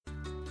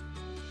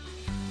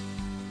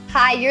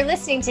Hi, you're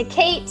listening to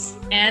Kate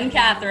and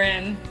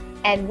Catherine,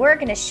 and we're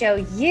going to show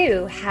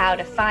you how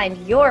to find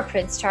your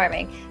Prince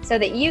Charming so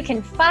that you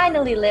can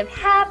finally live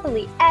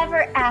happily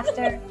ever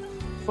after,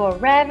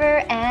 forever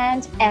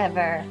and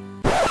ever.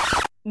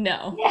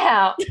 No.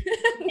 No.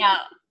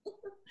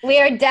 We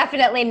are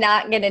definitely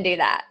not going to do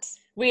that.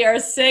 We are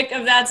sick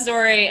of that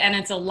story, and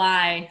it's a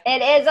lie.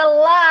 It is a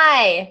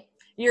lie.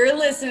 You're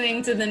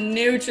listening to The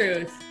New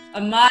Truth,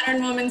 a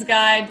modern woman's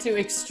guide to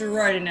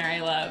extraordinary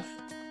love.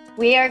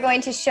 We are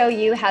going to show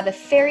you how the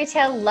fairy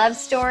tale love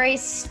story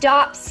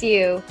stops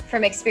you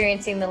from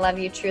experiencing the love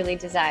you truly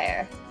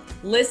desire.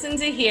 Listen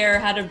to hear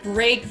how to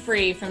break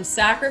free from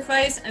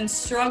sacrifice and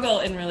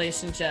struggle in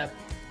relationship.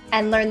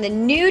 And learn the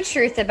new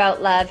truth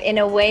about love in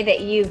a way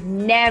that you've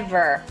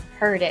never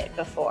heard it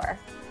before.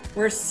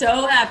 We're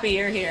so happy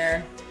you're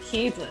here.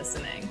 Keep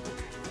listening.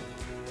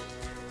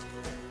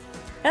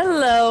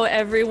 Hello,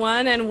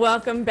 everyone, and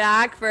welcome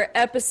back for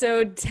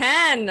episode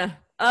 10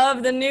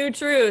 of The New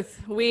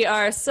Truth. We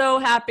are so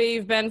happy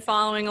you've been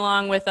following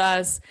along with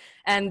us.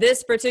 And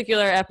this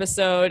particular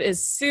episode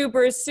is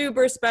super,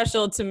 super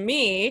special to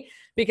me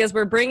because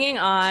we're bringing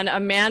on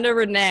Amanda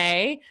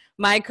Ranae,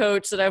 my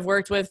coach that I've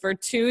worked with for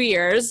 2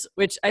 years,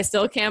 which I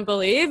still can't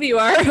believe. You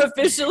are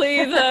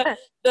officially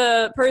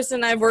the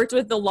person I've worked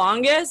with the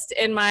longest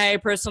in my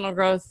personal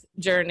growth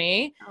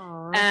journey.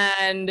 Aww.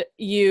 And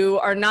you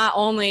are not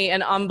only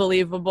an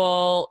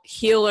unbelievable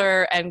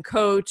healer and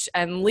coach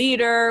and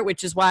leader,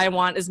 which is why I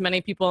want as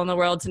many people in the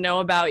world to know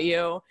about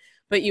you,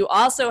 but you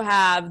also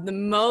have the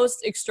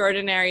most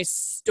extraordinary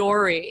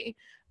story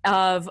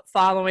of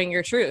following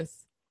your truth.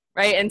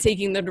 Right? And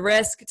taking the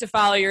risk to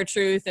follow your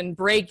truth and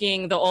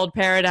breaking the old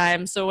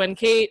paradigm. So when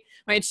I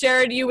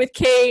shared you with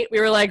Kate, we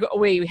were like,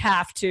 we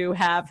have to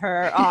have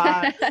her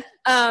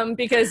on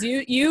because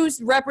you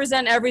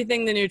represent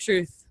everything the New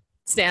Truth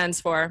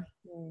stands for,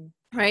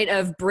 right?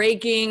 Of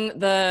breaking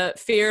the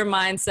fear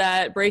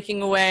mindset,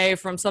 breaking away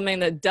from something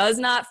that does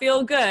not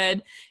feel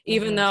good,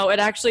 even though it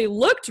actually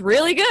looked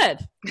really good.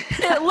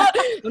 Amanda,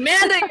 your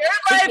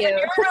life and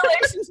your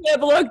relationship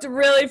looked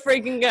really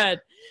freaking good.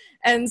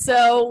 And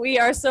so we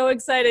are so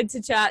excited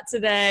to chat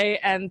today,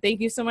 and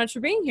thank you so much for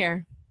being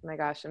here. Oh my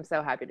gosh, I'm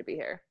so happy to be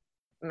here.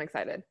 I'm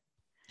excited.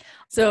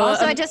 So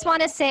also, I just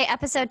want to say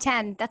episode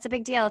 10, that's a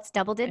big deal. It's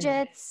double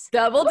digits.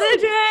 Double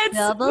digits.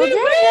 Double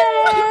digits.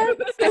 I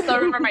still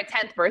remember my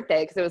 10th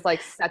birthday because it was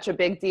like such a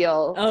big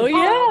deal. Oh,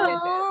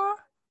 yeah.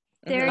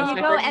 There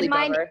you go.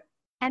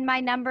 And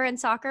my number in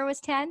soccer was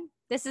 10.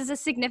 This is a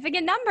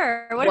significant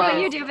number. What about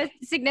you? Do you have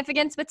a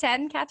significance with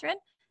 10, Catherine?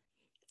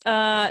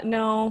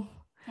 No.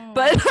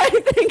 But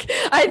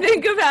I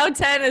think of how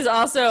 10 is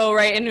also,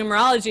 right, in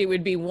numerology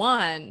would be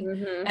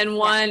 1. And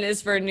 1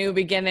 is for new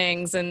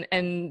beginnings. And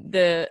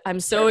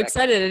I'm so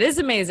excited. It is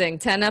amazing.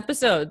 10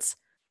 episodes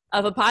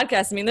of a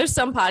podcast. I mean, there's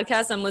some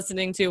podcasts I'm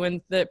listening to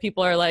and the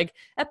people are like,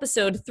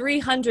 episode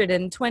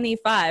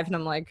 325. And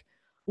I'm like,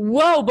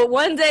 whoa, but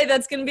one day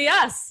that's going to be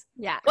us.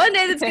 Yeah. One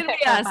day that's going to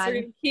be us. We're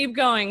going to keep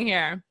going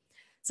here.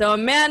 So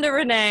Amanda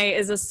Ranae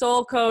is a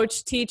soul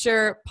coach,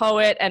 teacher,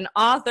 poet, and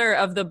author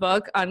of the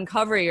book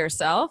Uncover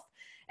Yourself.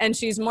 And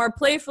she's more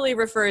playfully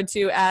referred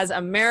to as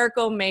a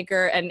miracle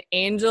maker and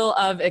angel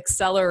of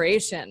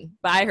acceleration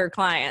by her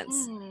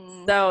clients.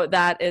 So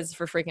that is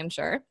for freaking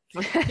sure.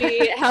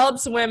 She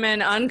helps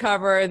women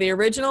uncover the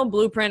original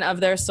blueprint of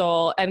their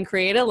soul and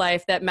create a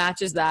life that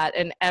matches that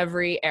in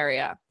every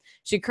area.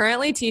 She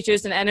currently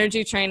teaches an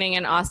energy training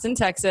in Austin,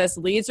 Texas,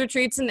 leads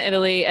retreats in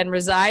Italy, and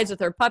resides with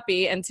her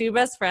puppy and 2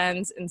 best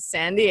friends in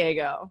San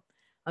Diego.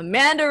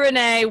 Amanda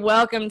Ranae,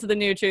 welcome to the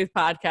New Truth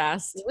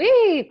podcast.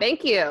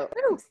 Thank you.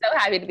 I'm so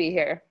happy to be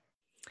here.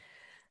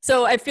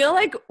 So I feel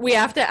like we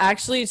have to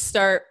actually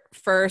start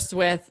first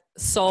with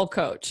soul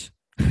coach,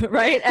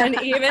 right?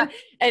 And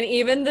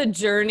even the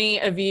journey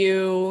of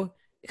you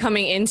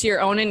coming into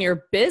your own in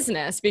your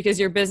business, because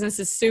your business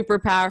is super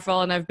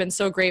powerful. And I've been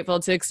so grateful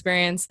to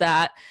experience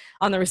that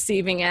on the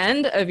receiving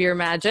end of your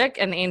magic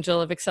and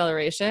angel of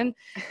acceleration.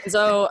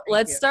 So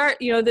let's start,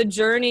 the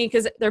journey,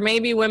 because there may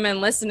be women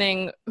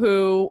listening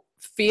who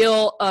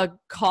feel a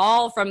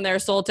call from their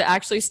soul to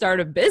actually start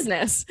a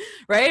business,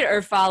 right?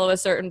 Or follow a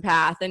certain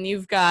path. And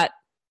you've got,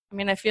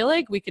 I feel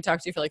like we could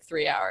talk to you for like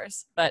 3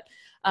 hours, but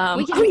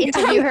we can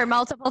interview her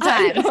multiple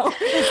times.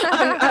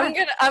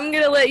 I'm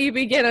gonna let you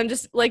begin and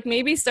just like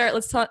maybe start.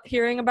 Let's talk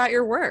hearing about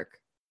your work.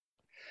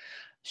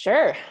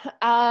 Sure.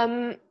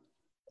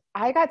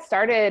 I got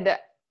started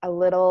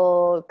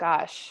almost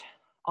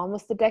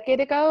a decade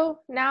ago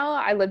now.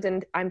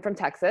 I'm from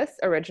Texas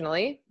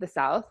originally, the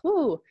South.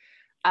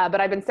 But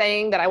I've been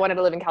saying that I wanted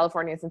to live in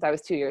California since I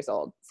was 2 years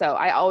old. So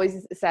I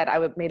always said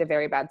I made a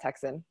very bad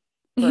Texan.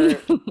 For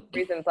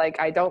reasons like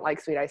I don't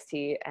like sweet iced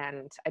tea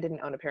and I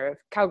didn't own a pair of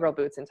cowgirl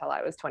boots until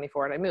I was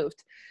 24 and I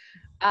moved.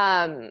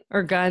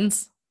 Or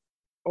guns.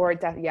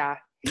 Yeah.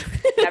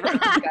 Never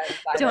owned guns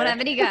either. Don't have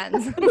any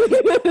guns.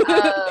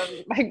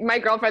 My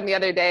girlfriend the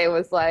other day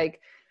was like,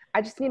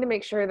 I just need to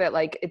make sure that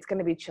like it's going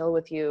to be chill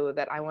with you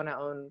that I want to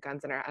own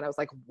guns in her. And I was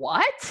like,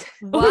 what?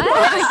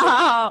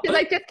 What? She's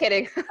like, just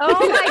kidding.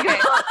 Oh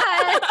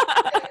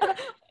my God.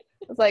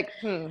 like,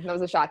 that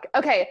was a shock.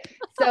 Okay.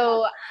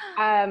 So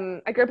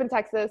I grew up in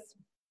Texas,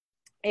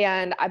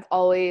 and I've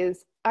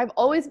always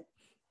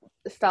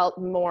felt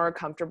more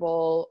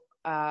comfortable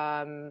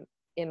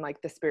in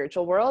like the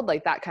spiritual world.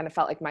 Like that kind of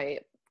felt like my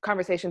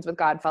conversations with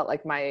God felt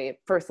like my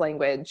first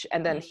language,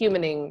 and then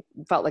humaning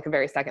felt like a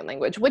very second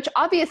language, which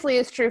obviously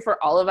is true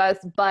for all of us.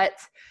 But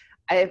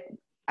I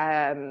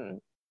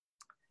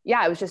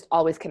was just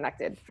always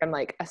connected from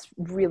like a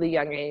really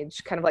young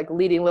age, kind of like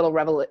leading little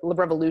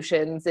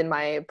revolutions in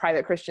my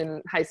private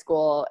Christian high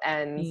school.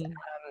 And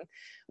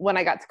when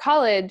I got to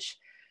college,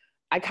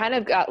 I kind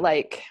of got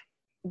like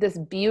this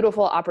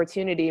beautiful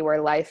opportunity where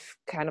life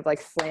kind of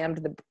like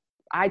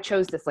I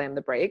chose to slam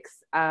the brakes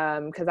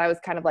because I was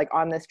kind of like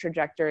on this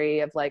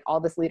trajectory of like all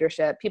this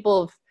leadership.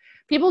 People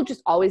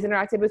just always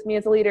interacted with me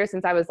as a leader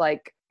since I was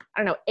like, I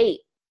don't know, 8.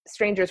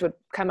 Strangers would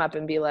come up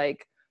and be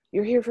like,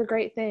 "You're here for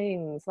great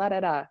things, la da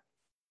da."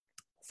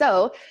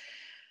 So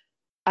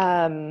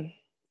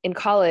in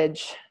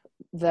college,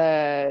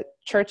 the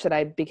church that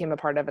I became a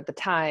part of at the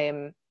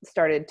time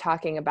started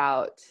talking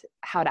about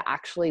how to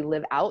actually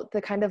live out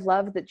the kind of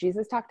love that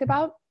Jesus talked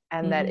about.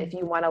 And that if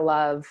you want to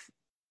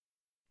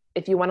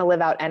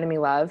live out enemy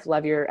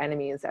love your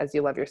enemies as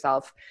you love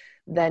yourself,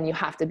 then you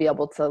have to be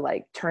able to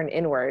like turn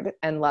inward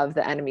and love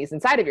the enemies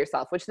inside of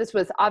yourself, which this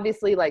was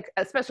obviously like,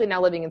 especially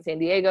now living in San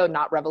Diego,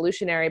 not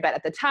revolutionary, but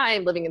at the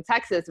time living in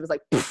Texas, it was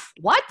like,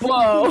 what?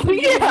 Whoa.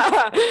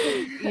 Yeah.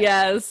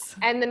 Yes.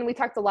 And then we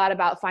talked a lot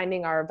about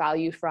finding our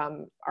value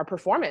from our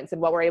performance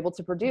and what we're able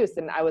to produce.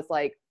 And I was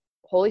like,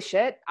 holy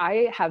shit,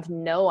 I have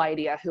no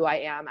idea who I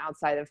am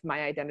outside of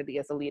my identity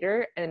as a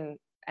leader. And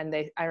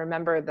I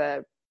remember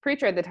the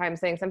preacher at the time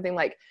saying something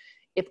like,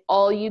 if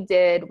all you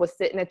did was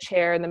sit in a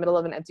chair in the middle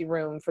of an empty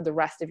room for the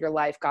rest of your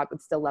life, God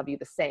would still love you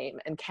the same.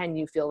 And can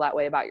you feel that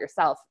way about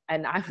yourself?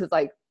 And I was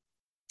like,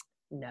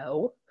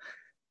 no,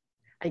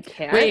 I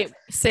can't. Wait,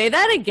 say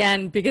that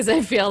again, because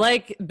I feel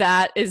like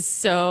that is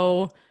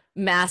so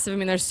massive. I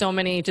mean, there's so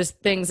many just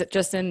things that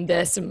just in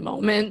this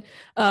moment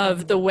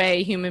of the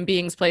way human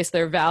beings place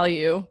their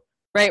value.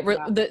 Right.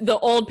 Yeah. The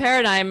old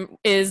paradigm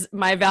is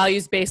my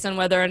values based on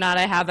whether or not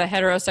I have a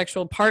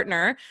heterosexual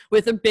partner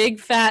with a big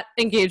fat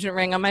engagement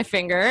ring on my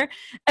finger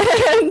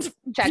and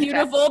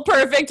beautiful,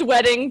 perfect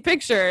wedding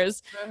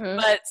pictures.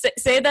 But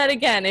say that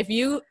again. If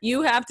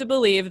you have to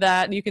believe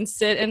that you can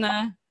sit in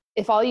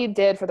if all you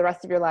did for the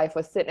rest of your life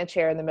was sit in a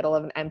chair in the middle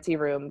of an empty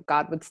room,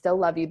 God would still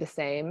love you the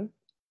same.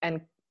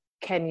 And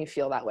can you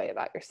feel that way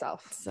about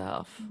yourself?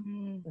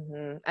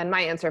 And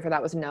my answer for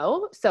that was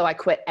no. So I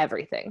quit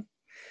everything.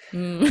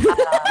 In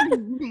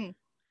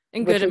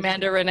good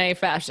Amanda Ranae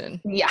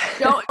fashion. Yeah.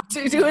 Don't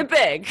do it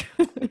big.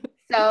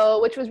 So,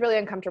 which was really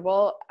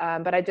uncomfortable.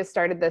 But I just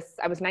started this,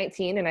 I was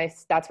 19 and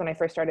that's when I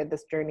first started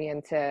this journey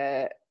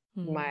into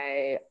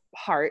my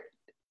heart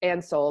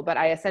and soul. But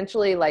I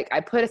essentially I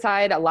put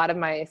aside a lot of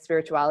my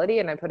spirituality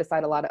and I put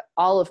aside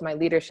all of my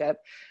leadership.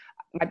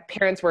 My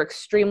parents were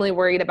extremely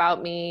worried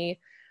about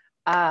me.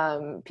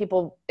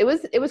 It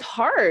was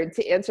hard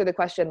to answer the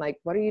question, like,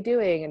 what are you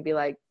doing? And be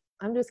like,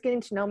 I'm just getting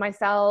to know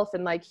myself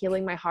and like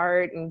healing my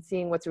heart and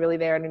seeing what's really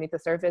there underneath the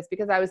surface,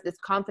 because I was this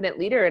confident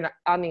leader and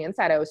on the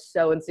inside I was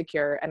so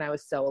insecure and I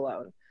was so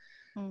alone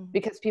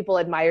because people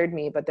admired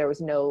me, but there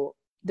was no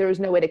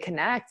way to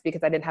connect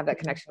because I didn't have that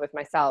connection with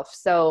myself.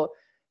 So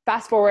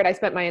fast forward, I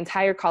spent my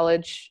entire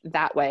college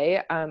that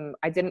way.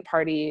 I didn't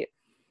party,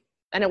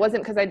 and it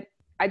wasn't because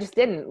I just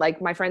didn't.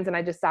 Like, my friends and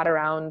I just sat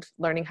around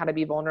learning how to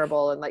be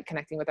vulnerable and like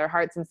connecting with our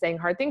hearts and saying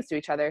hard things to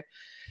each other.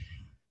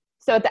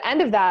 So at the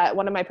end of that,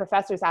 one of my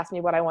professors asked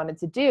me what I wanted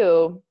to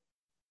do.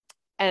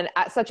 And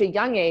at such a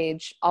young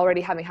age,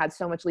 already having had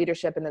so much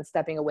leadership and then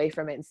stepping away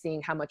from it and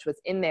seeing how much was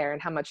in there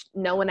and how much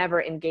no one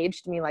ever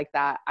engaged me like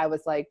that, I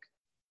was like,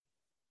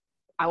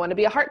 I want to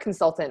be a heart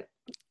consultant.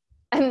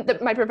 And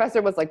my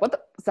professor was like, what's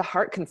a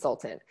heart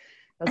consultant?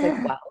 I was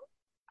like, well,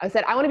 I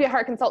said, I want to be a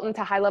heart consultant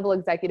to high-level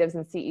executives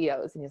and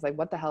CEOs. And he's like,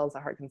 what the hell is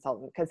a heart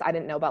consultant? Because I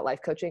didn't know about life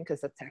coaching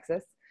because of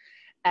Texas.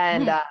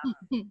 And I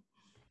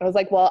was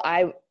like, well,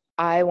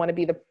 I want to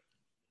be the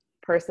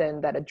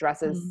person that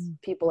addresses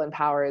people and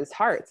powers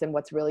hearts and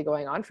what's really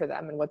going on for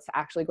them and what's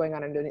actually going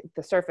on underneath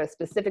the surface,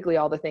 specifically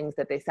all the things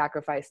that they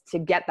sacrifice to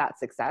get that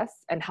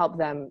success, and help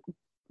them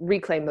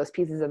reclaim those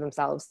pieces of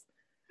themselves.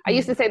 I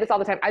used to say this all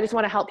the time. I just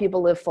want to help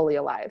people live fully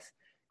alive,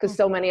 because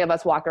so many of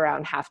us walk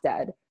around half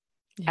dead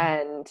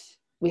and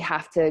we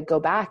have to go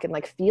back and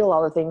like feel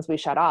all the things we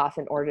shut off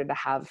in order to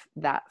have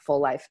that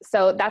full life.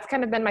 So that's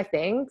kind of been my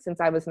thing since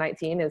I was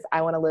 19, is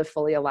I want to live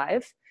fully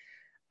alive.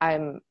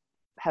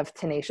 Have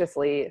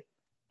tenaciously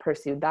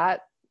pursued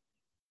that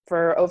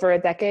for over a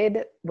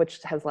decade, which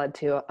has led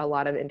to a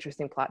lot of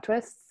interesting plot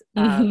twists.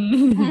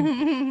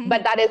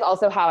 But that is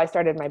also how I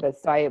started my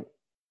business. So I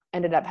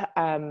ended up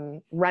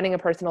running a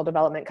personal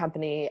development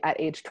company at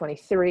age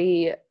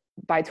 23.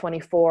 By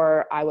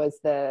 24, I was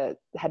the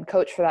head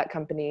coach for that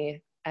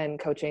company and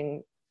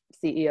coaching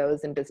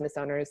CEOs and business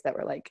owners that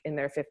were like in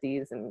their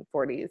 50s and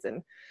 40s,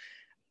 and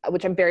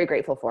which I'm very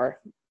grateful for.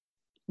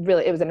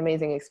 Really, it was an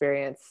amazing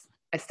experience.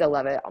 I still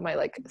love it. All my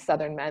like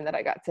Southern men that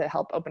I got to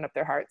help open up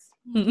their hearts.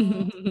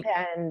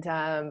 And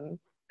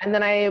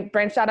then I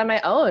branched out on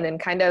my own, and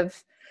kind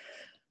of,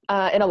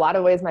 in a lot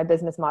of ways, my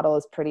business model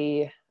is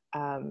pretty,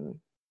 I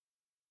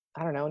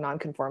don't know,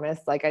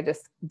 nonconformist. Like I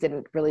just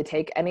didn't really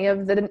take any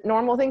of the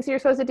normal things you're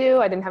supposed to do.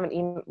 I didn't have an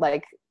email,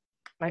 like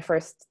my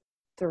first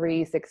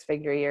 3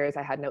 6-figure years,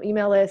 I had no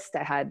email list.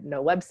 I had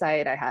no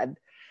website. I had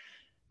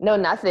no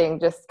nothing,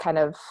 just kind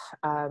of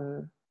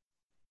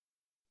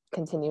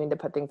continuing to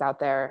put things out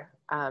there.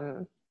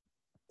 So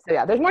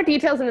yeah, there's more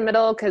details in the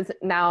middle because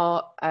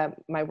now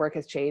my work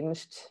has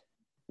changed,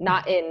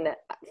 not in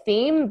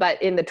theme,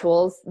 but in the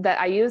tools that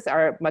I use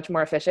are much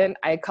more efficient.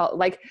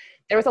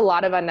 There was a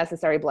lot of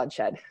unnecessary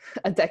bloodshed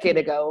a decade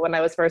ago when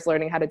I was first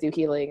learning how to do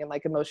healing and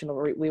like emotional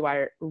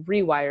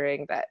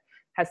rewiring that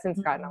has since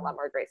gotten a lot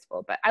more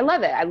graceful. But I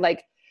love it.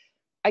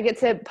 I get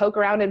to poke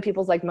around in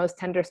people's like most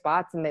tender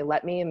spots, and they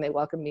let me, and they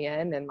welcome me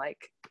in, and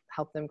like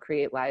help them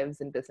create lives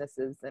and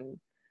businesses and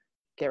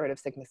get rid of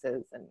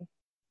sicknesses. And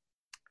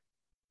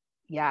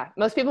yeah,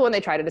 most people, when they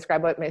try to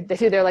describe what they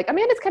do, they're like,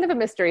 Amanda's kind of a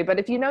mystery, but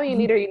if you know you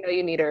need her, you know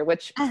you need her,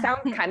 which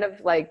sounds kind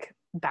of like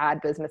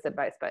bad business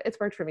advice, but it's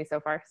worked for me so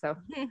far. So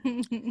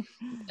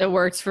it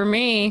works for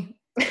me.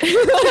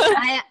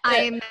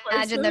 I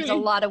imagine there's a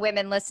lot of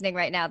women listening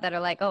right now that are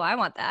like, oh, I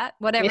want that,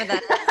 whatever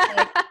that is.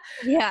 Like,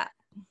 yeah.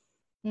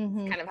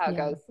 Mm-hmm. Kind of how it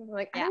goes. I'm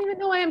like, I don't even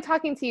know why I'm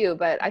talking to you,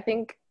 but I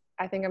think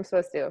I'm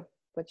supposed to,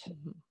 which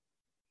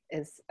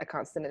is a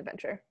constant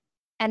adventure.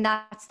 And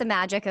that's the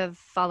magic of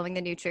following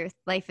the new truth.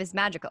 Life is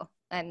magical.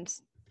 And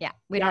yeah,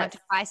 we don't have to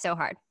try so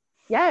hard.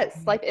 Yes,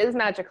 life is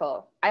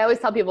magical. I always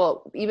tell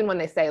people, even when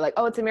they say like,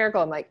 oh, it's a miracle,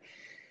 I'm like,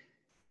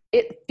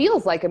 it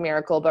feels like a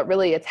miracle, but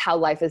really it's how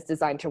life is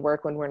designed to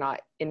work when we're not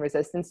in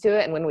resistance to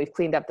it. And when we've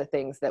cleaned up the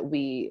things that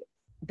we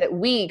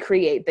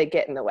create that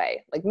get in the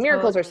way. Like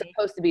miracles are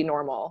supposed to be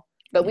normal,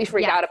 but we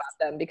freak out about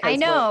them because I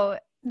know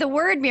the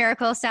word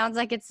miracle sounds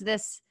like it's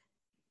this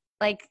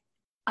like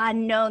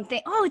unknown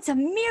thing. Oh, it's a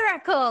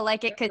miracle.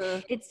 Like it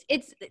could,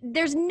 it's,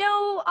 there's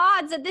no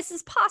odds that this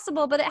is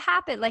possible, but it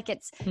happened. Like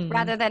it's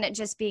rather than it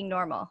just being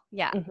normal.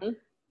 Yeah.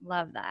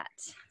 Love that.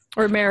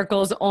 Or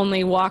miracles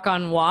only walk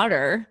on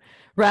water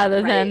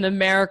rather than the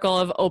miracle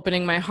of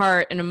opening my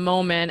heart in a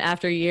moment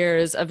after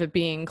years of it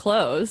being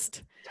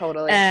closed.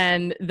 Totally.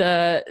 And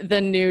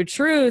the new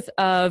truth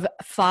of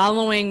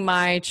following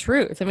my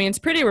truth. I mean, it's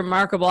pretty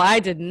remarkable.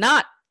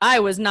 I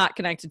was not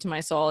connected to my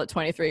soul at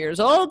 23 years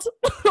old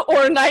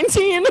or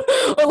 19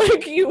 or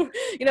like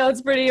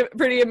it's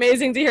pretty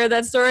amazing to hear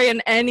that story.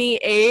 And any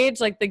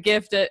age, like the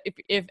gift,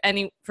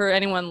 for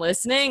anyone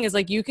listening is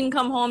like, you can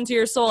come home to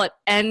your soul at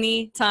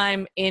any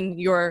time in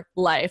your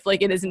life.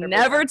 Like it is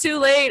never too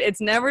late.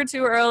 It's never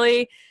too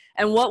early.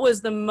 And what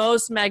was the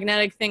most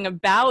magnetic thing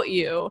about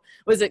you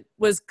was it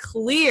was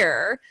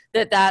clear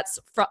that that's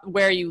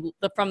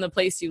from the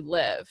place you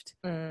lived,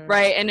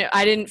 right? And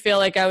I didn't feel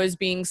like I was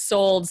being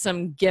sold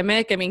some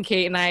gimmick. I mean,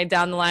 Kate and I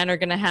down the line are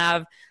going to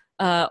have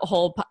a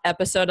whole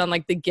episode on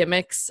like the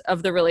gimmicks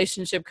of the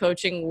relationship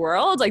coaching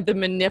world, like the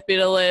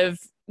manipulative,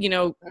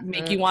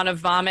 make you want to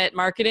vomit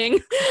marketing,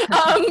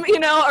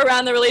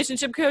 around the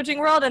relationship coaching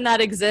world. And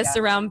that exists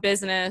around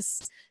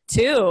business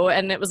too.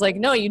 And it was like,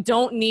 no, you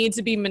don't need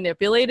to be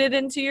manipulated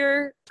into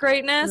your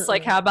greatness.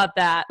 Like, how about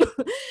that?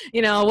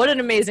 What an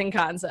amazing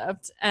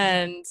concept.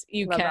 And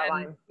you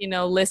can,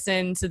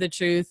 listen to the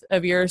truth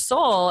of your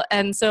soul.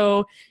 And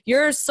so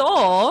your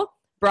soul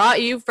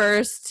brought you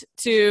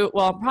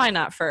probably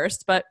not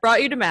first, but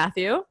brought you to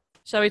Matthew.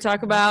 Shall we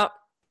talk about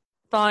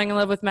falling in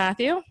love with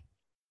Matthew?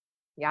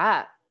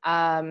 Yeah.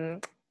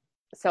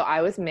 So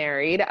I was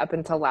married up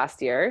until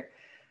last year,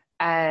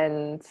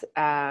 and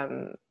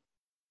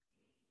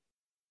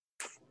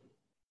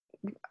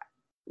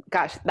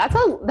gosh,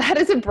 that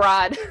is a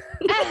broad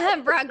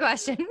broad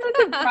question.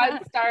 That's a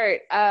broad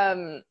start.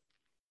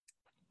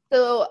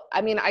 So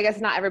I mean, I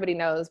guess not everybody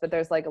knows, but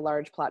there's like a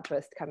large plot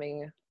twist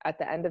coming at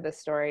the end of this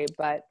story.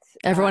 But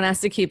everyone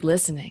has to keep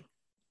listening.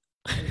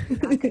 I'm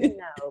not gonna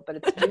know, but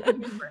it's really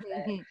worth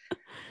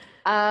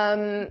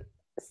it.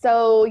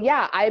 So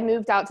yeah, I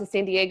moved out to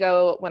San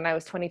Diego when I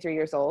was 23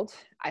 years old.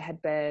 I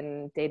had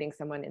been dating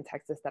someone in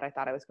Texas that I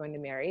thought I was going to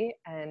marry,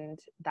 and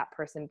that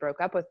person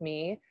broke up with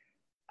me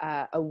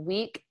a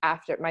week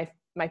after my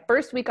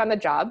first week on the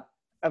job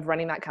of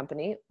running that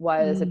company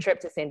was a trip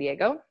to San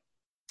Diego.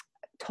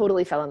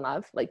 Totally fell in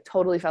love.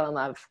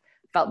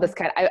 Felt this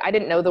kind of, I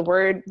didn't know the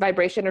word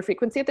vibration or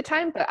frequency at the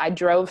time, but I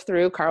drove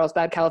through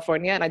Carlsbad,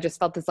 California, and I just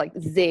felt this like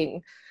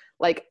zing,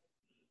 like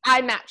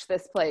I matched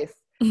this place.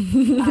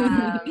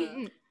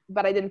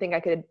 But I didn't think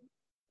I could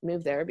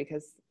move there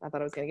because I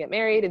thought I was going to get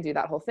married and do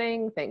that whole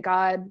thing. Thank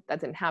God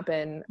that didn't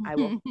happen. I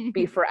will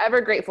be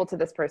forever grateful to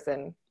this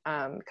person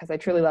because I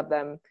truly love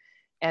them.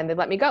 And they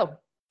let me go.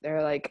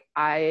 They're like,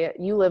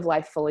 you live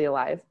life fully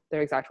alive,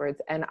 their exact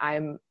words. And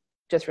I'm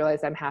just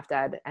realized I'm half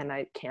dead and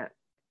I can't.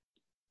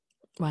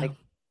 Wow.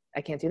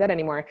 I can't do that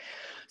anymore.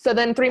 So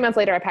then 3 months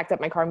later, I packed up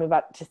my car, moved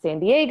out to San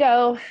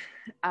Diego.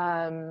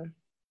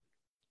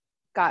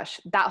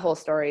 Gosh, that whole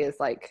story is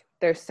like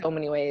there's so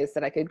many ways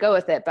that I could go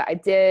with it, but I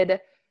did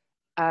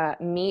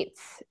meet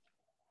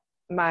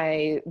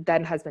my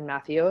then husband,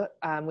 Matthew.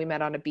 We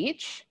met on a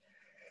beach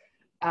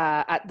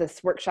at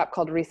this workshop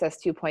called Recess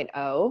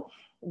 2.0,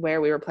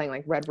 where we were playing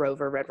like Red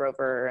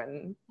Rover,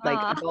 and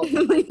like adult.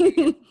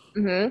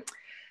 Mm-hmm.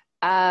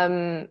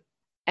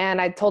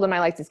 And I told him I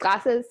liked his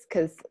glasses,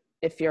 because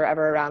if you're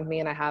ever around me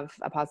and I have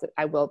a positive,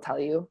 I will tell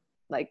you,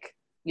 like,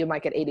 you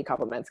might get 80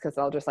 compliments, because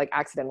I'll just like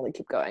accidentally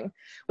keep going,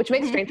 which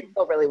makes strangers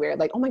feel really weird.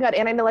 Like, oh my God,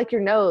 and I like your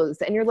nose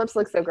and your lips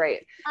look so great.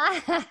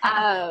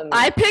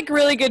 I pick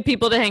really good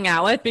people to hang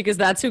out with, because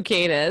that's who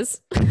Kate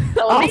is.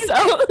 Also.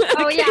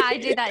 Oh yeah, I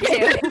do that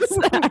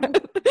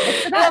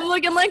too. And I'm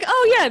looking like,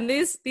 oh yeah, and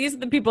these are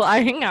the people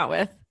I hang out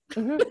with.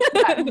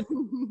 Yeah.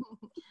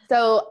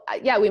 So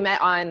yeah, we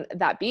met on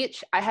that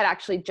beach. I had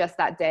actually just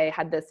that day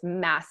had this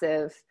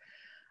massive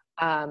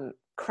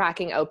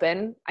cracking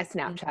open. I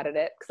Snapchatted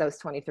it because I was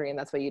 23 and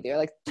that's what you do. I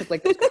like took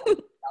like this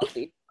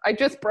selfie. I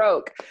just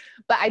broke.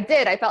 But I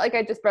felt like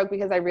I just broke,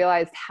 because I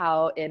realized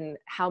how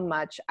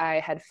much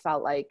I had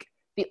felt like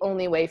the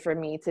only way for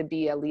me to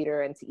be a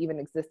leader and to even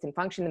exist and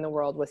function in the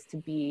world was to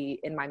be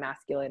in my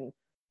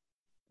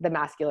the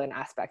masculine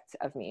aspect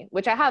of me,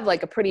 which I have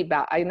like a pretty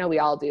I know we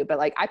all do, but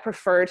like I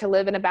prefer to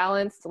live in a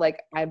balance.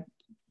 Like I'm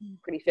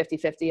pretty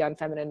 50-50 on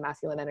feminine,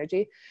 masculine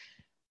energy.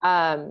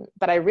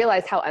 But I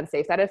realized how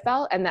unsafe that had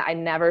felt, and that I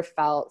never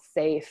felt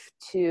safe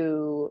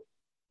to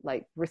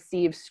like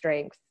receive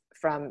strength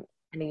from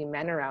any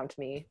men around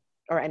me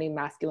or any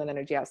masculine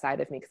energy outside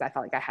of me, because I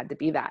felt like I had to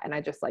be that. And I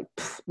just like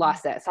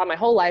lost it. Saw my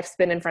whole life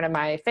spin in front of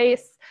my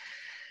face,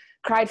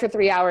 cried for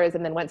 3 hours,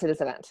 and then went to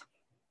this event.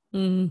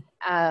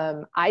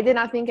 Mm-hmm. I did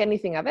not think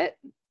anything of it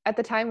at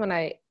the time when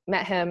I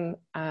met him.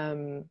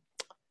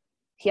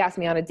 He asked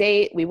me on a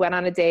date. We went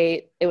on a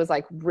date. It was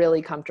like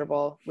really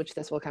comfortable, which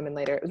this will come in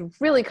later. It was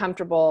really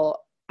comfortable.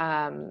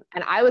 And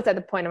I was at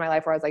the point in my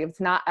life where I was like, if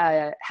it's not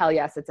a hell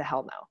yes, it's a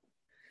hell no.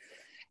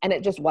 And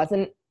it just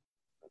wasn't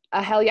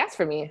a hell yes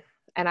for me.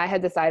 And I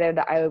had decided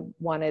I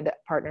wanted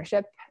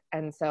partnership.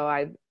 And so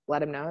I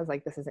let him know. I was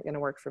like, this isn't going to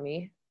work for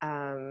me.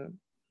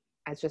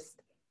 It's just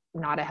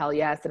not a hell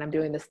yes. And I'm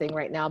doing this thing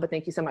right now, but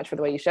thank you so much for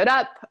the way you showed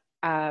up.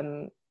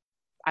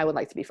 I would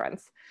like to be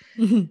friends.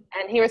 And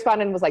he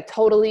responded and was like,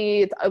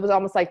 totally. It was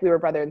almost like we were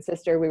brother and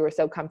sister. We were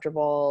so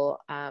comfortable.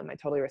 I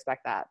totally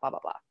respect that, blah, blah,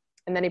 blah.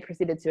 And then he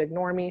proceeded to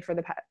ignore me for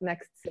the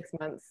next 6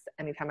 months.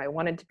 Anytime I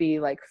wanted to be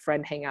like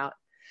friend hangout.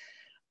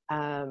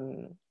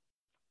 And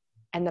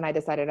then I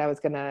decided I was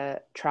going to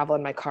travel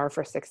in my car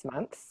for 6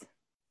 months,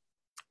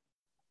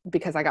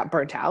 because I got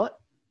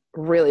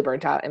really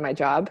burnt out in my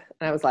job.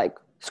 And I was like,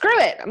 screw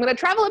it. I'm going to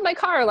travel in my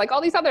car like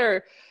all these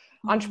other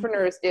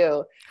entrepreneurs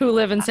do. Who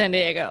live in San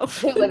Diego.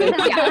 Like, it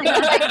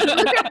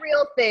was a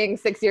real thing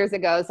 6 years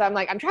ago. So I'm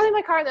like, I'm traveling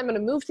my car and I'm going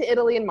to move to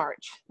Italy in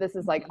March. This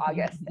is like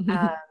August.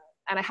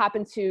 And I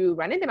happened to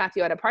run into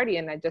Matthew at a party,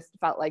 and I just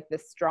felt like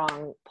this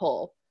strong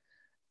pull,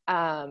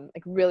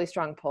 like really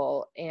strong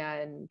pull.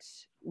 And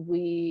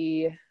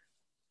we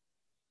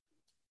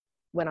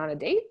went on a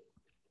date,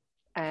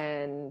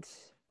 and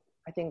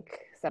I think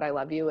said I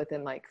love you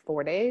within like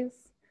 4 days.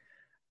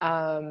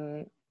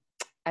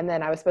 And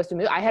then I was supposed to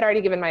move. I had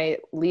already given my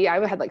leave.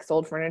 I had like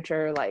sold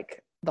furniture,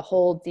 like the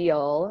whole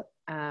deal.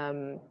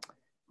 And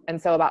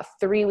so about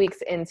 3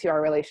 weeks into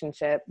our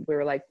relationship, we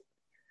were like,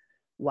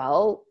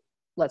 well,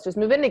 let's just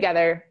move in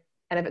together.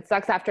 And if it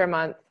sucks after a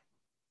month,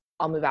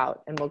 I'll move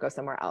out and we'll go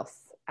somewhere else.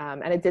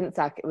 And it didn't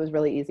suck. It was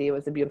really easy. It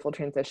was a beautiful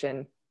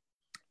transition.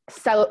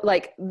 So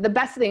like the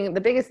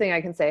biggest thing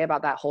I can say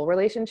about that whole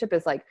relationship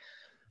is like,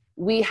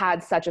 we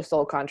had such a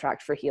soul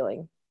contract for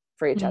healing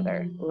for each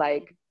other,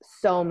 like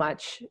so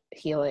much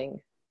healing.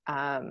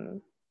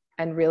 And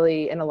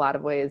really in a lot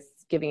of ways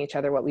giving each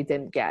other what we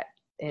didn't get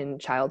in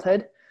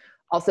childhood.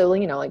 Also,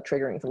 you know, like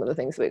triggering some of the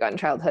things we got in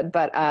childhood,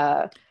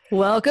 but,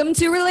 welcome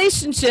to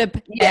relationship,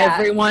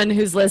 everyone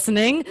who's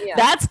listening. Yeah.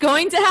 That's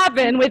going to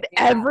happen with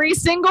every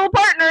single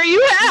partner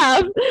you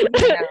have.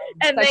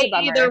 And they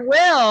either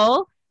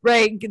will,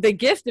 right? The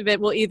gift of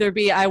it will either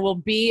be, I will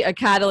be a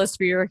catalyst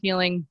for your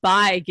healing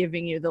by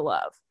giving you the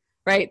love,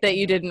 right? That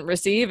you didn't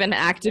receive and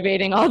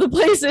activating all the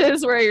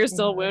places where you're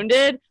still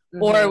wounded.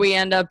 Or we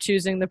end up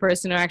choosing the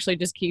person who actually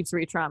just keeps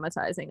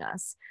re-traumatizing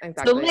us.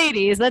 Exactly. So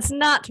ladies, that's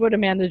not what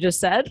Amanda just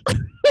said.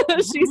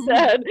 She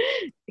said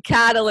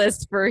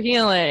catalyst for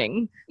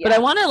healing. Yeah. But I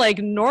want to like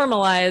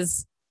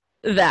normalize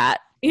that,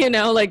 you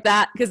know, like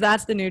that, because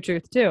that's the new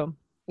truth too.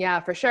 Yeah,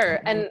 for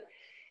sure. And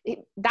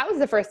that was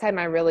the first time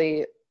I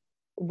really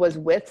was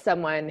with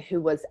someone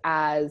who was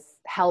as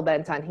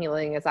hell-bent on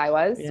healing as I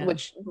was,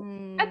 which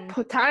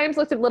at times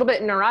looked a little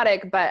bit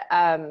neurotic, but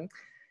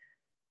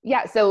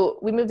yeah, so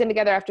we moved in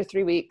together after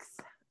 3 weeks,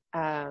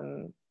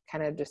 kind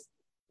of just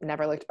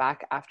never looked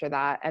back after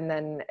that. And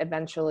then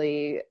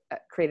eventually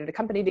created a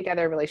company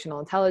together, Relational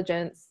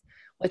Intelligence,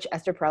 which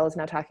Esther Perel is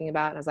now talking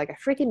about. And I was like, I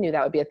freaking knew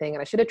that would be a thing.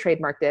 And I should have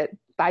trademarked it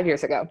 5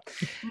 years ago.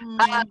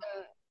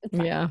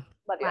 Yeah.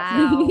 Love you.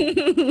 Wow.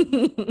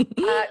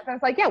 So I was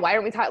like, yeah, why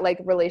aren't we talking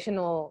like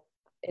relational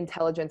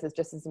intelligence is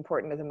just as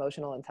important as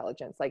emotional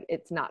intelligence. Like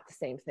it's not the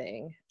same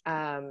thing.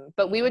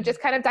 But we would just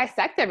kind of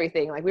dissect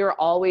everything. Like we were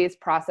always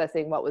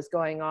processing what was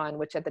going on,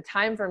 which at the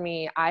time for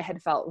me, I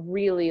had felt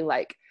really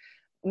like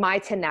my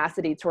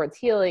tenacity towards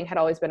healing had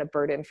always been a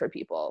burden for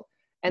people.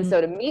 And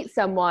so to meet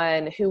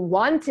someone who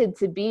wanted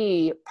to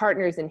be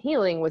partners in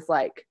healing was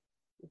like,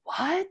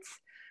 what?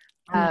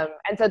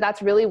 And so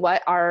that's really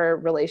what our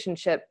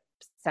relationship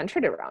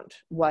centered around,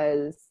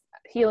 was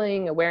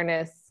healing,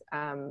 awareness,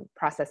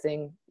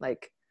 processing,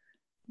 like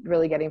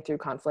really getting through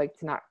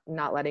conflict,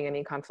 not letting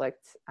any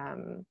conflict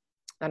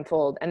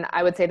unfold. And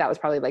I would say that was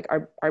probably like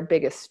our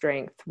biggest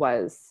strength,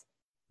 was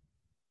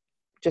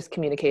just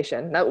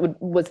communication. That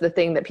was the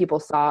thing that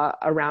people saw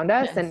around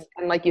us. Yes.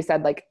 And like you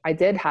said, like I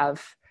did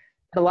have,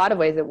 in a lot of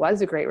ways, it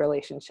was a great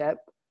relationship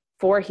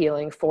for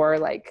healing, for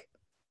like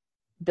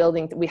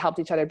building. We helped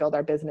each other build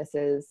our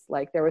businesses.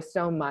 Like there was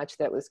so much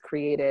that was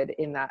created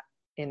in that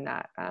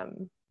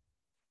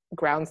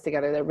grounds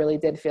together that really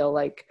did feel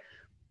like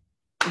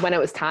when it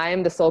was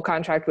time, the soul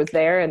contract was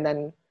there. And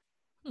then,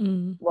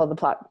 well, the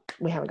plot,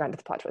 we haven't gotten to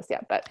the plot twist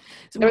yet, but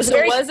was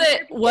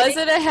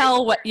it a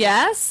hell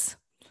yes?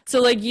 So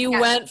like you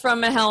went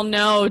from a hell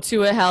no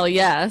to a hell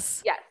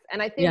yes. Yes.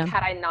 And I think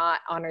had I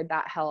not honored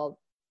that hell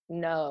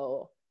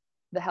no,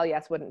 the hell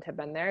yes wouldn't have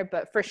been there.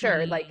 But for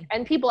sure, like,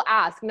 and people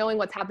ask, knowing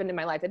what's happened in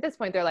my life at this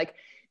point, they're like,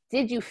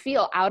 did you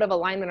feel out of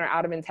alignment or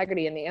out of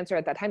integrity? And the answer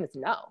at that time is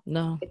no.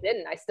 No, it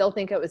didn't. I still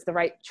think it was the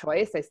right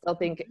choice. I still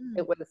think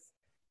it was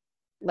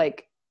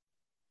like,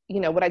 you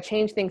know, would I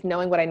change things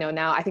knowing what I know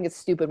now? I think it's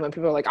stupid when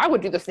people are like, I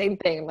would do the same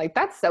thing. I'm like,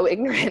 that's so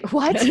ignorant.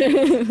 What?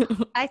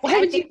 I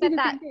think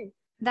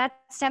that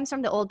stems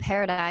from the old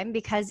paradigm,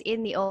 because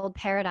in the old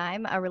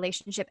paradigm, a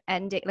relationship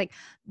ending, like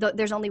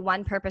there's only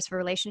one purpose for a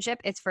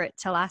relationship. It's for it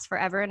to last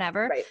forever and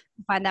ever. Right.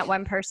 Find that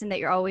one person that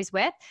you're always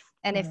with.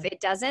 And if it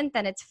doesn't,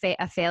 then it's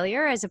a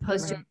failure, as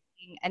opposed to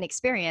an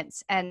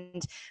experience,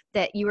 and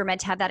that you were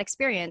meant to have that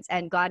experience.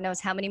 And God knows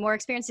how many more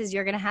experiences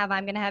you're going to have,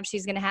 I'm going to have,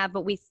 she's going to have,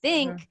 but we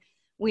think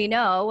we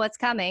know what's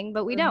coming,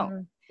 but we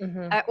don't.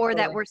 Or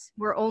that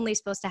we're only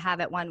supposed to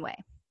have it one way.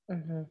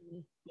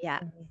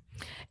 Yeah.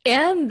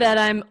 And that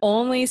I'm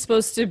only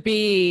supposed to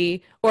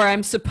be, or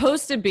I'm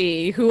supposed to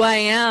be who I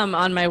am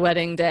on my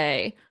wedding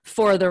day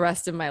for the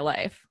rest of my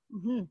life.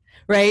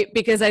 Right?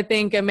 Because I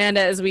think, Amanda,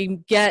 as we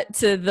get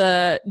to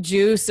the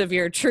juice of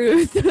your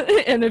truth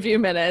in a few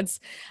minutes,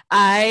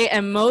 I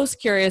am most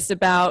curious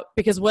about,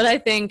 because what I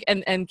think,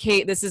 and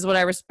Kate, this is what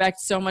I respect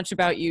so much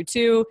about you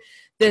too,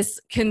 this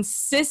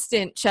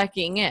consistent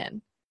checking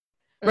in.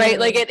 Right?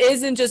 Like it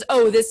isn't just,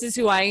 oh, this is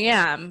who I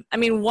am. I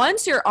mean,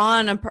 once you're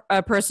on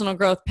a personal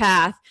growth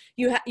path,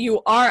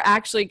 you are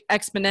actually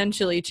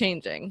exponentially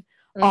changing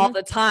all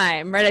the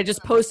time, right? I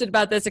just posted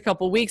about this a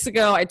couple weeks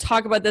ago. I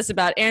talk about this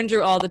about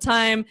Andrew all the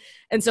time.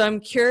 And so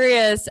I'm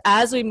curious,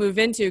 as we move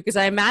into, because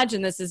I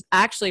imagine this is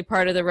actually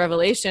part of the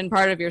revelation,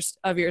 part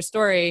of your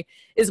story,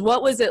 is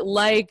what was it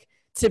like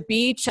to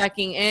be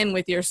checking in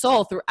with your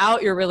soul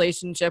throughout your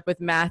relationship with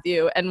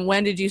Matthew? And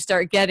when did you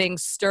start getting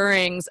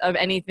stirrings of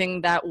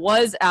anything that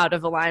was out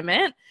of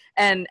alignment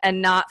and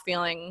not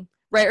feeling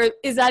right? Or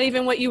is that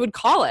even what you would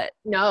call it?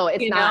 No,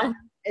 it's not. Know?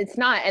 It's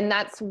not. And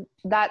that's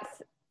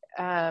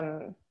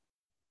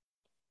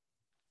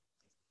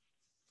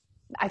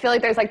I feel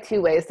like there's like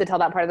two ways to tell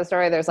that part of the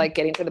story. There's like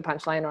getting to the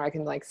punchline, or I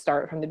can like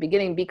start from the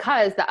beginning,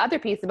 because the other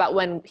piece about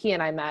when he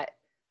and I met,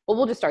 well,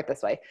 we'll just start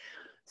this way.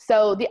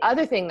 So the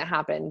other thing that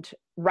happened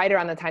right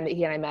around the time that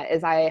he and I met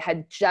is I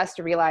had just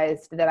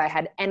realized that I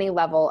had any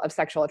level of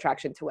sexual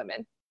attraction to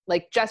women.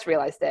 Like just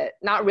realized it,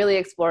 not really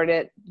explored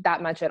it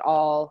that much at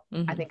all.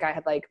 I think I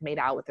had like made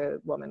out with a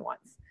woman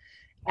once.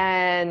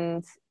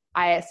 And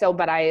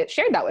but I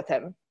shared that with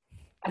him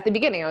at the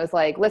beginning. I was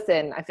like,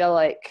 listen, I feel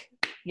like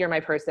you're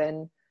my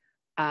person.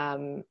 I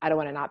don't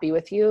want to not be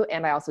with you.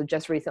 And I also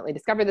just recently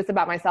discovered this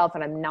about myself,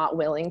 and I'm not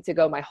willing to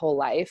go my whole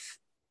life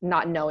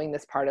not knowing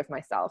this part of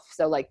myself.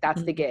 So like,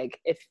 that's the gig.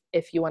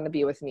 If you want to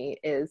be with me,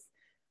 is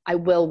I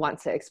will want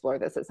to explore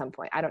this at some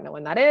point. I don't know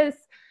when that is,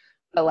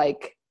 but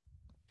like,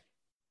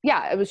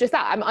 yeah, it was just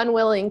that I'm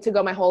unwilling to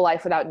go my whole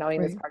life without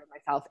knowing this part of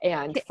myself.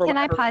 And can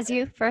I pause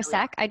you for a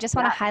sec? I just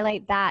want to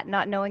highlight that,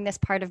 not knowing this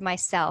part of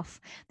myself.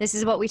 This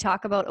is what we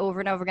talk about over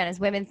and over again, is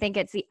women think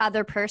it's the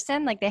other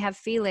person, like they have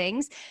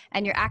feelings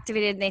and you're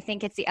activated and they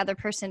think it's the other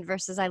person,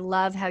 versus I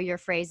love how you're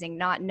phrasing,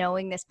 not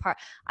knowing this part.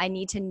 I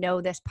need to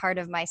know this part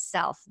of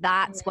myself.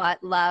 That's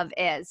what love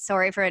is.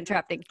 Sorry for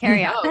interrupting.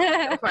 Carry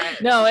on.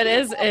 No, it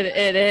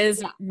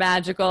is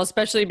magical,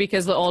 especially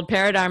because the old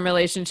paradigm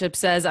relationship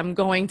says I'm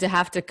going to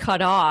have to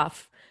cut off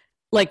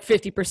like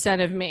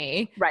 50% of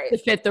me to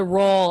fit the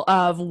role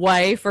of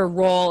wife or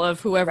role of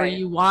whoever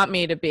you want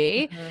me to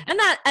be.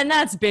 And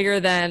that's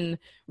bigger than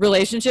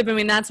relationship. I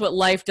mean, that's what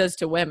life does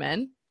to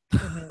women.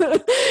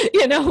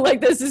 You know, like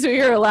this is who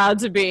you're allowed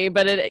to be.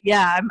 But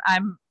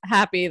I'm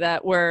happy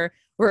that we're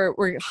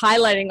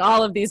highlighting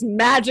all of these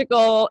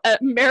magical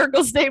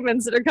miracle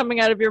statements that are coming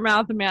out of your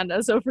mouth,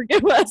 Amanda. So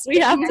forgive us. We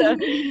have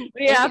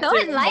to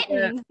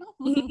enlighten.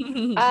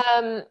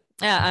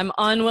 Yeah, I'm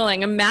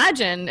unwilling.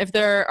 Imagine if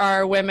there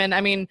are women.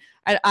 I mean,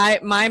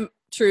 my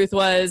truth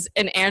was,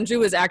 and Andrew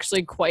was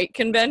actually quite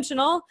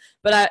conventional,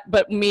 but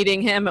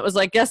meeting him, it was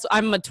like, guess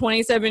I'm a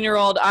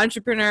 27-year-old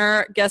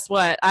entrepreneur. Guess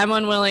what? I'm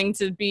unwilling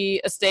to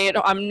be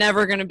I'm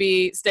never going to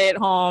be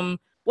stay-at-home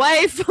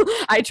wife.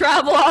 I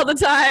travel all the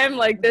time.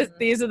 Like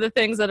these are the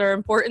things that are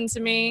important to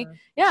me.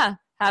 Yeah,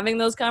 having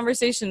those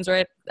conversations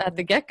right at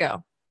the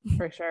get-go.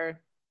 For sure.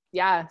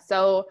 Yeah.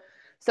 So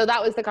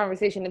that was the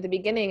conversation at the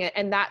beginning.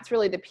 And that's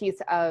really the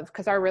piece of,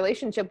 because our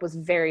relationship was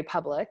very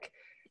public.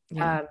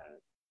 Yeah.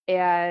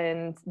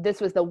 And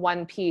this was the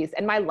one piece.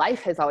 And my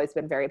life has always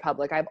been very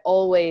public. I've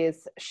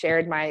always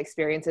shared my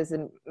experiences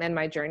and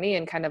my journey,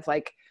 and kind of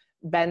like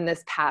been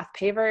this path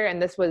paver.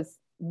 And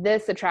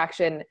this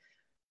attraction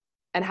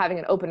and having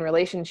an open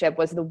relationship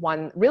was the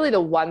one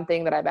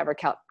thing that I've ever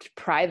kept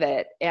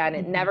private. And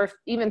it never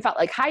even felt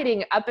like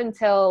hiding up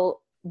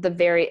until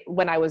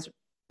when I was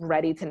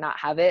ready to not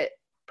have it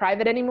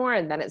private anymore.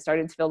 And then it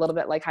started to feel a little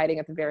bit like hiding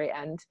at the very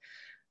end.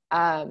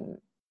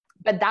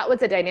 But that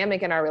was a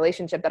dynamic in our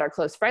relationship that our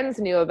close friends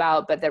knew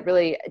about, but that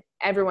really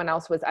everyone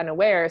else was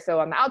unaware.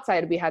 So on the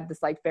outside, we had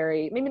this like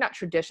very, maybe not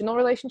traditional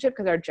relationship,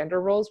 because our gender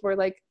roles were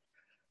like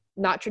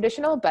not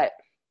traditional, but,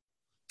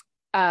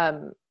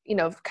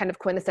 kind of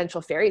quintessential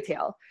fairy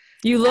tale.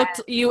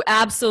 You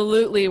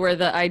absolutely were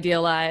the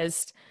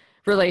idealized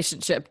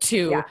relationship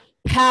too.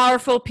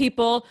 Powerful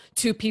people,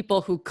 two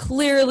people who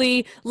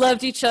clearly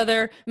loved each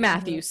other.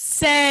 Matthew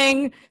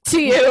sang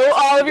to you,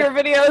 all of your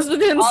videos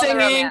with him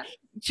singing.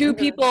 Two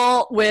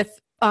people with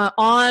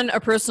on a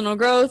personal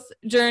growth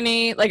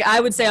journey. Like I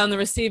would say on the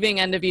receiving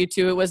end of you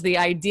two, it was the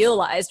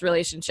idealized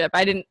relationship.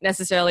 I didn't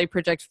necessarily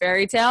project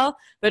fairy tale,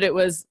 but it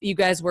was, you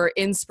guys were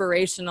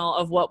inspirational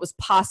of what was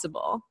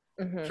possible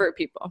for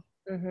people.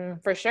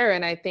 For sure.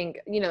 And I think,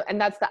 and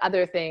that's the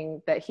other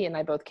thing that he and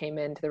I both came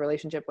into the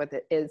relationship with,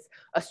 it is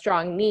a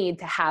strong need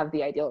to have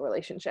the ideal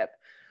relationship.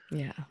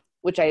 Yeah.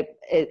 Which it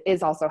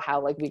is also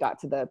how like we got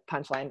to the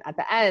punchline at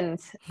the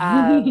end.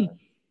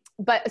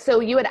 But so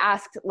you had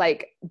asked,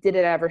 like, did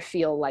it ever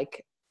feel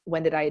like,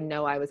 when did I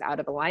know I was out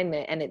of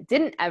alignment? And it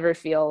didn't ever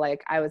feel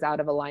like I was out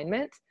of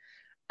alignment.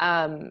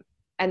 And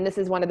this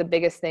is one of the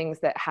biggest things,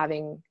 that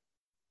having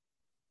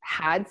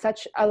had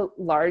such a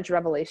large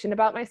revelation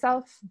about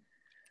myself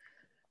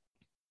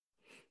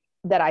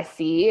that I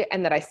see,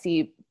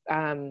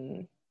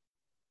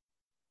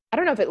 I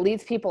don't know if it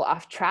leads people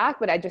off track,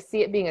 but I just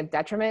see it being a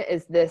detriment,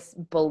 is this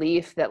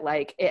belief that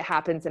like it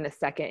happens in a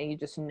second and you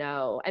just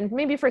know. And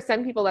maybe for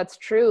some people that's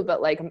true,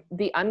 but like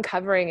the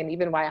uncovering, and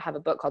even why I have a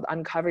book called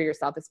Uncover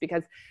Yourself, is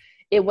because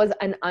it was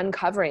an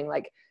uncovering.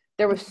 Like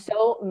there was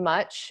so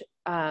much,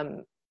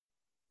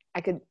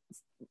 I could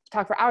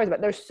talk for hours,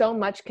 but there's so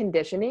much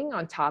conditioning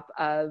on top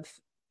of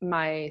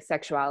my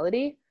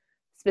sexuality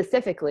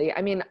specifically.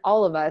 I mean,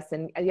 all of us,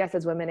 and yes,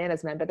 as women and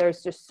as men, but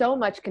there's just so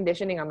much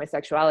conditioning on my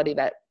sexuality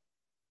that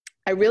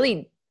I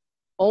really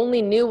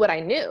only knew what I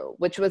knew,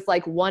 which was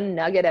like one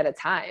nugget at a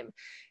time.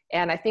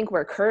 And I think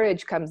where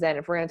courage comes in,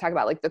 if we're going to talk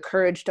about like the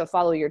courage to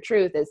follow your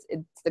truth, it's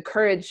the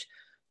courage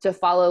to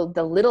follow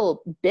the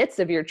little bits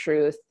of your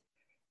truth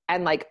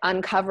and like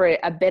uncover it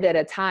a bit at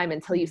a time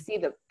until you see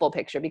the full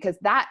picture. Because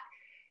that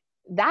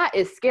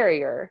is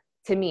scarier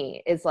to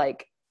me, is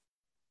like,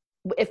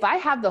 if I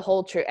have the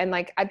whole truth, and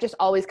like, I've just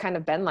always kind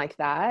of been like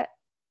that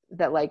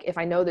like, if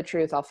I know the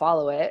truth, I'll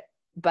follow it.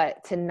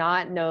 But to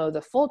not know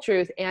the full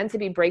truth and to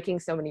be breaking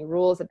so many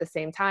rules at the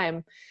same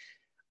time.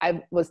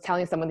 I was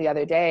telling someone the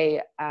other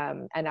day,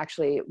 and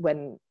actually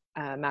when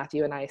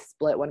Matthew and I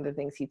split, one of the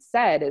things he'd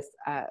said is,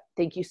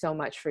 thank you so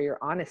much for your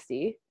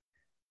honesty,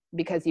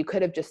 because you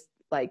could have just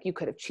like, you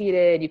could have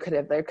cheated.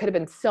 There could have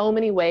been so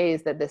many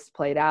ways that this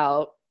played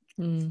out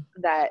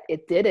that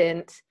it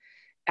didn't.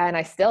 And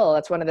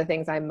that's one of the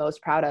things I'm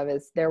most proud of,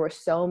 is there were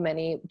so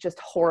many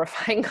just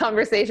horrifying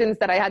conversations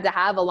that I had to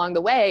have along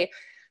the way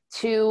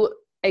to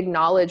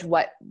acknowledge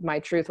what my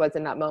truth was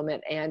in that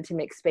moment, and to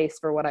make space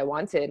for what I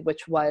wanted,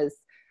 which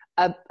was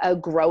a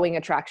growing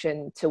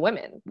attraction to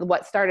women.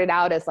 What started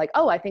out as like,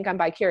 oh, I think I'm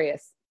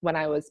bi-curious, when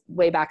I was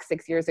way back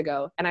 6 years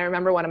ago. And I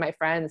remember one of my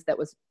friends that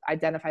was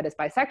identified as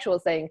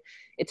bisexual saying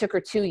it took her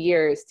 2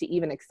 years to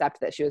even accept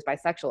that she was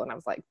bisexual. And I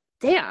was like,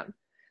 damn,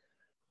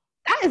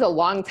 that is a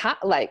long time.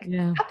 Like,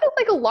 that felt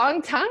like a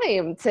long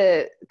time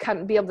to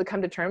be able to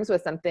come to terms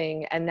with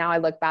something. And now I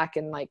look back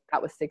and like,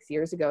 that was 6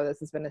 years ago. This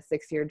has been a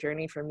 6-year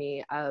journey for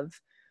me of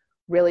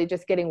really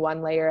just getting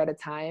one layer at a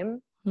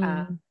time.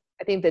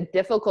 I think the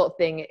difficult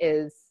thing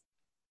is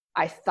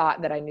I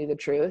thought that I knew the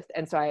truth.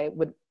 And so I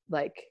would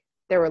like,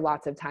 there were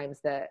lots of times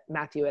that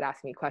Matthew would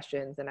ask me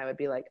questions and I would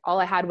be like, all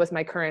I had was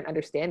my current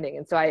understanding.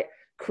 And so I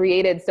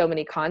created so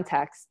many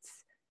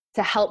contexts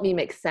to help me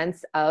make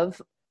sense of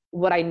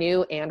what I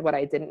knew and what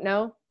I didn't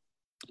know,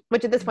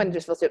 which at this point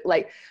just feels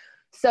like,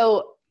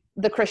 so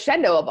the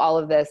crescendo of all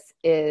of this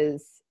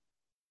is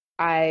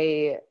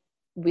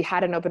we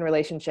had an open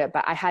relationship,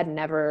 but I had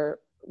never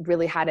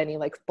really had any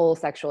like full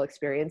sexual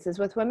experiences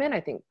with women.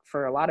 I think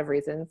for a lot of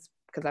reasons,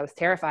 because I was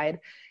terrified.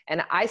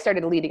 And I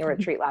started leading a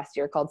retreat last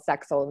year called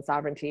Sex, Soul, and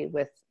Sovereignty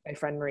with my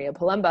friend Maria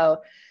Palumbo.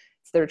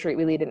 It's the retreat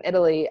we lead in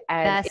Italy.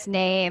 And Best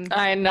name.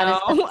 I know.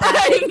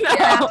 I know.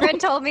 Catherine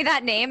told me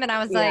that name and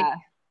I was like,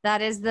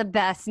 that is the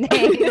best name.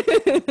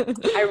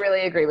 I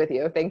really agree with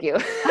you. Thank you.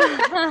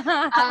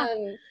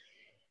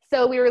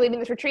 So we were leading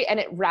this retreat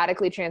and it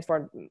radically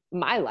transformed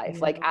my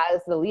life, like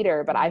as the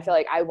leader. But I feel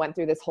like I went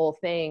through this whole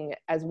thing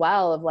as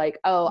well of like,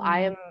 I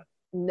am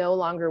no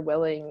longer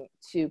willing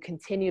to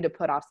continue to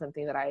put off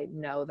something that I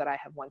know that I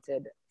have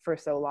wanted for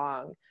so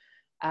long.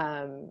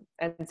 And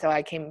so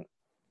I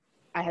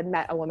had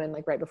met a woman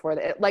like right before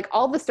that, like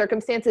all the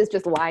circumstances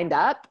just lined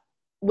up,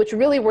 which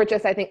really were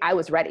just, I think I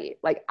was ready.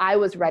 Like I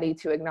was ready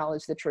to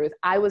acknowledge the truth.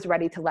 I was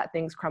ready to let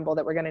things crumble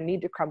that were going to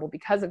need to crumble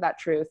because of that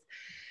truth.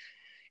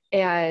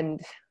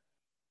 And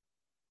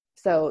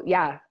so,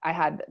 yeah, I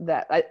had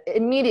that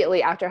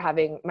immediately after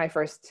having my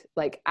first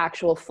like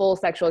actual full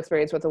sexual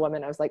experience with a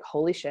woman. I was like,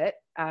 holy shit.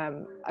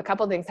 A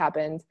couple of things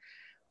happened.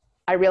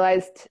 I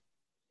realized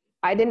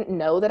I didn't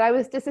know that I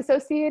was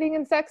disassociating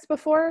in sex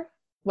before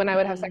when I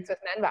would have sex with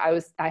men,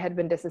 but I had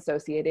been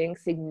disassociating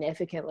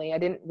significantly. I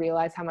didn't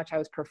realize how much I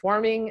was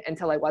performing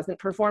until I wasn't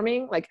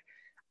performing. Like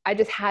I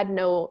just had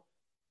no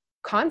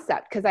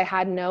concept because I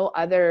had no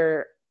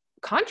other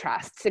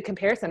contrast to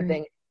compare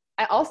something.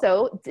 I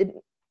also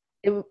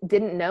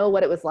didn't know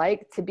what it was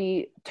like to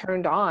be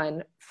turned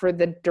on for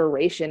the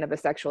duration of a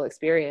sexual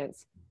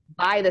experience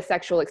by the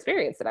sexual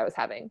experience that I was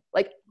having.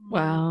 Like,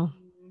 wow.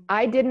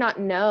 I did not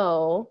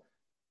know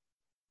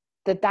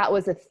that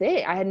was a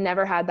thing. I had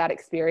never had that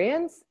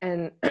experience.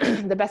 And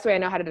the best way I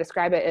know how to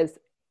describe it is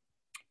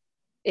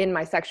in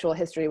my sexual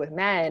history with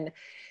men,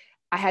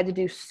 I had to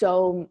do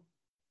so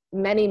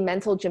many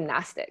mental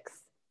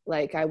gymnastics.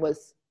 Like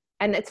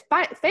and it's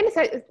fine,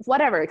 fantasy,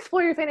 whatever,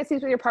 explore your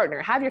fantasies with your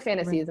partner, have your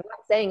fantasies. I'm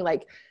not saying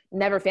like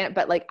never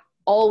but like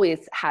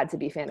always had to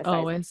be fantasized.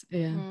 Always,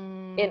 yeah.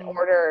 In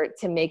order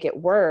to make it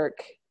work.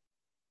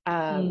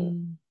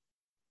 And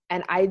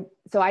I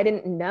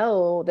didn't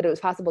know that it was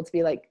possible to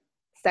be like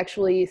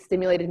sexually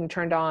stimulated and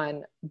turned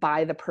on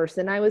by the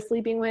person I was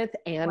sleeping with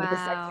and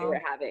the sex we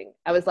were having.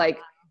 I was like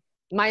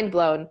mind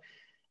blown.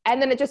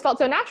 And then it just felt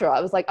so natural. I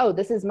was like, oh,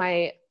 this is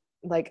my,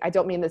 like, I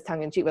don't mean this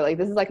tongue in cheek, but like,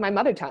 this is like my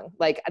mother tongue.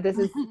 Like this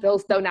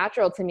feels so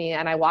natural to me.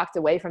 And I walked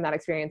away from that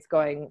experience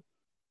going,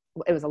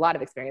 it was a lot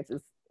of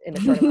experiences in a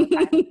short amount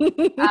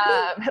of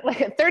time.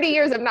 Like 30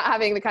 years of not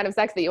having the kind of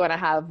sex that you want to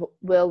have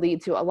will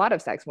lead to a lot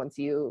of sex once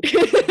you,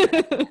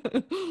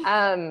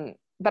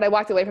 but I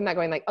walked away from that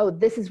going like, oh,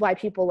 this is why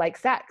people like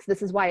sex.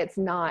 This is why it's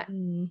not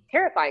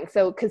terrifying.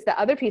 So, cause the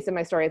other piece of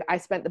my story is I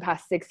spent the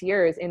past 6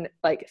 years in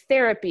like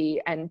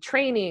therapy and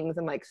trainings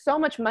and like so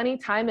much money,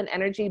 time and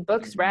energy,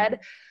 books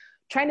read,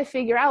 trying to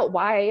figure out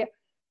why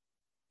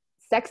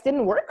sex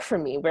didn't work for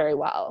me very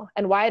well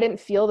and why I didn't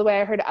feel the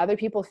way I heard other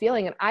people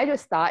feeling. And I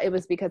just thought it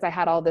was because I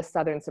had all this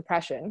Southern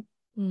suppression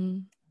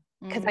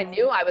because I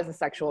knew I was a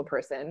sexual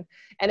person.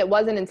 And it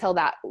wasn't until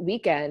that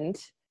weekend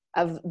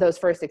of those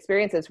first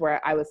experiences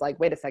where I was like,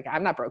 wait a second,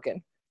 I'm not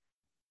broken.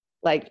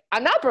 Like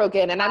I'm not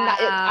broken and I'm not,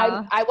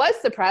 I was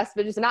suppressed,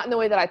 but just not in the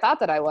way that I thought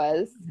that I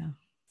was. Yeah.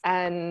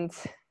 And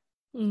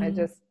I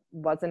just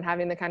wasn't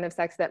having the kind of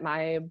sex that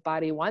my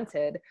body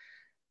wanted,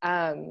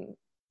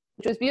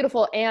 which was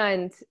beautiful.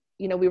 And,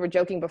 you know, we were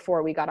joking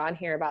before we got on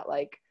here about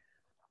like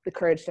the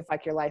courage to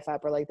fuck your life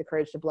up or like the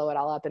courage to blow it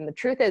all up. And the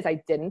truth is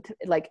I didn't,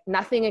 like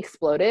nothing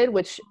exploded,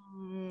 which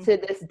to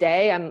this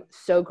day I'm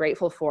so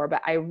grateful for.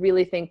 But I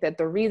really think that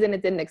the reason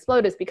it didn't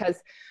explode is because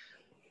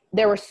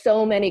there were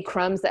so many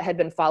crumbs that had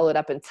been followed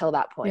up until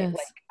that point. Yes.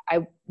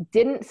 Like I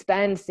didn't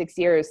spend 6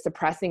 years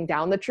suppressing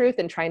down the truth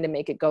and trying to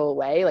make it go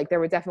away. Like there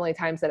were definitely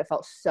times that it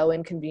felt so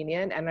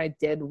inconvenient. And I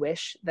did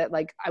wish that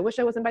like, I wish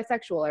I wasn't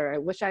bisexual or I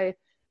wish because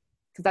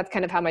that's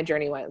kind of how my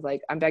journey went.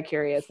 Like I'm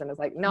bi-curious and I was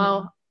like,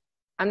 no,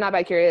 I'm not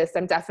bi-curious.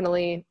 I'm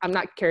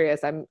not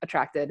curious. I'm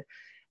attracted.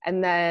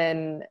 And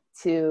then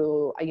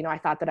you know, I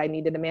thought that I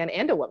needed a man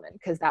and a woman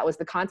because that was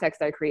the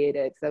context I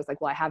created. So I was like,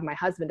 well, I have my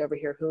husband over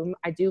here whom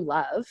I do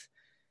love.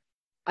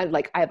 I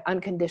have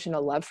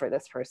unconditional love for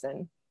this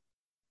person,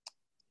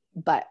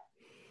 but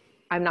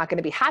I'm not going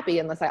to be happy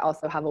unless I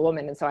also have a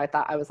woman. And so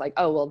I was like,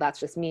 oh, well, that's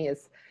just me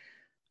is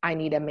I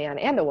need a man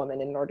and a woman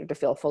in order to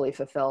feel fully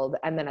fulfilled.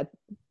 And then at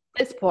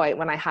this point,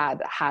 when I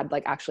had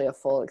like actually a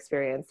full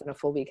experience and a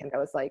full weekend, I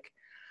was like,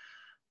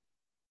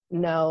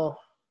 no,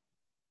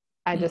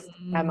 I just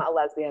am a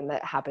lesbian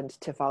that happened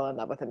to fall in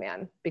love with a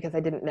man because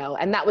I didn't know.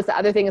 And that was the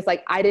other thing is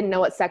like, I didn't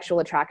know what sexual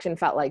attraction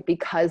felt like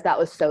because that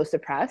was so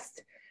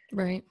suppressed.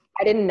 Right.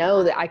 I didn't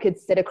know that I could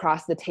sit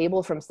across the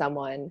table from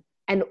someone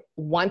and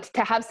want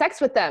to have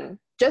sex with them,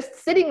 just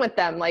sitting with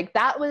them. Like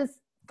that was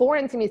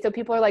foreign to me. So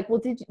people are like,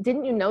 well,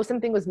 didn't you know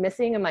something was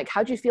missing? I'm like,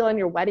 how'd you feel on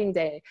your wedding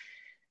day?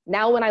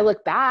 Now, when I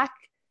look back,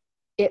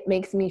 it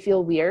makes me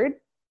feel weird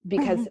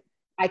because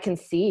I can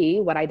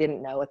see what I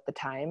didn't know at the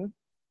time.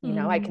 You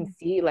know, I can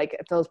see like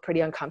it feels pretty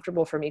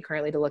uncomfortable for me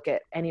currently to look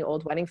at any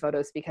old wedding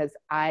photos because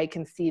I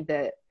can see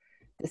the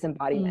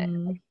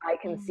disembodiment. Like, I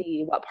can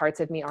see what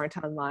parts of me aren't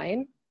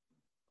online.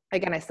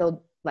 Again, I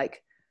still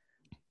like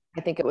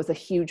I think it was a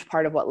huge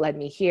part of what led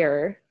me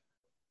here.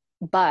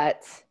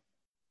 But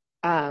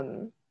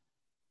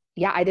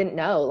yeah, I didn't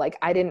know. Like,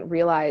 I didn't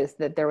realize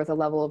that there was a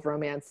level of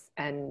romance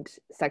and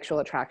sexual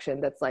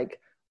attraction that's like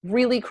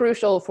really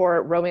crucial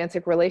for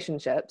romantic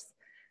relationships.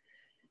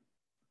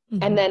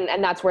 And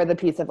that's where the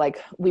piece of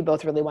like, we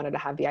both really wanted to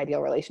have the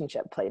ideal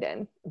relationship played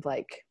in.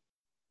 Like,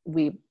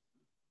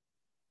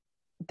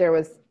 there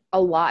was a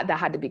lot that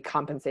had to be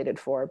compensated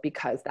for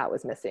because that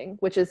was missing,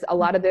 which is a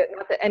lot of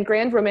and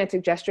grand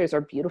romantic gestures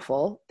are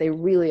beautiful. They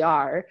really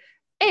are.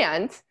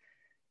 And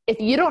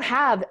if you don't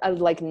have a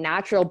like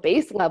natural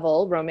base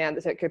level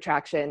romantic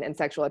attraction and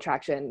sexual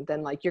attraction,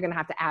 then like you're going to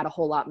have to add a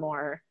whole lot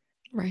more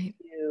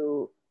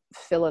to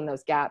fill in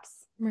those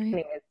gaps.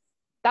 Anyways,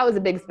 that was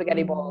a big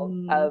spaghetti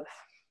bowl of.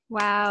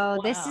 Wow.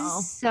 This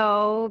is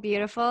so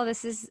beautiful.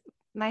 This is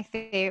one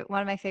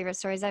of my favorite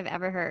stories I've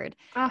ever heard.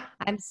 I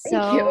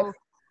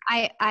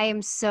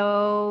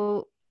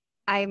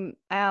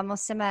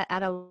almost am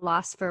at a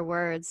loss for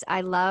words.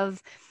 I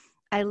love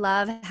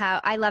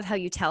how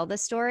you tell the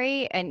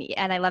story, and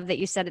I love that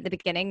you said at the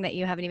beginning that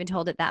you haven't even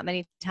told it that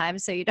many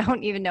times, so you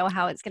don't even know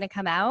how it's going to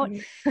come out.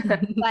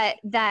 But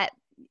that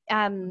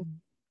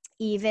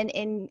even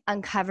in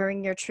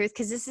uncovering your truth,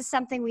 because this is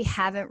something we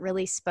haven't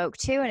really spoke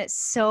to, and it's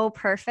so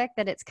perfect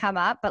that it's come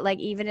up, but like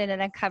even in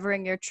an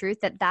uncovering your truth,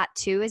 that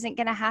too isn't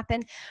going to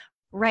happen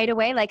right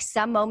away. Like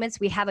some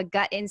moments we have a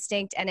gut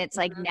instinct and it's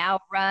like now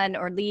run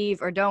or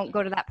leave or don't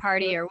go to that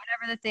party or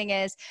whatever the thing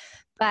is.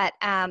 But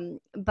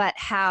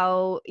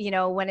how,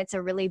 when it's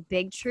a really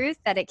big truth,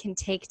 that it can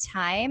take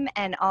time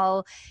and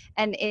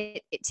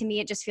it to me,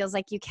 it just feels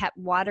like you kept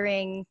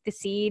watering the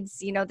seeds,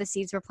 the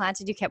seeds were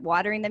planted, you kept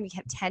watering them, you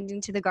kept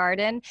tending to the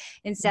garden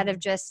instead of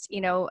just,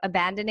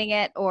 abandoning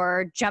it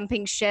or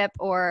jumping ship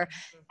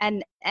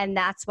and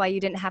that's why you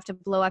didn't have to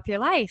blow up your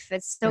life.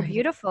 It's so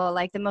beautiful,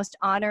 like the most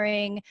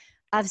honoring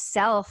of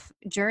self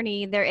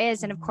journey there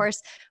is. And of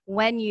course,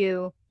 when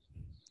you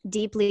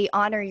deeply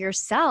honor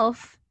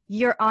yourself,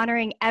 you're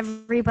honoring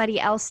everybody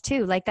else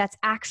too. Like that's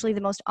actually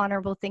the most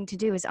honorable thing to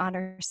do, is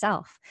honor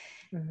yourself,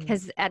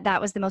 because that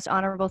was the most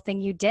honorable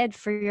thing you did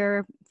for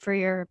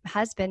your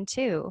husband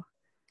too.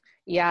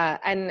 Yeah.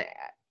 And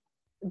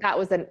that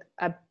was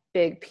a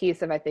big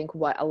piece of, I think,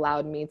 what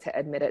allowed me to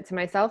admit it to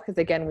myself. Because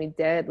again, we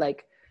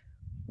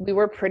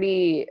were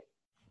pretty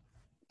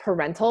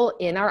parental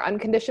in our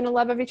unconditional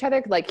love of each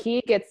other. Like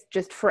he gets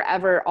just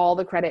forever all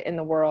the credit in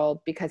the world,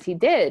 because he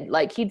did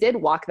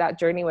walk that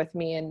journey with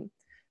me and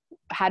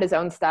had his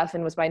own stuff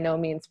and was by no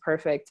means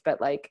perfect,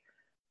 but like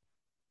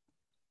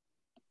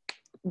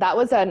that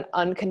was an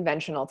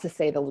unconventional, to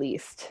say the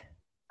least,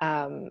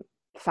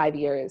 5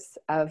 years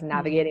of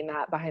navigating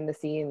that behind the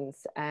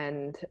scenes,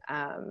 and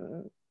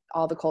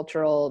all the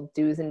cultural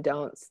do's and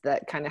don'ts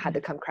that kind of had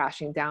to come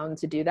crashing down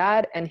to do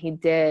that. And he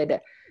did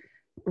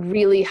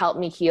really help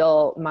me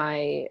heal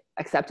my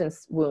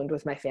acceptance wound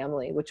with my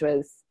family, which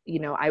was,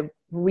 I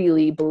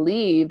really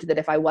believed that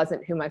if I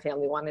wasn't who my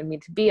family wanted me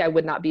to be, I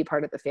would not be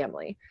part of the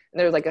family. And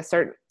there was like a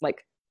certain,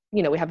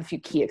 we have a few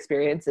key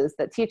experiences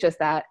that teach us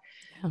that.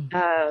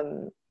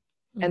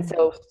 And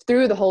so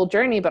through the whole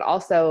journey, but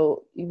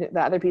also the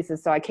other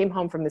pieces. So I came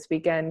home from this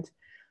weekend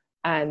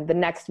and the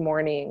next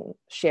morning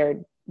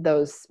shared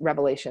those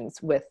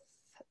revelations with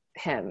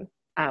him.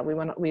 We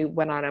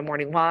went on a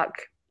morning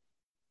walk,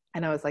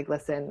 and I was like,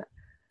 listen,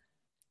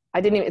 I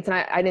didn't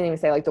even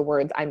say like the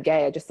words "I'm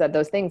gay." I just said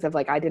those things of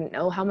like, I didn't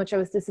know how much I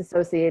was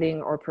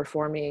disassociating or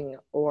performing,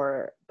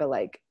 but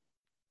like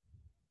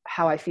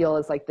how I feel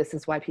is like, this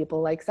is why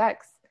people like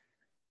sex.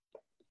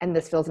 And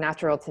this feels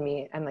natural to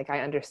me. And like, I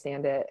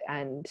understand it.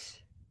 And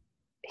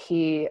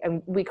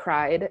we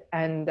cried,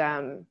 and,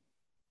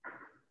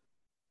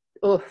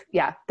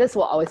 this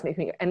will always make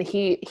me, and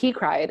he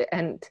cried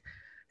and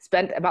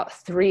spent about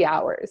 3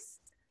 hours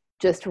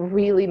just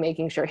really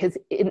making sure. His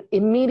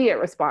immediate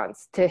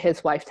response to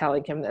his wife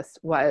telling him this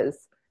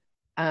was,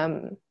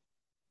 no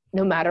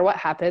matter what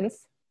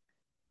happens,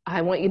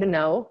 I want you to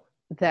know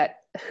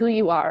that who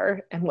you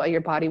are and what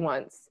your body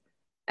wants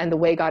and the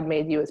way God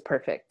made you is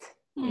perfect.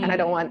 And I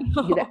don't want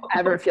you to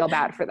ever feel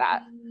bad for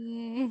that.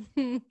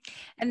 And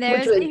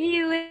there's the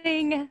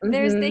healing.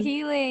 There's the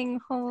healing.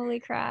 Holy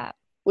crap.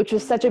 Which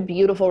was such a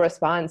beautiful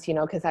response,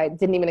 because I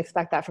didn't even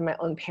expect that from my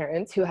own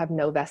parents, who have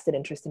no vested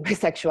interest in my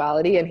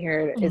sexuality. And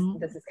here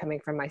this is coming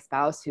from my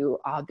spouse, who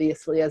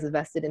obviously has a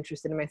vested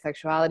interest in my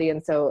sexuality.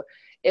 And so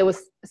it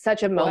was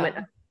such a moment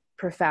of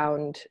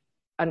profound,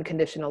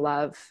 unconditional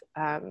love.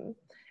 And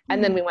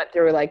then we went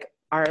through like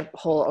our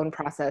whole own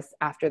process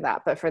after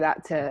that. But for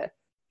that to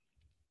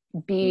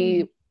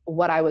be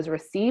what I was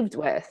received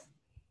with,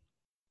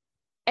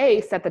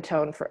 set the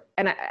tone for,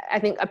 and I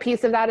think a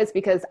piece of that is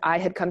because I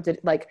had come to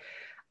like,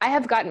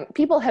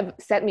 people have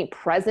sent me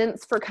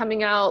presents for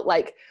coming out.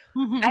 Like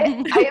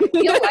I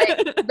feel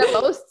like the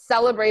most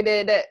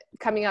celebrated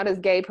coming out as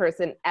gay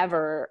person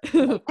ever.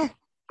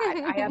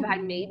 I have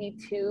had maybe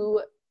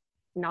 2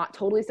 not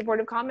totally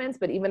supportive comments,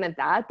 but even at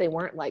that, they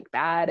weren't like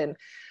bad. And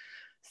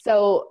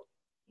so,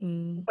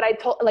 but I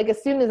told, like,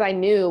 as soon as I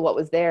knew what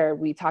was there,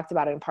 we talked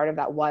about it. And part of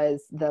that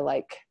was the,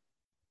 like,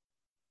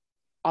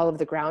 all of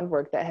the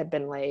groundwork that had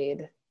been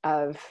laid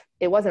of,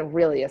 it wasn't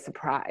really a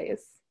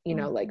surprise, you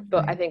know, like,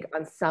 but I think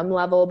on some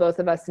level, both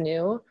of us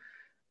knew,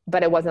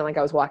 but it wasn't like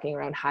I was walking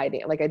around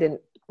hiding. Like I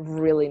didn't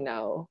really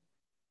know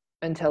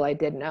until I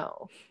did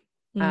know.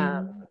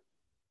 And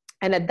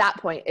at that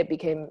point it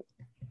became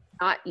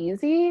not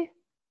easy,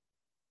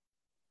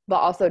 but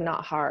also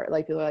not hard.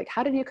 Like people were like,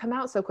 how did you come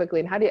out so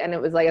quickly? And and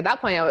it was like, at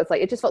that point I was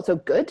like, it just felt so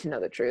good to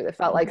know the truth. It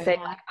felt like saying,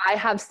 like, I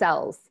have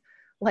cells,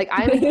 like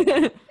I'm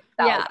cells,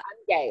 I'm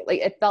gay. Like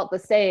it felt the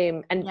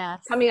same. And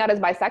coming out as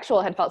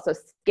bisexual had felt so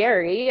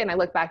scary. And I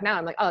look back now,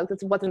 I'm like, oh,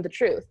 this wasn't the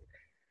truth.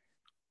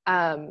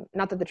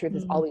 Not that the truth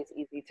is always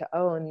easy to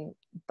own,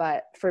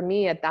 but for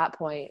me at that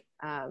point,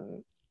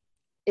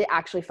 it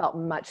actually felt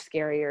much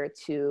scarier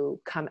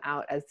to come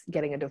out as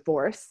getting a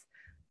divorce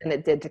than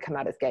it did to come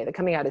out as gay. The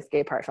coming out as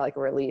gay part felt like a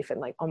relief and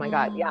like, oh my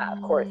God, yeah,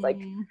 of course. Like,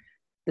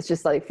 it's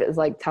just like, it's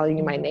like telling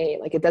you my name.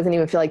 Like, it doesn't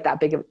even feel like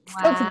that big of,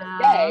 still to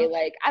this day,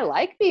 like I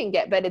like being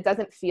gay, but it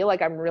doesn't feel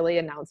like I'm really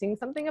announcing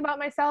something about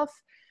myself.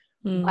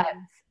 But,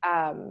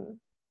 I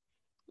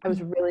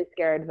was really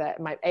scared that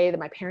my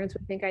parents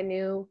would think I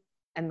knew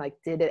and like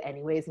did it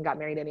anyways and got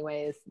married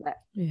anyways, that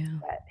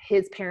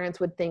his parents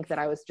would think that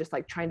I was just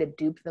like trying to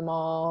dupe them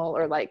all,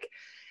 or like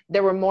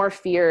there were more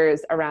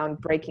fears around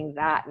breaking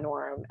that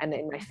norm. And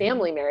in my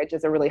family, marriage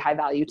is a really high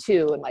value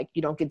too, and like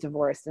you don't get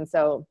divorced. And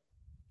so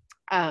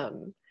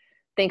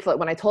thankfully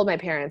when I told my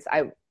parents,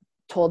 I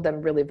told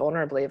them really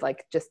vulnerably of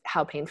like just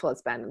how painful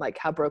it's been, like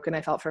how broken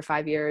I felt for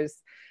 5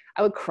 years.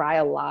 I would cry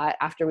a lot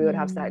after we would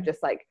have sex,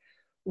 just like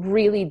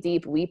really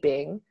deep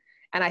weeping.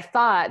 And I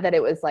thought that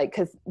it was like,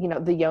 cause you know,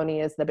 the yoni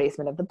is the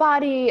basement of the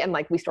body and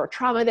like we store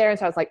trauma there. And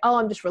so I was like, oh,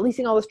 I'm just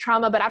releasing all this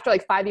trauma. But after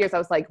like 5 years, I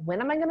was like,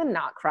 when am I going to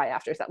not cry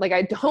after sex? Like,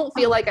 I don't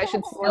feel like I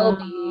should still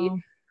be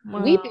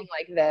weeping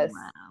like this.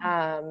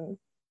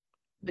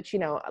 But you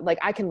know, like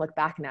I can look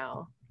back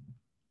now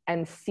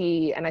and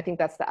see, and I think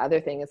that's the other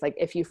thing is like,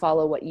 if you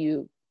follow what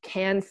you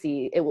can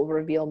see, it will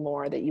reveal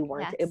more that you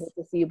weren't able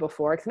to see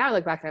before. Cause now I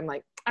look back and I'm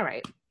like, all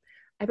right,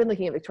 I've been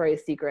looking at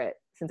Victoria's Secret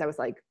since I was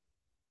like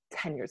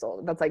 10 years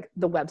old. That's like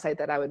the website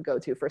that I would go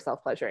to for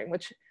self-pleasuring,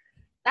 which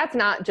that's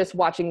not just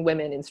watching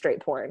women in straight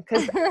porn.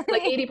 Cause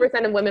like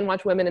 80% of women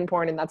watch women in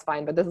porn and that's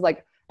fine. But this is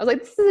like, I was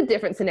like, this is a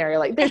different scenario.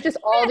 Like there's just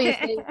all these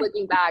things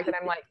looking back and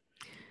I'm like,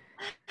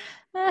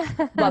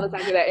 well,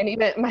 after that. And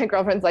even my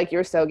girlfriend's like,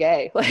 you're so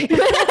gay. Like,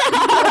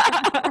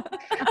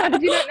 how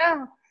did you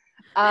not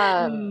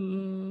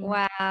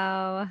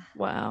know?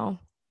 Wow.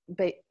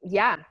 But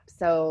yeah,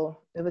 so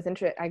it was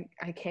interesting.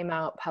 I came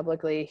out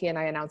publicly. He and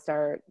I announced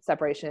our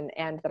separation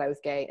and that I was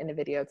gay in a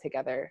video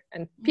together.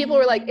 And people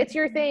were like, it's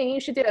your thing.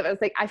 You should do it. I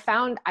was like,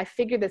 I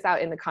figured this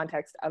out in the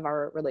context of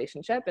our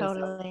relationship. And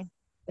so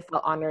it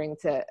felt honoring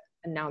to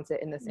announce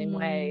it in the same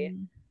way.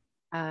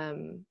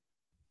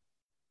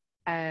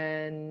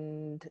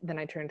 And then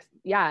I turned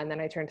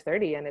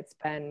 30 and it's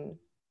been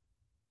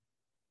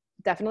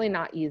definitely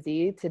not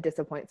easy to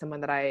disappoint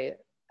someone that I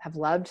have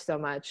loved so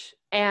much.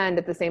 And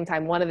at the same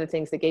time, one of the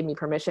things that gave me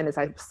permission is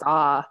I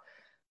saw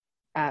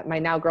my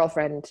now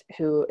girlfriend,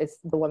 who is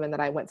the woman that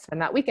I went to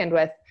spend that weekend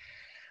with,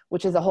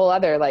 which is a whole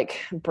other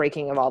like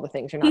breaking of all the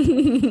things you're not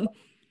supposed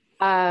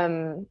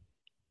to,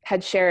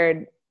 had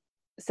shared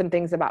some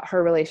things about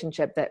her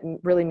relationship that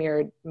really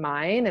mirrored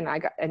mine.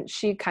 And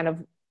she kind of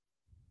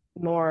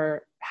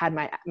more had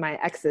my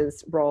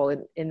ex's role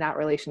in that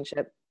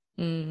relationship.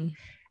 And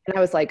I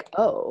was like,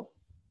 oh,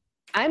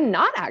 I'm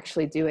not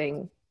actually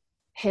doing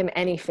him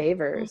any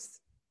favors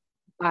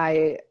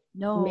by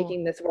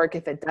making this work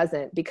if it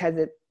doesn't, because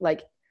it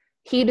like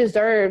he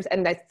deserves,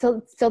 and I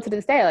still to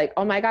this day, like,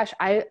 oh my gosh,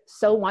 I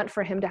so want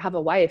for him to have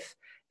a wife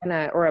and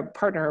or a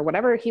partner or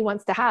whatever he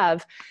wants to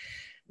have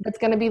that's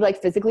going to be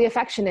like physically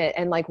affectionate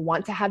and like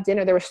want to have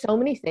dinner. There were so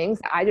many things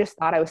that I just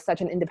thought I was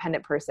such an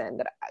independent person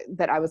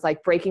that I was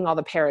like breaking all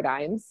the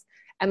paradigms.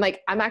 And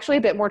like, I'm actually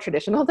a bit more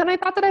traditional than I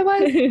thought that I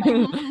was.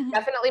 Like,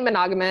 definitely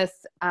monogamous.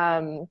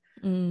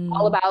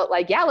 All about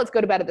like, yeah, let's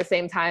go to bed at the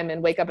same time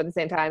and wake up at the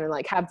same time and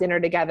like have dinner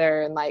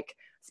together and like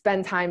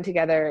spend time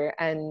together.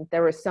 And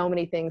there were so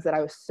many things that I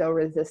was so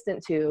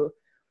resistant to,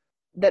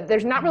 that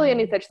there's not really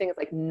any such thing as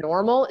like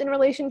normal in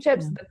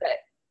relationships, but that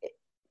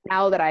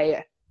now that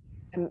I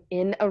am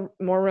in a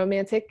more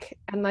romantic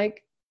and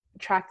like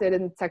attracted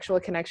and sexual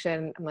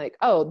connection, I'm like,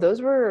 oh,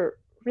 those were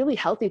really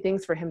healthy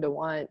things for him to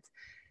want.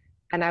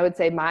 And I would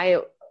say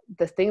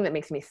the thing that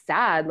makes me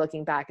sad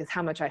looking back is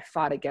how much I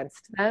fought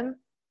against them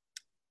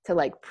to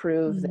like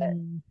prove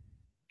that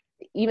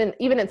even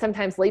in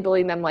sometimes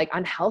labeling them like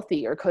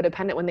unhealthy or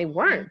codependent when they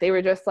weren't. They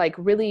were just like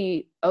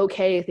really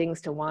okay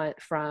things to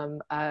want from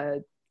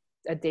a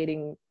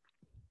dating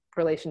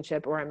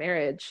relationship or a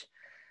marriage.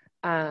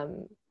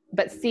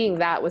 But seeing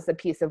that was the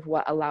piece of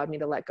what allowed me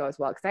to let go as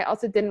well. Because I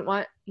also didn't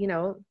want,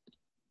 to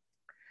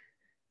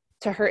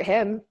hurt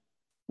him.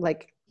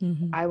 Like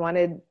I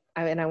wanted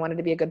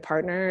to be a good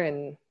partner,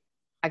 and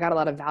I got a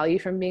lot of value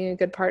from being a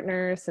good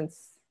partner,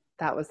 since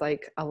that was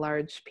like a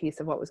large piece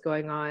of what was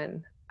going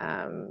on.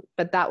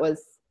 But that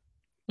was,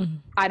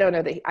 I don't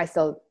know that I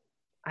still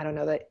I don't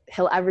know that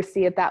he'll ever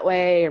see it that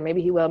way, or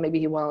maybe he will, maybe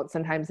he won't.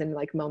 Sometimes in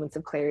like moments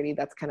of clarity,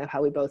 that's kind of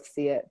how we both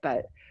see it.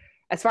 But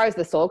as far as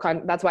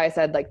the that's why I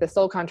said like the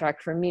soul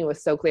contract for me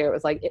was so clear. It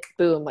was like,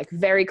 boom, like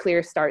very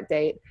clear start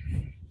date.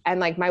 And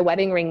like my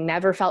wedding ring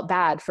never felt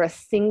bad for a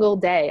single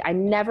day. I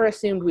never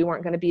assumed we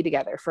weren't going to be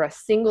together for a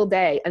single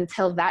day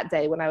until that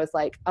day when I was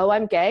like, oh,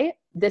 I'm gay.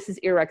 This is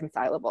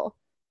irreconcilable.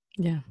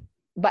 Yeah.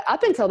 But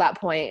up until that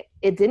point,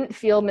 it didn't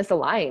feel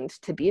misaligned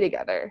to be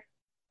together,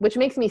 which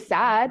makes me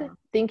sad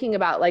thinking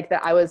about like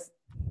that I was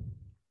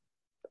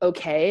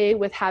okay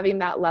with having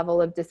that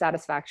level of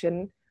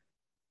dissatisfaction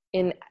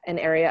in an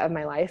area of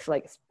my life,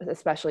 like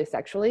especially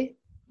sexually.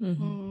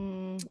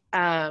 Mm-hmm.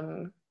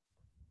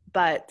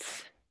 But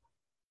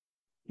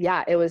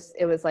yeah, it was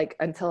like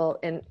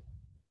and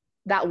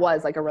that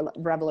was like a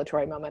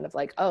revelatory moment of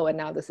like, oh, and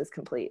now this is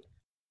complete.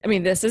 I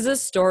mean, this is a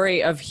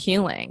story of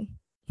healing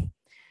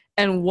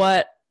and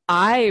what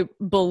I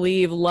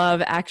believe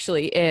love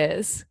actually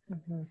is.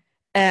 Mm-hmm.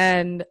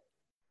 And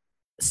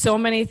so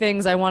many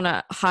things I want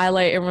to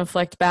highlight and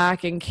reflect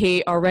back, and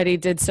Kate already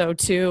did so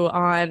too,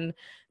 on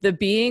the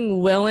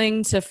being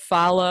willing to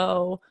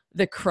follow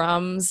the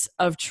crumbs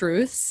of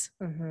truths,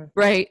 mm-hmm.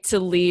 right, to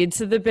lead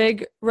to the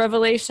big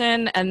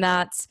revelation. And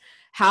that's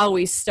how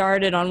we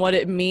started on what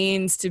it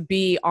means to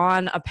be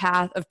on a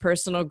path of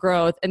personal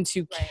growth and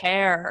to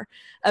care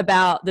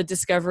about the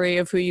discovery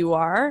of who you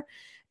are.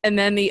 And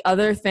then the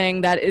other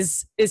thing that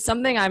is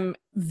something I'm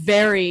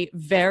very,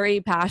 very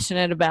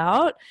passionate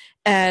about.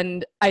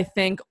 And I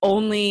think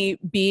only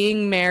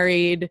being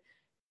married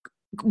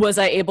was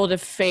I able to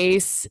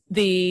face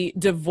the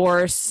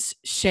divorce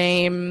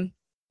shame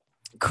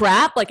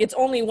crap. Like it's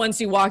only once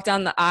you walk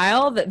down the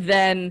aisle that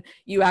then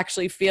you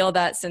actually feel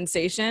that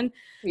sensation.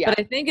 Yeah. But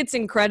I think it's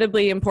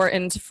incredibly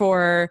important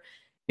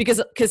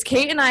because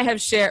Kate and I have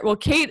shared, well,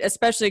 Kate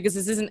especially, because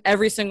this isn't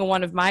every single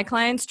one of my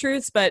clients'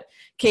 truths, but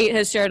Kate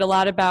has shared a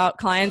lot about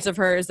clients of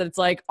hers that it's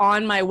like,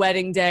 on my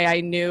wedding day,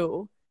 I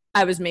knew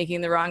I was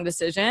making the wrong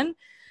decision.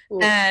 Ooh.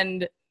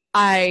 And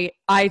I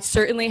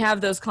certainly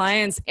have those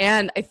clients.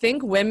 And I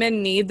think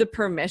women need the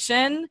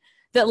permission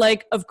that,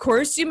 like, of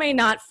course you may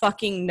not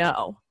fucking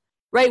know,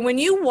 right? When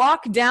you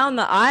walk down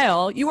the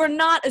aisle, you are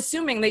not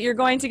assuming that you're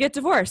going to get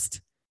divorced.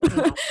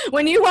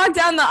 When you walk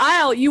down the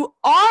aisle, you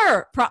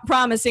are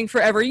promising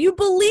forever. You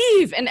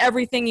believe in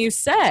everything you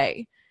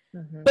say,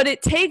 mm-hmm. but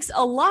it takes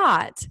a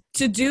lot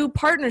to do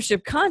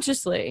partnership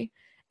consciously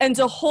and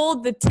to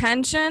hold the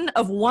tension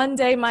of one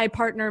day my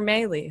partner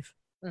may leave,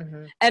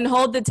 mm-hmm. and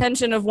hold the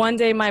tension of one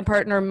day my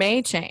partner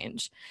may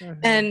change.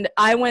 Mm-hmm. And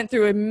I went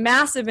through a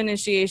massive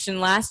initiation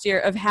last year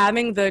of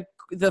having the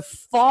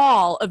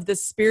fall of the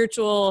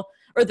spiritual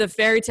or the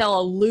fairy tale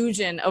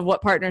illusion of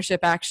what partnership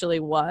actually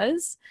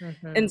was.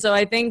 Mm-hmm. And so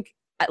I think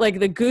like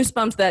the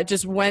goosebumps that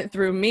just went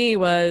through me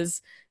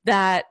was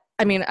that,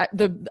 I mean,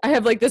 I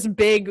have like this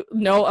big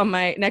note on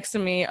next to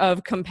me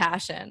of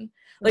compassion.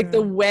 Like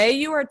the way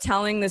you are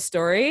telling the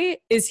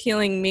story is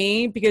healing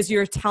me because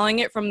you're telling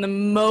it from the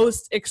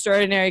most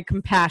extraordinary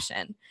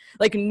compassion.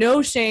 Like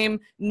no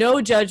shame,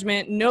 no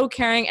judgment, no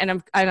caring.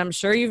 And I'm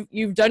sure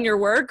you've done your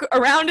work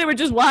around it,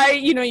 which is why,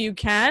 you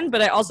can,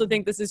 but I also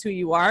think this is who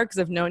you are because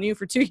I've known you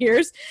for 2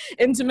 years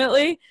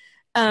intimately.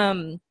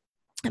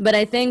 But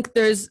I think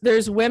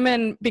there's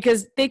women,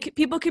 because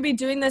people could be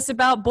doing this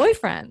about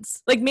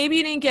boyfriends. Like maybe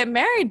you didn't get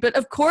married, but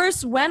of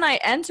course, when I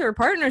enter a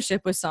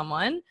partnership with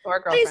someone, or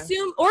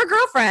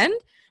girlfriend,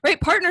 right?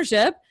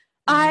 Partnership,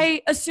 mm-hmm.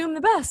 I assume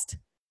the best.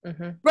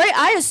 Mm-hmm. Right?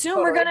 I assume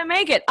we're going to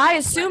make it. I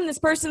assume this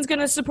person's going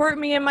to support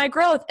me in my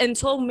growth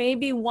until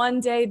maybe one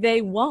day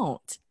they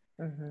won't.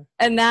 Mm-hmm.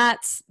 And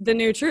that's the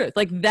new truth.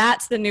 Like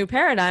that's the new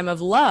paradigm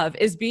of love,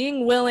 is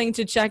being willing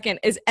to check in.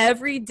 Is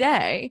every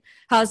day,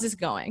 how's this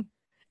going?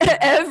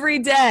 Every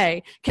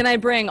day, can I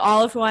bring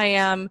all of who I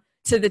am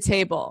to the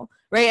table?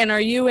 Right? And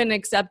are you in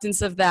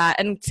acceptance of that?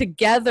 And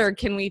together,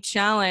 can we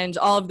challenge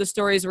all of the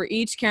stories we're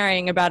each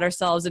carrying about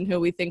ourselves and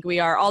who we think we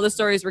are, all the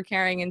stories we're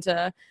carrying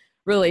into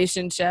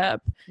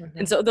relationship? Mm-hmm.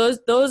 And so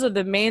those are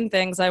the main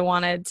things I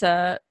wanted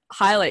to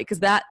highlight,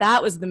 because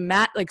that was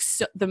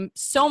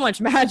so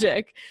much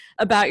magic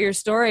about your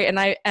story. And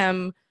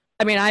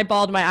I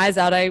bawled my eyes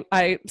out.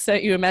 I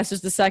sent you a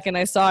message the second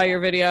I saw your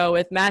video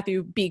with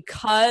Matthew,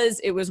 because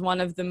it was one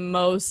of the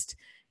most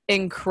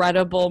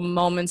incredible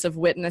moments of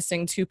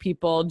witnessing two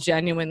people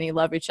genuinely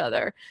love each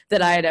other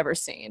that I had ever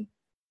seen.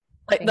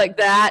 Like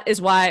that is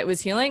why it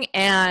was healing.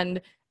 And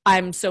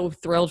I'm so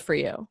thrilled for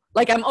you.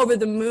 Like I'm over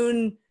the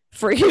moon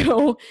for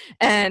you.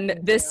 And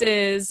this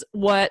is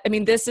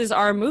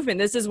our movement.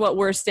 This is what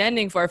we're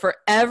standing for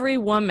every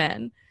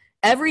woman,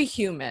 every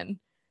human,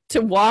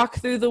 to walk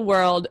through the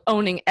world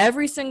owning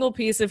every single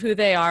piece of who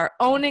they are,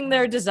 owning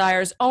their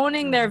desires,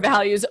 owning their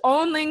values,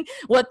 owning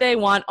what they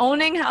want,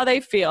 owning how they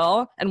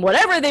feel, and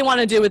whatever they want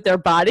to do with their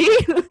body.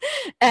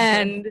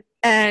 and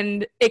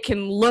it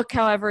can look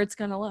however it's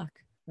going to look.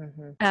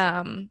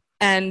 Mm-hmm.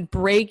 And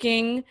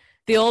breaking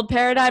the old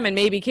paradigm, and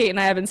maybe Kate and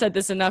I haven't said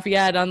this enough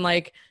yet, on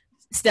like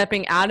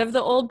stepping out of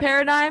the old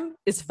paradigm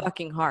is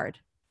fucking hard.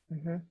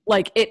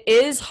 Like it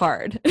is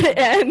hard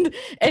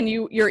and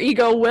your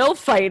ego will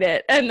fight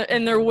it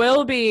and there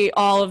will be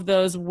all of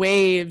those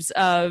waves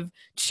of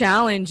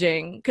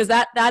challenging, because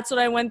that's what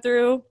I went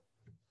through.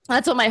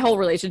 That's what my whole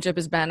relationship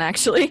has been,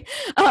 actually,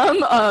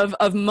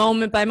 of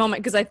moment by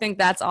moment, because I think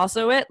that's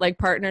also it. Like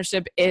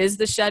partnership is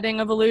the shedding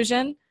of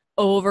illusion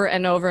over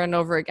and over and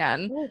over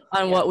again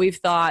on what we've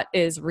thought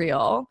is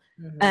real.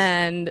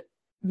 And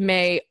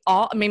may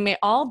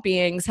all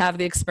beings have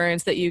the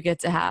experience that you get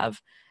to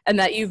have and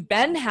that you've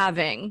been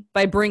having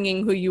by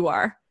bringing who you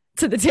are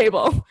to the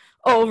table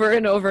over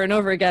and over and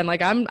over again.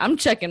 Like I'm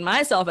checking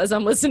myself as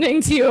I'm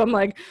listening to you. I'm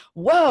like,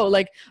 whoa,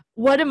 like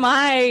what am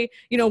I,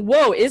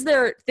 whoa, is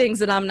there things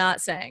that I'm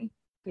not saying?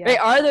 Yeah. Right?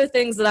 Are there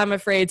things that I'm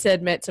afraid to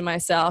admit to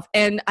myself?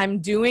 And I'm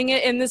doing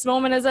it in this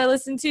moment as I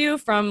listen to you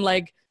from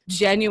like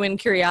genuine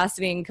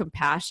curiosity and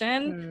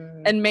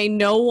compassion. And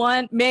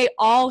may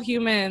all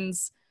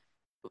humans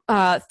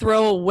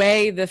throw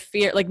away the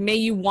fear. Like, may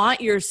you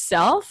want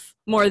yourself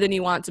more than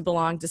you want to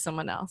belong to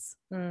someone else.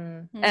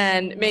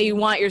 And may you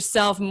want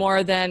yourself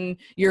more than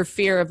your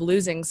fear of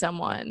losing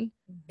someone,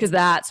 because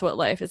that's what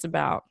life is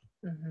about.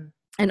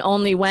 And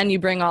only when you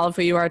bring all of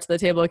who you are to the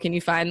table can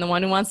you find the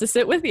one who wants to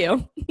sit with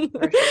you.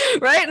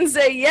 Right? And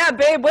say, yeah,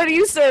 babe, what are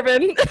you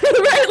serving?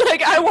 Right?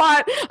 Like I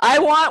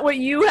want what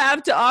you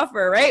have to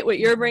offer, right? What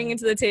you're bringing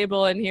to the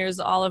table, and here's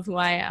all of who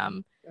I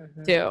am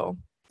too.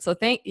 So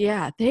thank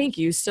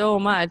you so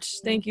much.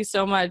 Thank you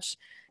so much.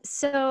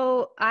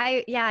 So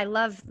I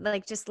love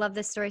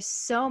this story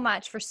so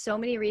much for so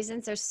many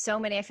reasons. There's so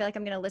many. I feel like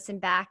I'm going to listen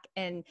back,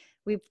 and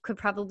we could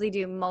probably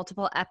do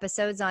multiple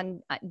episodes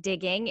on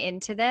digging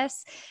into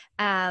this,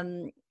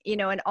 and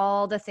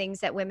all the things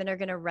that women are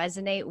going to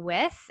resonate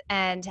with,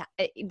 and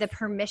the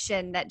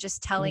permission that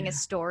just telling a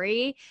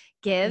story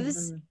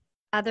gives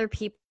other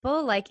people.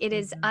 Like it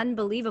is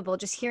unbelievable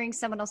just hearing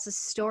someone else's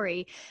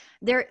story.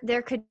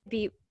 There could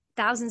be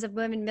thousands of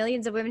women,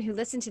 millions of women who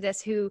listen to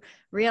this who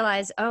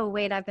realize, oh,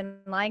 wait, I've been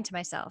lying to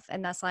myself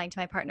and thus lying to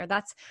my partner.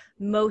 That's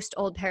most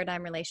old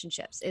paradigm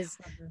relationships is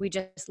we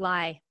just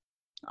lie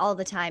all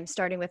the time,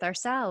 starting with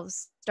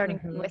ourselves,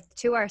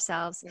 to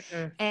ourselves.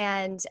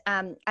 And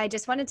I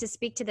just wanted to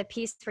speak to the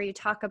piece where you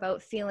talk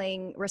about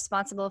feeling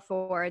responsible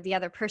for the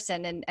other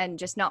person and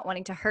just not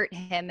wanting to hurt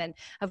him. And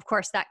of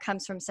course that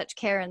comes from such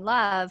care and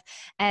love.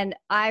 And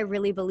I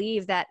really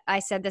believe that, I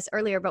said this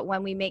earlier, but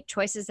when we make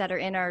choices that are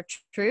in our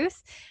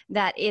truth,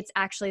 that it's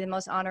actually the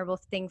most honorable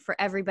thing for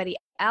everybody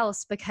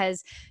else,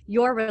 because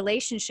your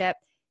relationship,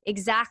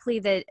 exactly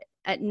the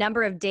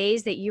number of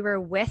days that you were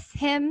with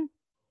him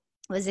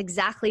was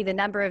exactly the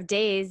number of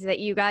days that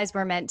you guys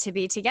were meant to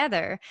be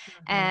together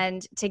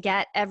and to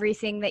get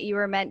everything that you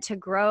were meant to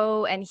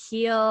grow and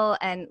heal.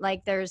 And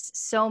like, there's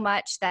so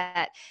much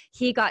that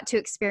he got to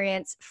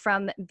experience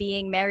from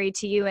being married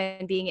to you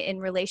and being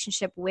in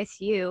relationship with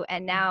you.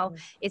 And now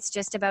it's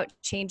just about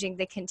changing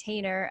the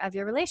container of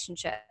your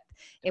relationship.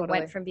 It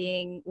went from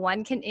being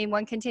in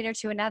one container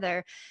to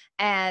another.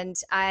 And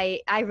I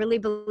really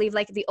believe,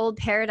 like the old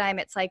paradigm,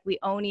 it's like we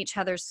own each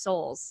other's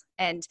souls,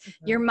 and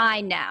you're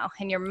mine now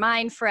and you're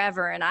mine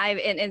forever. And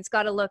it's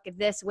got to look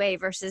this way,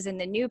 versus in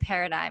the new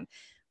paradigm,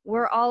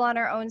 we're all on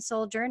our own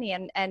soul journey,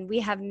 and we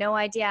have no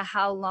idea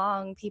how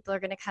long people are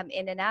going to come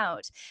in and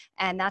out.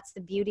 And that's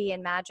the beauty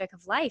and magic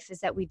of life, is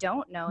that we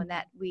don't know. And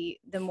that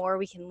the more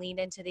we can lean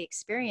into the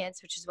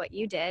experience, which is what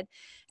you did,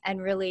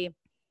 and really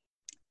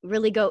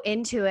go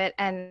into it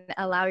and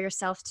allow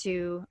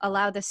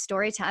the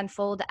story to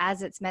unfold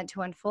as it's meant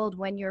to unfold.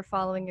 When you're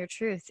following your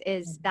truth,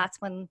 that's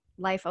when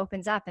life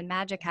opens up and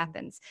magic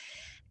happens.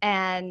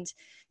 And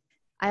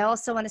I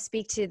also want to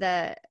speak to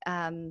the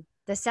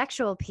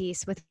sexual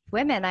piece with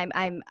women.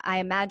 I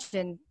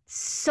imagine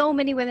so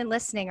many women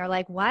listening are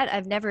like, what?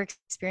 I've never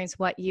experienced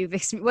what you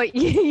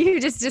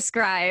just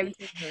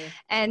described.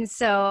 And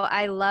so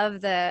I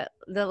love the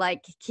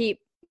like,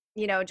 keep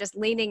just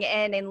leaning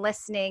in and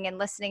listening and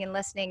listening and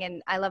listening.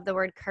 And I love the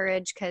word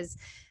courage, because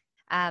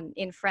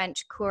in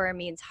French, coeur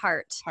means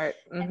heart.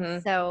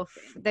 And so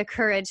the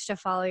courage to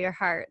follow your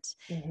heart.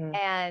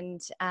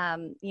 And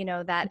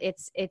that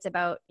it's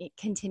about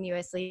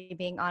continuously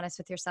being honest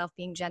with yourself,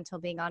 being gentle,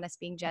 being honest,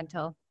 being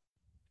gentle,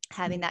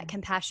 having that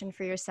compassion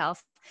for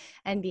yourself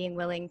and being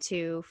willing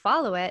to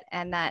follow it.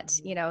 And that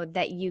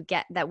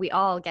that we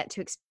all get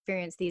to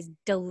experience these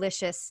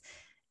delicious,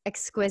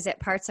 exquisite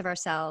parts of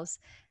ourselves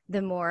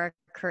the more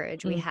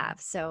courage we have.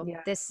 So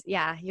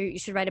you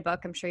should write a book.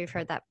 I'm sure you've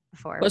heard that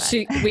before. Well,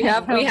 we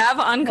have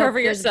Uncover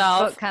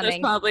Yourself. There's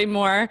probably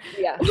more.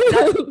 Yeah,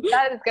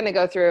 that is going to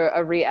go through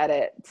a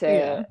re-edit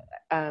to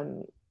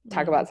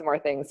talk about some more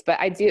things. But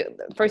I do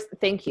first,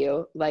 thank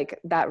you. Like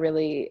that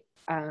really,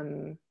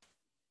 I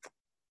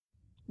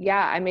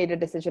made a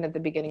decision at the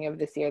beginning of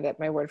this year that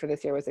my word for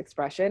this year was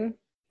expression.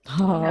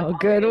 Oh,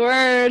 good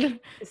word.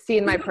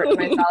 Seeing myself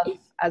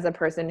as a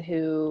person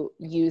who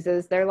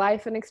uses their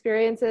life and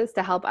experiences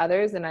to help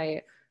others. And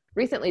I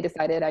recently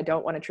decided I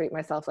don't want to treat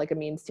myself like a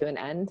means to an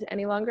end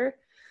any longer.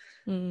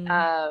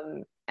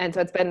 And so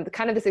it's been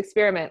kind of this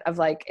experiment of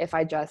like, if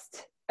I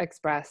just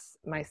express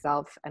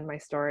myself and my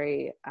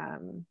story,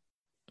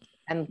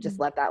 and just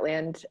let that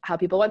land how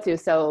people want to.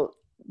 So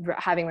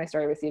having my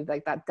story received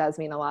like that does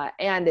mean a lot.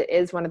 And it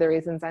is one of the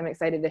reasons I'm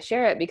excited to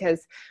share it,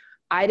 because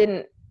I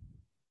didn't,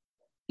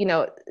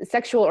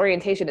 sexual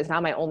orientation is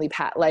not my only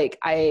path. Like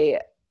I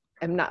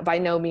am not by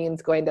no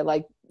means going to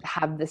like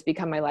have this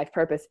become my life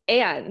purpose.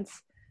 And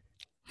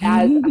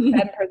as a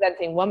men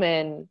presenting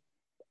woman,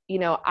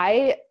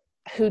 I,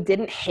 who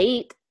didn't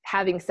hate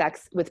having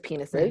sex with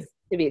penises,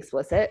 to be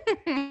explicit,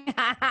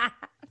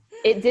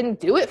 it didn't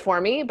do it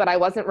for me, but I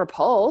wasn't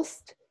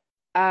repulsed.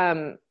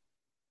 I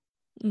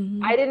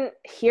didn't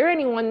hear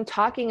anyone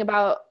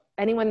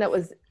that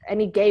was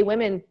any gay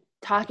women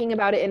talking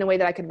about it in a way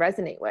that I could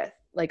resonate with.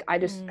 Like, I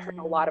just heard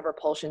a lot of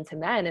repulsion to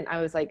men. And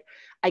I was like,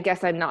 I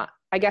guess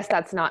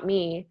that's not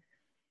me.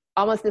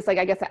 Almost this, like,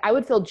 I guess I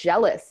would feel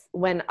jealous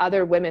when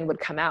other women would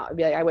come out. I'd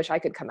be like, I wish I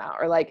could come out.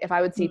 Or like, if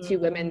I would see two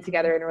women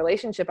together in a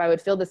relationship, I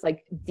would feel this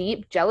like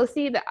deep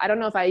jealousy that I don't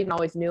know if I even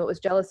always knew it was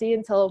jealousy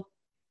until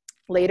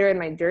later in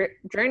my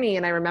journey.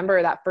 And I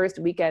remember that first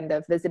weekend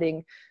of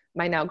visiting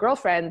my now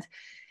girlfriend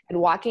and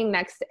walking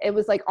next, it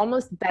was like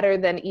almost better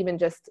than even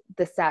just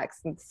the sex.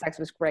 And the sex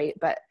was great,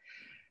 but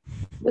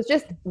it was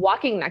just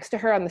walking next to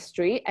her on the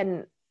street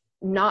and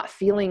not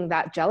feeling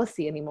that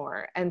jealousy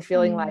anymore, and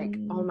feeling like,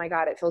 oh my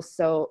God, it feels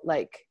so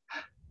like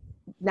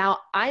now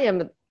I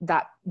am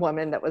that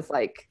woman that was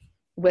like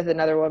with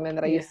another woman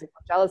that I used to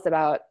feel jealous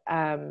about.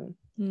 And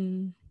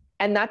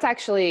that's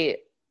actually,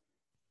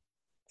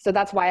 so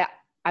that's why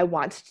I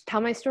want to tell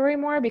my story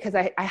more, because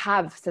I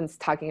have, since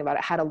talking about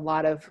it, had a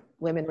lot of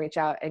women reach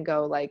out and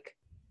go like,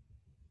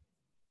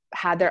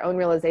 had their own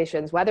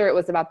realizations, whether it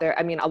was about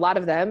a lot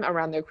of them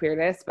around their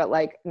queerness, but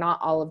like not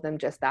all of them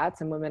just that.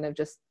 Some women have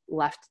just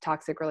left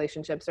toxic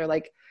relationships, or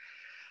like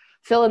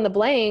fill in the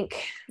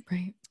blank.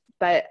 Right.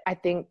 But I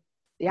think,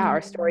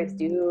 our stories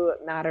do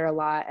matter a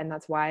lot. And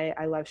that's why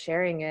I love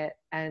sharing it.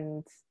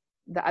 And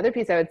the other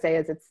piece I would say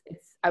is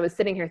I was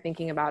sitting here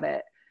thinking about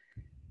it.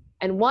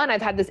 And one,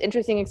 I've had this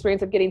interesting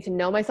experience of getting to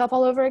know myself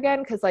all over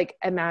again. Cause like,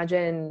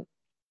 imagine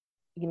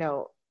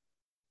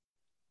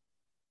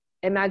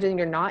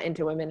you're not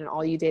into women and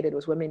all you dated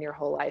was women your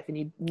whole life, and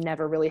you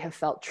never really have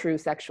felt true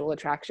sexual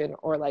attraction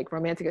or like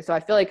romantic. So I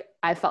feel like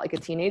I felt like a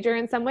teenager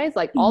in some ways,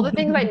 like all the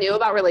things I knew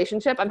about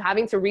relationship, I'm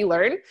having to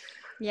relearn.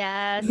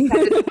 Yes.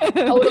 It's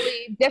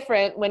totally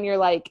different when you're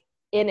like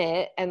in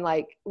it. And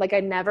like I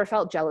never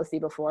felt jealousy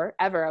before,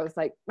 ever. I was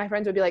like, my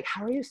friends would be like,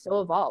 how are you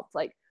so evolved?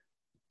 Like,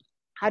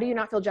 how do you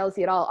not feel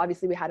jealousy at all?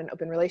 Obviously we had an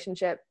open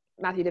relationship.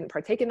 Matthew didn't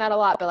partake in that a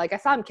lot, but like I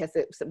saw him kiss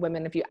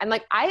women and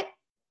like I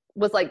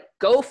was like,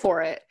 go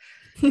for it.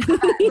 Partially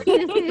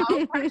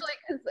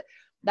because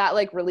that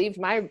like relieved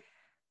my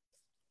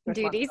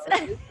duties.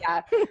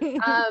 Yeah.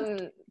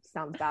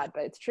 Sounds bad,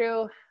 but it's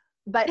true.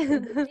 But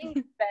the thing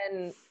that's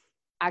been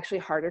actually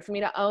harder for me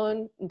to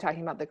own, and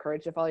talking about the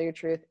courage to follow your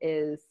truth,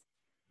 is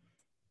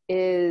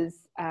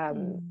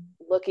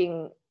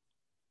looking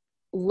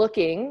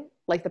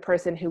like the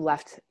person who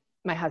left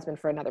my husband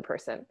for another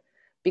person,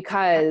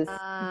 because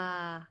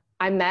I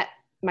met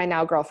my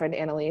now girlfriend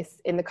Annalise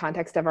in the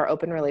context of our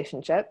open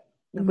relationship.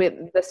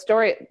 With the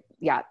story,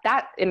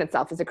 that in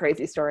itself is a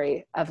crazy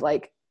story of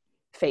like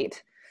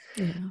fate.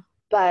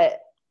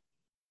 But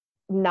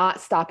not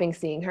stopping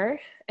seeing her,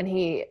 and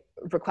he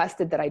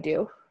requested that I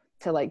do,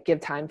 to like give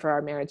time for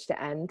our marriage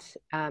to end,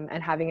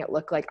 and having it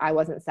look like I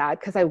wasn't sad,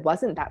 because I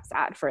wasn't that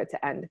sad for it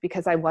to end,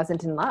 because I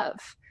wasn't in love.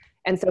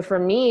 And so for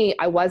me,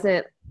 I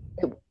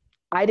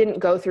didn't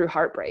go through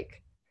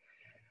heartbreak,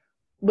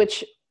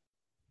 which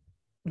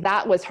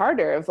that was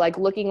harder, of like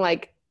looking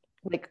like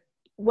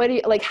what do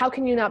you, like, how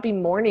can you not be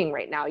mourning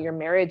right now? Your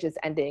marriage is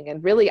ending.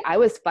 And really, I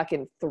was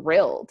fucking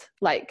thrilled.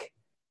 Like,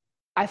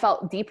 I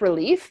felt deep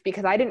relief,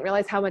 because I didn't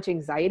realize how much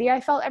anxiety I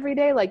felt every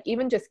day. Like,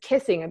 even just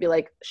kissing, I'd be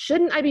like,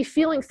 shouldn't I be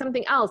feeling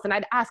something else? And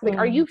I'd ask, like,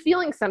 are you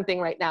feeling something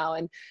right now?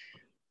 And,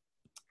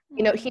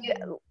 he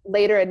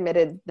later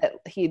admitted that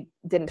he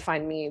didn't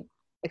find me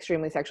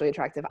extremely sexually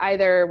attractive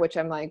either, which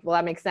I'm like, well,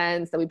 that makes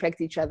sense that we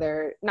picked each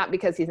other, not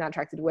because he's not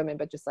attracted to women,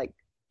 but just like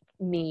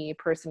me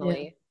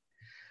personally. Yeah.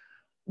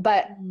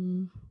 But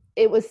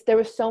there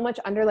was so much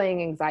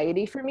underlying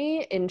anxiety for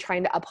me in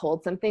trying to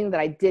uphold something that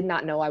I did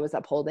not know I was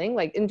upholding,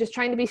 like, and just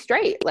trying to be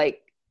straight.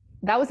 Like,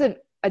 that was a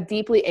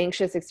deeply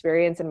anxious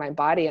experience in my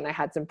body. And I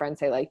had some friends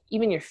say, like,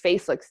 even your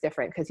face looks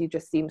different because you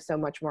just seem so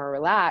much more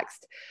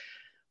relaxed.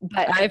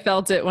 But I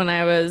felt it when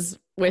I was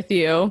with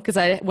you, because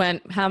I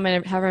went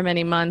however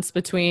many months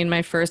between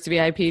my first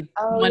VIP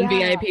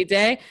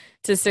day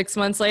to 6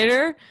 months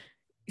later.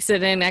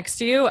 Sitting next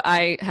to you,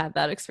 I had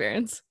that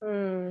experience.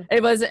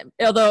 It was,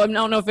 although I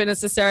don't know if it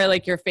necessarily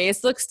like your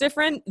face looks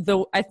different,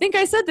 I think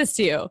I said this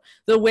to you,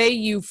 the way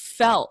you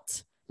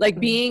felt, like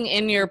being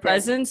in your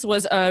presence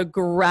was a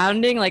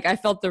grounding. Like, I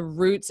felt the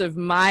roots of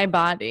my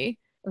body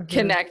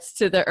connect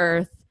to the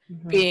earth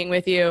being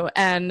with you.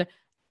 And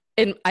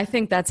I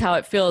think that's how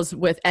it feels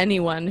with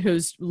anyone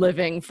who's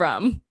living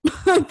from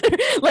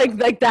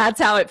like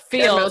that's how it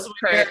feels.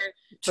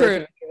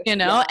 True.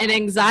 And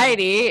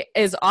anxiety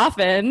is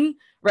often,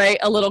 right,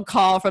 a little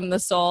call from the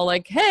soul,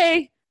 like,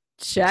 hey,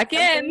 check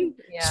in,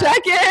 Yeah.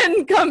 check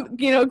in,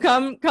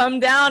 come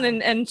down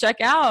and check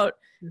out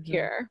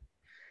here.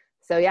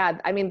 So yeah,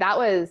 I mean, that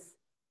was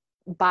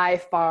by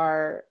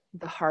far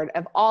the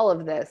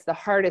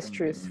hardest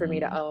truths for me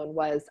to own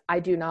was I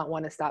do not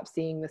want to stop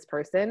seeing this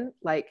person.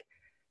 Like,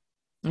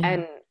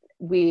 and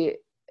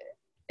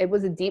it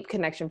was a deep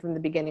connection from the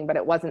beginning, but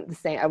it wasn't the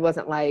same. I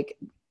wasn't like,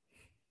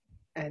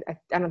 I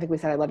don't think we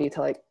said I love you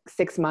till like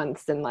 6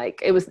 months. And like,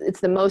 it's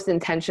the most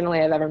intentionally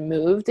I've ever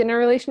moved in a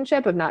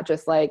relationship of not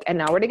just like, and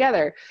now we're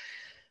together,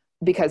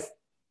 because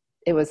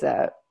it was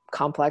a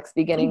complex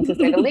beginning to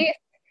say the least,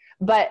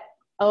 but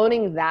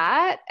owning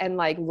that and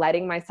like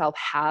letting myself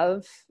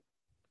have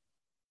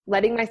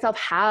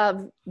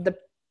the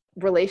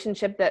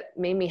relationship that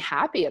made me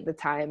happy at the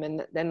time.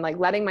 And then like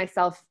letting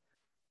myself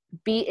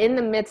be in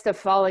the midst of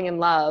falling in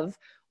love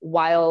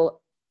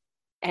while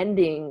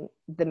ending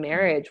the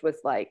marriage was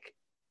like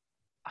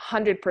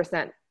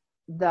 100%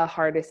 the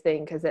hardest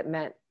thing, because it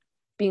meant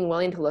being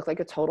willing to look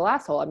like a total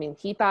asshole. I mean,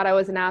 he thought I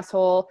was an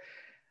asshole.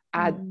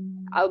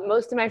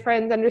 Most of my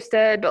friends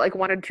understood, but like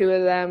 1 or 2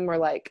 of them were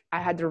like, I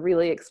had to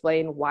really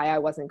explain why I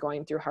wasn't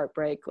going through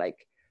heartbreak,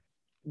 like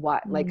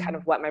what, like kind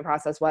of what my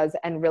process was,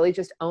 and really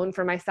just own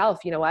for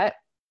myself, you know what?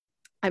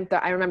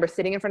 I remember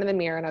sitting in front of the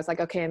mirror and I was like,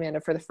 okay,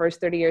 Amanda, for the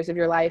first 30 years of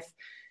your life,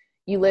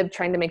 you lived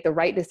trying to make the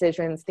right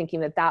decisions,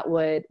 thinking the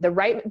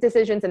right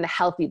decisions and the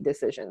healthy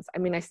decisions. I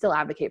mean, I still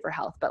advocate for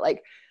health, but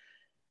like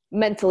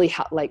mentally,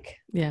 like,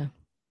 yeah.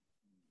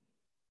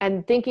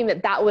 And thinking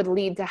that would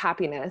lead to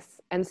happiness.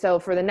 And so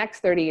for the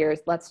next 30 years,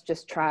 let's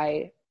just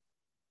try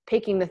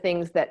picking the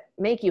things that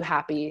make you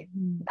happy.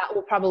 That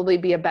will probably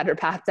be a better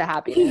path to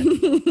happiness.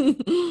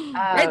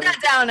 Write that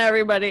down,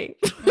 everybody.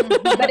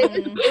 But it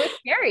was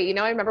scary. You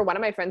know, I remember one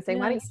of my friends saying,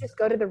 why don't you just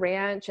go to the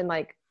ranch and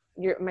like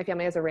my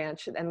family has a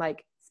ranch and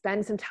like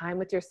spend some time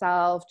with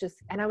yourself.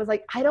 And I was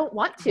like, I don't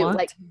want to.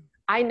 Like,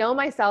 I know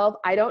myself.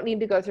 I don't need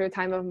to go through a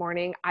time of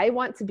mourning. I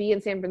want to be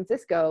in San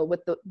Francisco with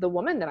the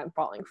woman that I'm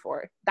falling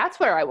for. That's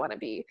where I want to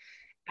be.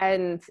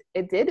 And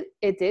it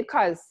did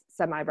cause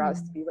some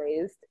eyebrows to be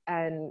raised.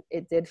 And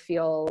it did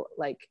feel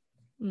like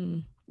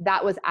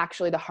that was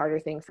actually the harder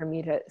thing for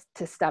me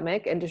to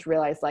stomach, and just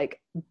realize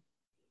like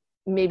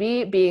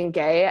maybe being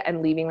gay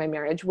and leaving my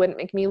marriage didn't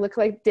make me look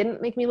like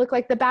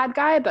the bad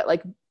guy, but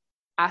like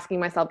asking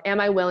myself, am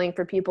I willing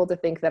for people to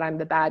think that I'm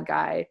the bad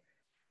guy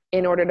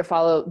in order to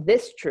follow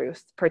this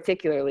truth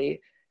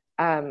particularly,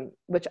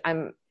 which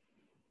I'm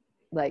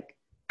like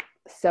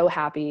so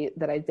happy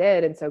that I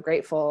did and so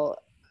grateful,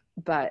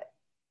 but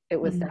it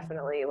was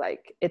definitely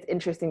like, it's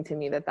interesting to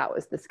me that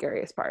was the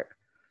scariest part.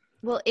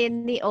 Well,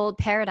 in the old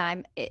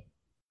paradigm,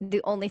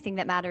 the only thing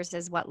that matters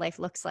is what life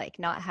looks like,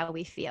 not how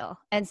we feel.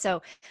 And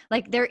so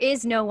like, there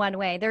is no one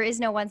way, there is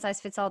no one size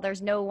fits all.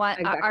 There's no one,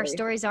 exactly. Our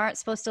stories aren't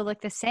supposed to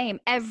look the same.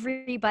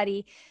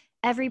 Everybody's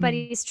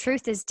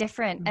truth is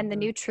different. And the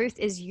new truth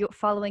is you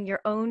following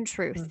your own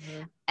truth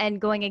and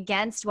going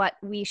against what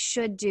we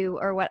should do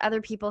or what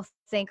other people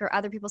think or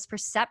other people's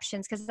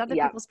perceptions, because other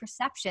people's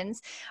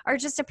perceptions are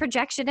just a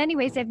projection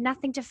anyways. They have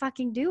nothing to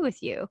fucking do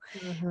with you.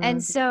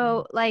 And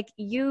so like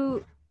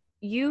you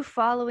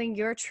following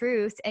your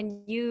truth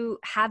and you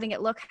having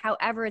it look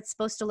however it's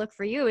supposed to look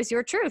for you is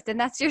your truth, and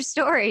that's your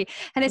story.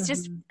 And it's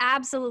just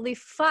absolutely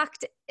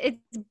fucked. It's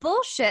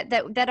bullshit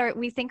that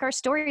we think our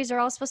stories are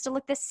all supposed to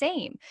look the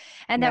same,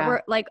 and that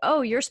we're like,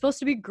 oh, you're supposed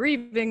to be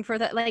grieving for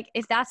that. Like,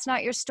 if that's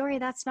not your story,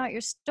 that's not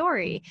your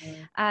story.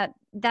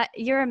 That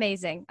you're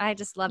amazing. I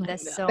just love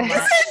this so much.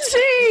 Isn't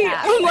she?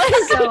 Yeah, oh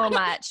my so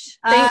much.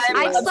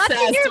 I slept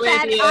in your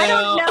bed.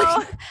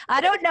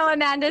 I don't know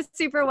Amanda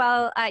super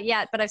well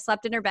yet, but I've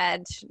slept in her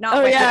bed.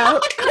 Not with her.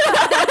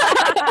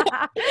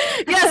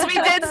 Yes,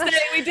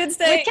 we did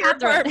stay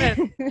with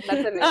Catherine. That's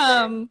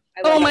amazing.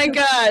 Oh my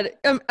God.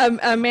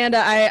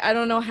 Amanda, I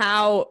don't know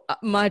how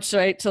much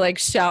to like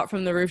shout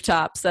from the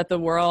rooftops that the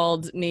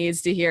world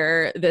needs to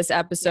hear this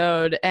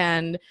episode.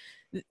 And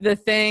the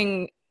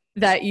thing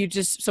that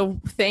so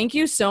thank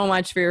you so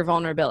much for your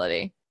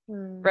vulnerability,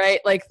 right?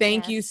 Like,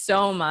 thank you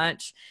so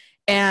much.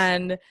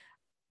 And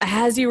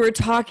as you were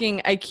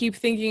talking, I keep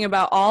thinking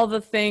about all the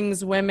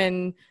things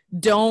women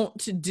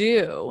don't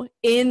do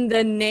in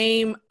the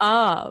name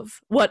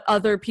of what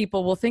other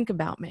people will think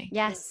about me.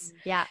 Yes.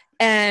 Yeah.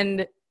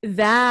 And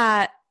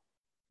that,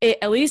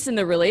 at least in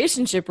the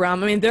relationship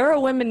realm, I mean, there are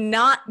women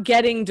not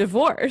getting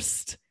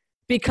divorced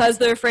because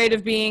they're afraid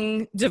of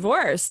being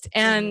divorced.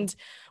 And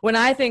when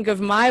I think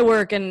of my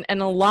work and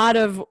a lot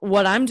of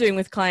what I'm doing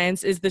with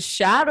clients is the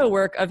shadow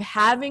work of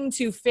having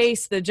to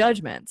face the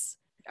judgments.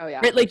 Oh yeah.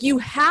 Right? Like, you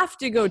have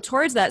to go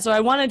towards that. So I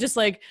want to just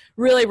like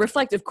really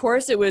reflect. Of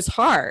course it was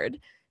hard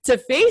to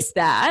face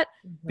that,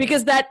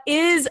 because that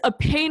is a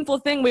painful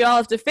thing we all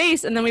have to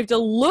face. And then we have to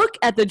look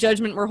at the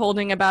judgment we're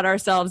holding about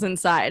ourselves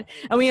inside.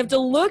 And we have to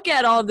look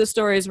at all of the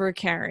stories we're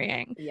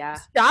carrying. Yeah.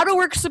 Shadow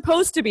work's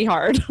supposed to be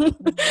hard, right?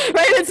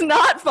 It's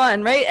not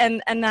fun, right?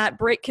 And that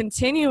break,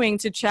 continuing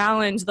to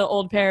challenge the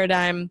old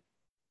paradigm,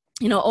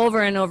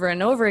 over and over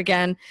and over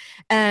again.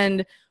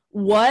 And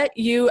why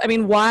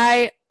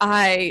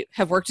I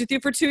have worked with you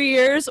for 2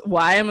 years,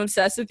 why I'm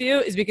obsessed with you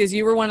is because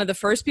you were one of the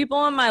first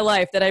people in my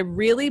life that I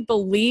really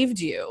believed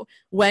you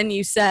when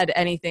you said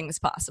anything's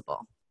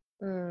possible.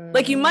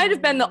 Like, you might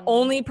have been the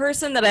only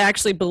person that I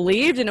actually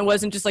believed, and it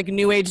wasn't just like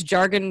new age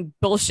jargon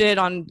bullshit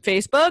on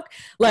Facebook.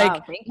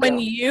 Like, wow, when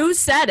you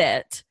said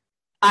it,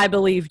 I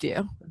believed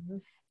you.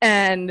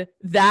 And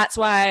that's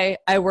why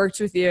I worked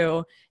with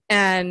you.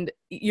 And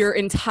your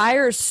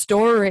entire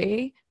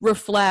story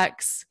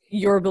reflects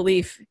your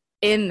belief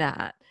in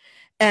that.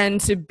 And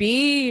to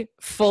be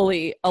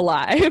fully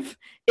alive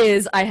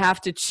is I have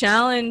to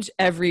challenge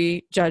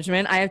every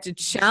judgment. I have to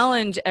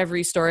challenge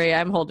every story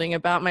I'm holding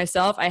about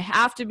myself. I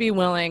have to be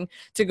willing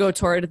to go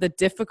toward the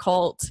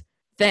difficult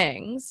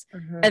things.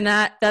 And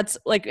that's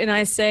like, and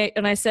I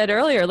said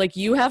earlier, like,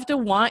 you have to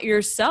want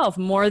yourself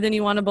more than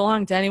you want to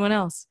belong to anyone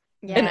else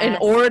in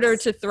order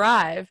to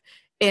thrive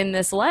in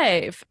this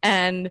life,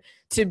 and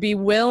to be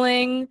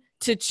willing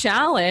to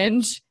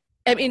challenge.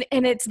 I mean,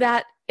 and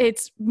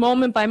it's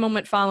moment by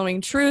moment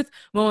following truth,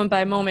 moment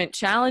by moment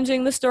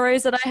challenging the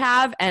stories that I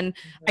have. And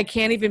I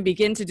can't even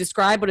begin to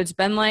describe what it's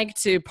been like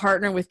to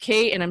partner with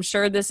Kate. And I'm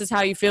sure this is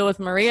how you feel with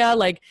Maria,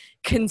 like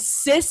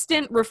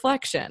consistent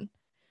reflection,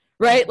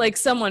 right? Like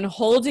someone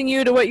holding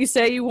you to what you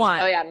say you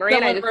want. Oh yeah, Maria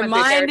and I just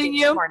reminding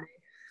you.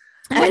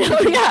 I know,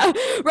 yeah,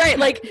 right.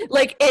 Like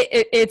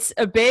it's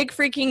a big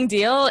freaking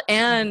deal.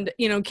 And,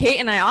 you know, Kate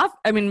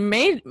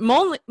and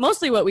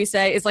mostly what we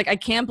say is like, I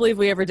can't believe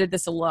we ever did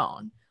this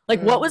alone.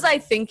 Like, what was I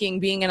thinking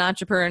being an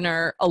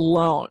entrepreneur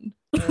alone?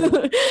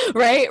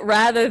 Right?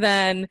 Rather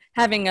than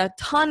having a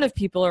ton of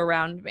people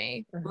around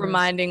me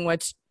reminding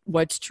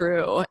what's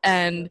true.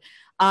 And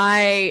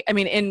I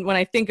mean, when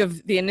I think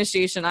of the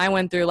initiation I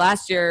went through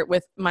last year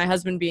with my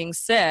husband being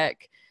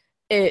sick,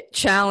 it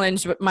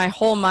challenged my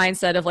whole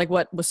mindset of like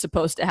what was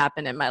supposed to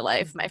happen in my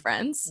life, my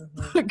friends.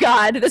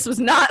 God, this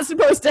was not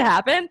supposed to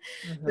happen.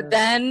 But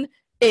then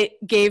it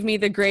gave me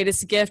the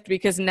greatest gift,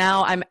 because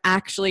now I'm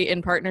actually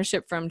in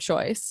partnership from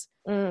choice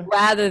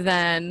rather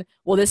than,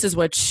 well, this is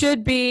what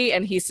should be,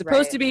 and he's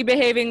supposed to be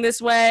behaving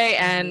this way.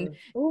 And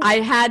I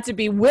had to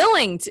be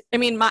willing to,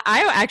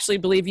 I actually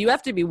believe you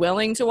have to be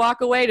willing to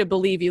walk away to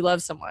believe you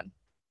love someone.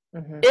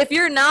 If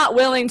you're not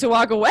willing to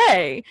walk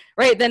away,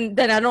 right, then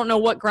I don't know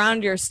what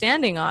ground you're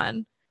standing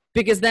on,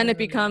 because then it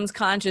becomes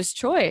conscious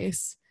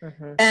choice.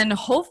 And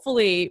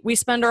hopefully we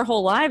spend our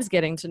whole lives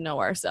getting to know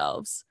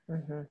ourselves,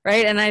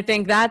 right? And I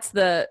think that's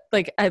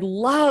I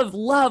love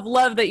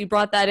that you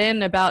brought that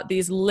in about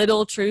these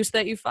little truths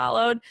that you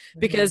followed,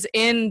 because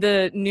in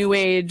the new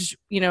age,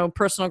 you know,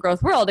 personal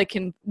growth world,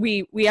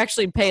 we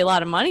actually pay a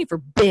lot of money for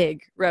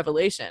big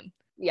revelation.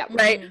 Yeah.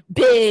 Right.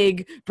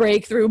 Big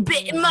breakthrough,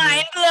 big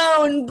mind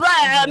blown,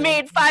 blah,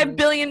 made $5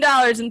 billion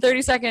in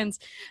 30 seconds.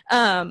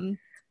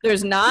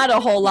 There's not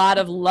a whole lot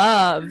of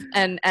love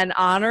and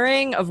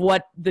honoring of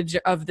the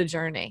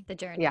journey. The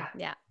journey.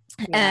 Yeah.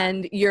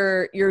 And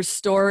your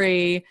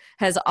story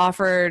has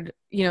offered,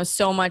 you know,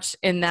 so much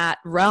in that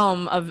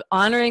realm of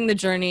honoring the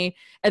journey.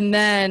 And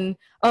then,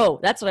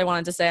 that's what I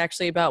wanted to say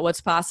actually about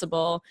what's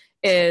possible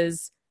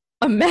is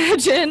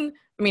imagine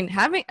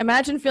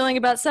feeling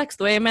about sex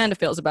the way Amanda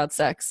feels about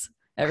sex,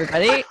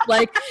 everybody.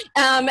 Like,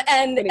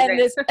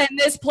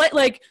 this play,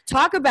 like,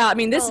 talk about,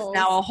 this is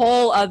now a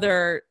whole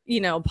other, you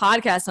know,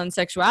 podcast on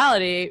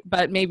sexuality,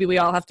 but maybe we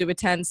all have to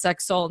attend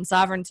Sex, Soul, and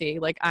Sovereignty.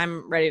 Like,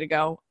 I'm ready to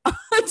go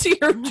to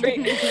your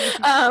retreat.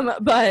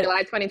 But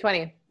July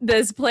 2020,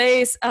 this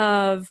place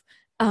of,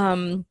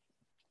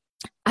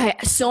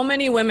 so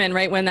many women,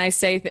 right, when I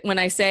say,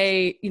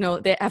 you know,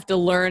 they have to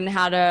learn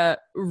how to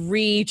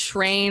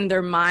retrain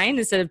their mind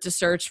instead of to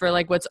search for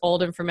like what's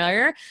old and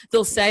familiar,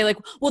 they'll say like,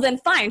 well, then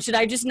fine, should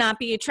I just not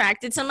be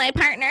attracted to my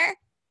partner?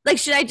 Like,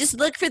 should I just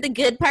look for the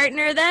good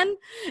partner then?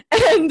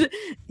 And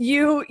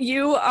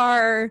you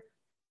are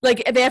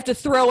like, they have to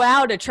throw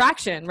out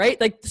attraction,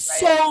 right? Like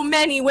so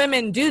many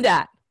women do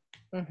that.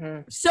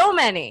 So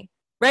many.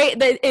 Right?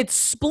 It's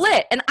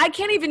split. And I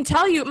can't even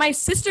tell you, my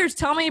sisters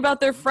tell me about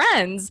their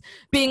friends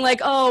being like,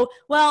 oh,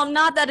 well, I'm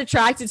not that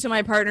attracted to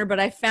my partner, but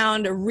I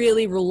found a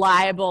really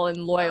reliable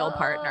and loyal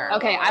partner.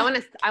 Okay. I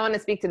want to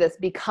speak to this,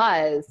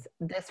 because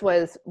this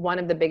was one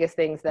of the biggest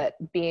things that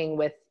being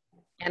with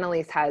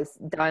Annalise has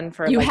done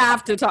for you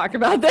have to talk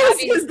about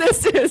this, because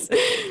this is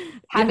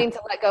having to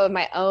let go of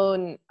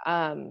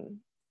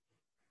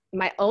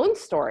my own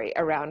story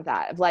around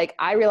that. Like,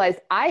 I realized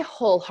I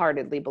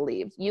wholeheartedly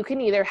believed you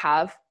can either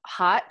have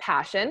hot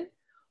passion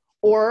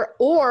or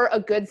a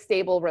good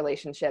stable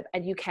relationship,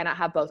 and you cannot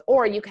have both.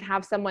 Or you can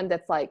have someone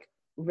that's like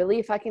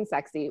really fucking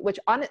sexy, which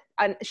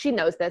she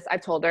knows this.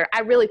 I've told her,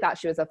 I really thought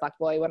she was a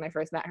fuckboy when I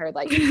first met her.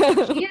 Like, she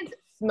is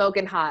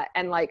smoking hot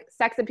and like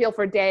sex appeal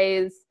for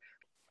days.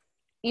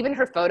 Even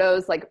her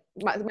photos, like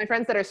my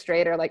friends that are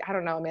straight are like, I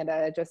don't know,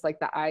 Amanda, just like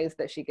the eyes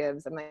that she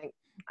gives. I'm like,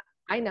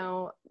 I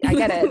know, I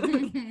get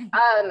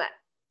it.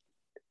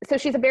 So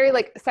she's a very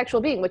like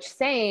sexual being, which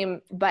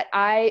same, but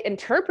I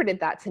interpreted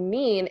that to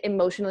mean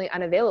emotionally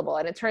unavailable.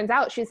 And it turns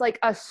out she's like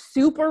a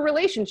super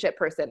relationship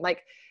person.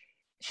 Like,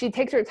 she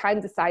takes her time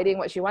deciding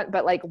what she wants.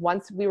 But like,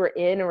 once we were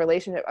in a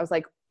relationship, I was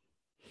like,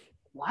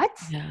 what?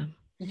 Yeah.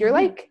 You're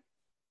like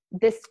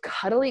this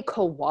cuddly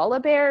koala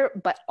bear,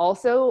 but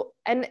also,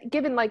 and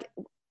given like,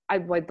 I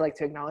would like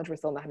to acknowledge we're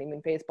still in the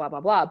honeymoon phase, blah, blah,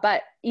 blah.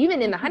 But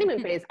even in the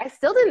honeymoon phase, I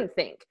still didn't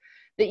think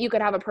that you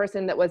could have a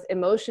person that was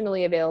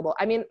emotionally available.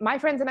 I mean, my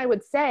friends and I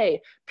would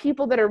say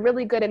people that are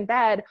really good in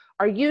bed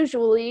are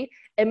usually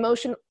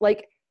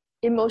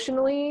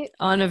emotionally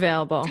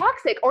Unavailable.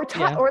 toxic or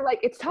like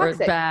it's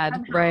toxic. Or bad.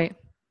 Somehow. Right.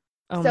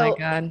 Oh my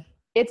God.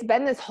 It's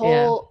been this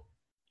whole,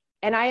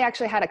 and I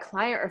actually had a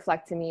client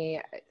reflect to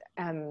me.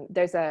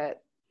 There's a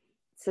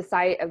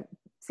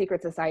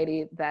secret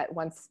society that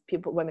once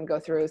women go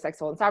through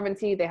sexual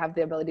insovereignty, they have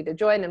the ability to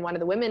join. And one of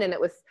the women, and it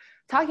was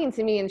talking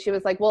to me, and she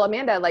was like, well,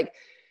 Amanda, like,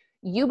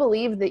 you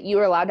believe that you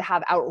are allowed to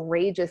have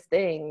outrageous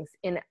things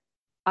in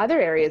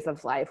other areas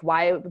of life.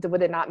 Why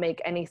would it not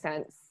make any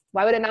sense?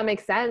 Why would it not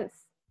make sense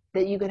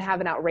that you could have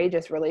an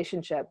outrageous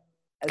relationship?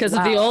 Because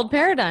of the old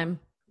paradigm.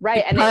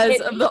 Right. Because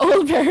of the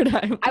old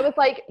paradigm. I was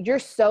like, you're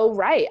so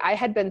right. I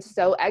had been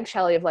so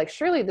eggshelly of like,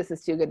 surely this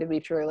is too good to be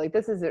true. Like,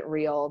 this isn't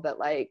real, that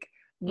like,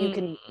 you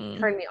can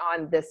turn me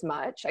on this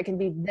much. I can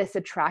be this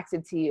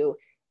attracted to you.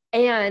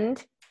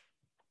 And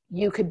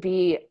you could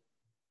be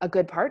a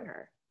good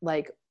partner.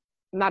 Like,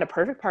 not a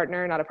perfect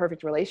partner, not a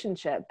perfect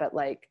relationship, but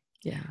like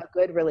a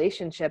good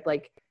relationship.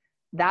 Like,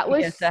 that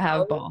was to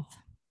have both.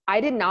 I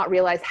did not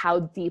realize how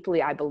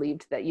deeply I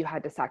believed that you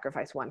had to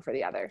sacrifice one for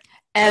the other.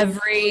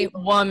 Every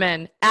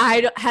woman.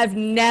 I have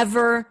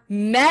never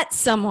met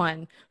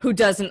someone who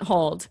doesn't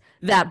hold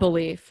that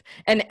belief.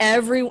 And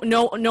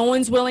no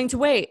one's willing to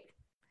wait.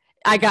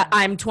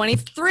 I'm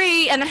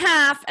 23 and a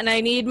half and I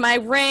need my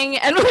ring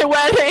and my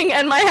wedding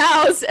and my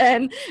house,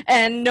 and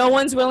no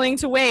one's willing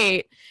to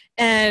wait.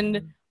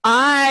 And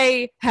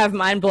I have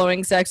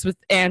mind-blowing sex with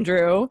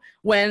Andrew.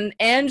 When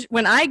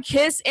I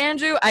kiss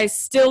Andrew, I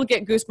still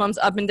get goosebumps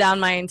up and down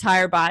my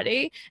entire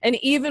body. And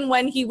even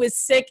when he was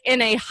sick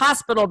in a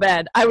hospital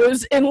bed, I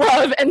was in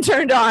love and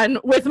turned on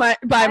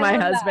by my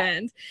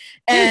husband.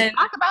 Dude, and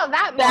talk about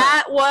that more.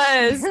 That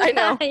was, I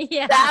know,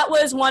 that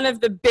was one of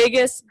the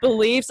biggest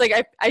beliefs. Like,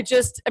 I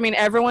mean,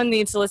 everyone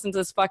needs to listen to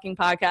this fucking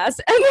podcast,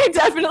 and they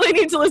definitely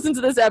need to listen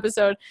to this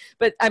episode.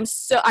 But I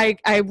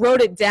wrote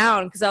it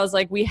down because I was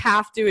like, we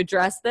have to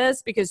address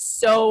this because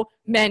so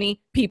many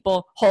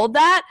people hold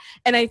that.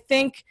 And I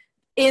think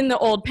in the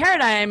old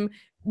paradigm,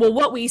 well,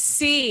 what we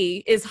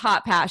see is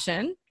hot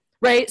passion,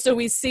 right? So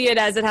we see it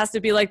as it has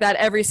to be like that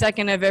every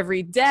second of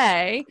every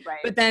day. Right.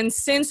 But then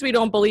since we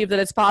don't believe that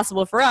it's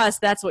possible for us,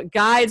 that's what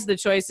guides the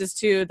choices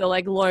to the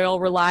like loyal,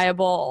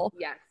 reliable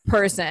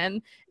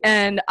person.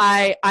 And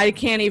I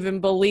can't even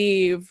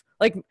believe,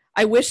 like,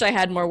 I wish I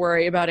had more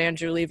worry about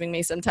Andrew leaving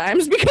me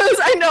sometimes because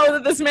I know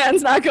that this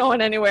man's not going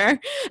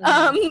anywhere.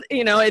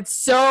 You know, it's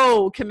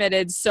so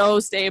committed, so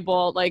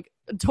stable, like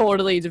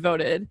totally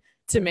devoted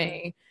to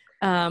me.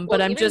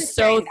 But I'm just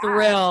so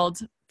thrilled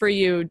for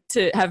you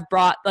to have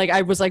brought, like,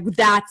 I was like,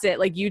 that's it.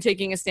 Like, you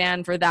taking a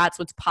stand for that's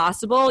what's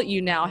possible.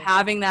 You now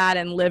having that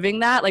and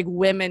living that, like,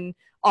 women,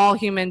 all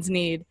humans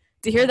need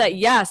to hear that.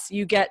 Yes,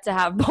 you get to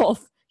have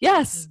both.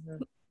 Yes.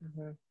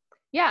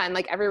 Yeah, and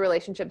like every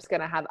relationship's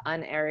gonna have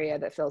an area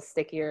that feels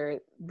stickier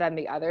than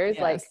the others.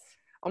 Yes. Like,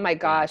 oh my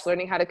gosh,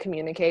 learning how to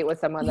communicate with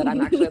someone that I'm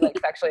actually like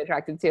sexually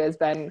attracted to has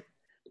been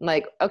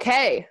like,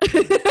 okay,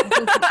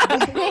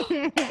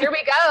 here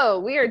we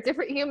go. We are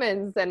different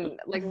humans, and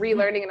like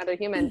relearning another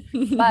human.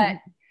 But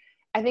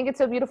I think it's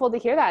so beautiful to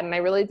hear that, and I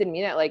really did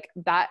mean it. Like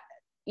that,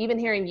 even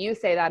hearing you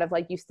say that of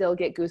like you still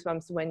get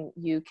goosebumps when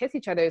you kiss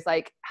each other is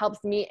like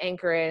helps me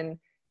anchor in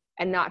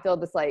and not feel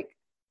this like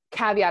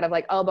caveat of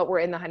like, oh, but we're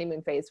in the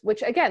honeymoon phase,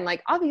 which again,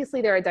 like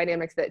obviously there are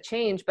dynamics that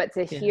change, but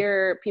to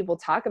hear people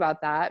talk about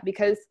that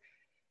because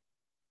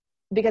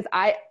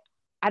I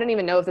don't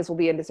even know if this will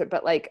be in this,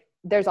 but like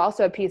there's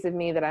also a piece of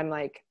me that I'm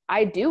like,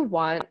 I do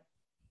want,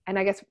 and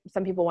I guess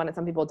some people want it,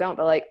 some people don't,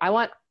 but like I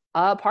want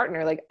a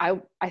partner. Like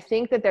I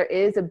think that there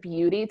is a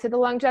beauty to the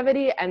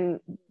longevity,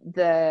 and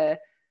the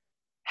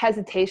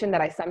hesitation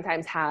that I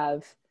sometimes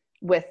have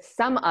with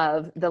some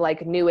of the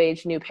like new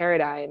age, new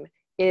paradigm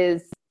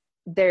is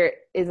there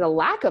is a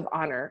lack of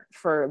honor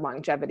for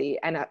longevity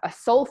and a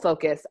sole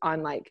focus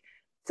on like,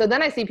 so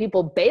then I see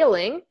people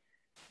bailing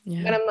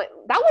and I'm like,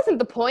 that wasn't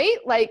the point.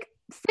 Like,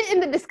 sit in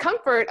the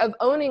discomfort of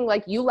owning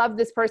like you love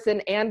this person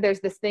and there's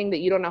this thing that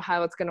you don't know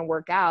how it's going to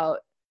work out,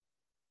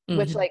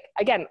 which like,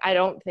 again, I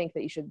don't think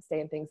that you should stay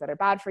in things that are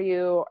bad for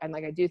you. And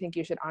like, I do think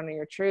you should honor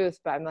your truth,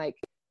 but I'm like,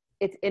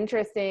 it's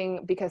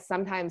interesting because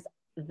sometimes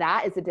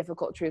that is a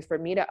difficult truth for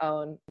me to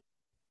own.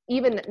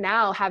 Even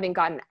now, having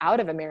gotten out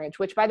of a marriage,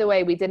 which by the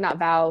way, we did not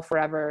vow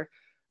forever.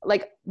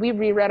 Like we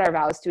reread our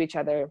vows to each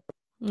other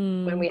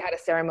when we had a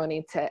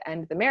ceremony to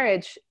end the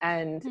marriage.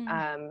 And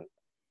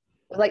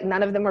like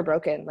none of them were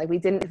broken. Like we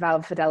didn't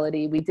vow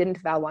fidelity. We didn't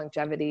vow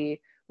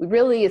longevity. We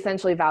really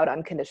essentially vowed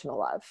unconditional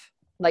love.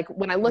 Like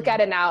when I look at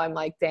it now, I'm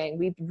like, dang,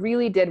 we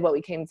really did what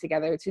we came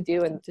together to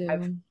do. And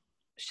I've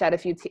shed a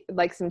few,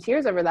 like some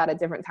tears over that at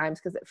different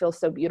times because it feels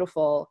so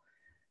beautiful.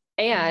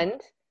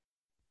 And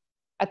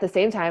at the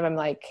same time, I'm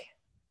like,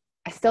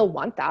 I still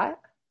want that.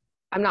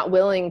 I'm not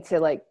willing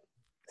to like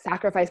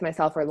sacrifice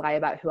myself or lie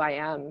about who I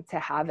am to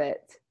have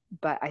it.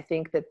 But I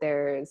think that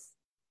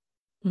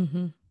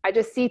I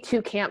just see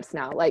two camps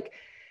now, like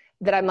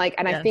that I'm like,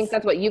 and I think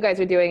that's what you guys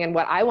are doing. And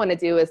what I want to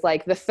do is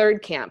like the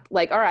third camp,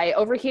 like, all right,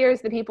 over here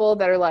is the people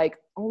that are like,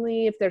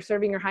 only if they're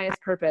serving your highest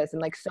purpose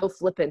and like so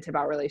flippant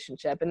about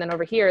relationship. And then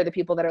over here are the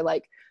people that are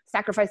like,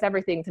 sacrifice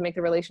everything to make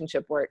the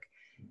relationship work.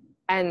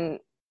 And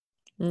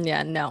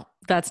yeah, no,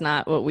 that's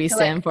not what we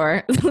stand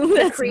for.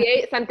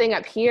 Create something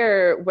up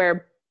here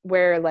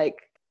where like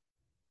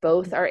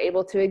both are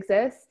able to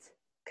exist,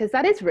 because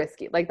that is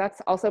risky. Like that's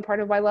also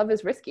part of why love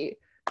is risky.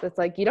 It's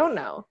like you don't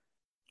know.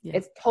 Yeah.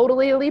 It's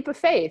totally a leap of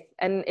faith.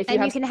 And if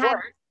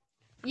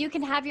you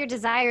can have your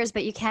desires,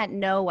 but you can't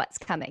know what's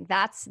coming.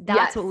 That's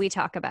what we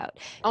talk about.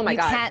 Oh my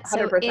God. Can't,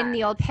 so in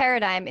the old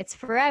paradigm, it's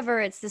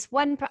forever. It's this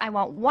I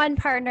want one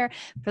partner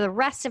for the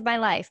rest of my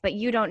life, but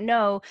you don't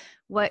know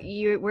where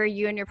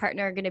you and your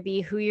partner are going to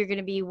be, who you're going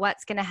to be,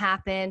 what's going to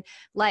happen,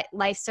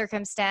 life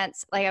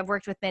circumstance. Like I've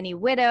worked with many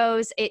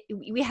widows.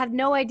 We have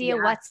no idea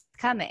what's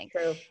coming.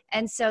 True.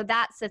 And so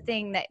that's the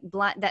thing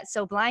that's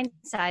so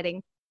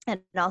blindsiding. And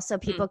also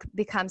people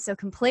become so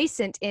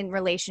complacent in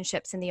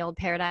relationships in the old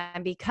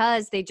paradigm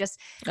because they just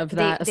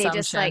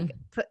like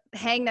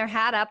hang their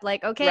hat up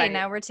like, okay,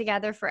 now we're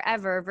together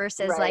forever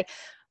versus like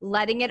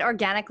letting it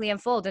organically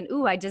unfold. And,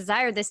 I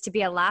desire this to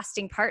be a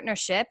lasting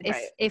partnership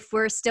if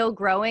we're still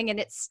growing and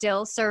it's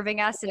still serving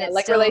us. And it's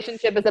like still,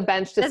 relationship is a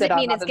bench to sit on. Doesn't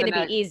mean it's going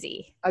to be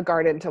easy. A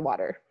garden to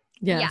water.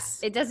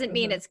 Yes. Yeah, it doesn't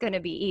mean it's going to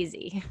be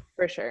easy.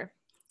 For sure.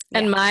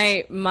 And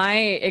my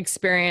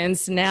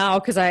experience now,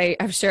 because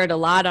I've shared a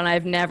lot on,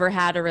 I've never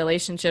had a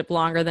relationship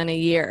longer than a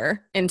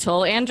year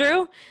until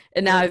Andrew.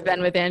 And now I've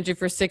been with Andrew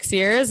for 6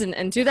 years.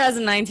 And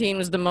 2019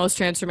 was the most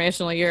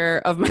transformational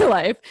year of my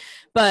life.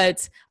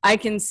 But I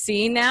can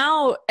see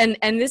now, and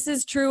this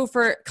is true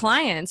for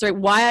clients, right?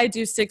 Why I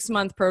do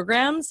 6-month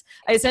programs.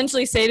 I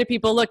essentially say to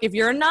people, look, if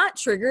you're not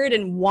triggered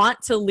and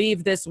want to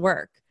leave this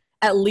work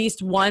at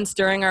least once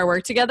during our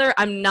work together,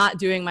 I'm not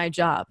doing my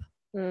job.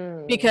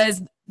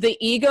 Because the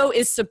ego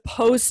is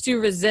supposed to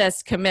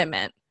resist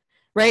commitment,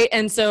 right?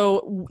 And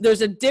so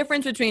there's a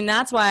difference between,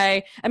 that's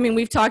why, I mean,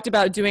 we've talked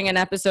about doing an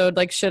episode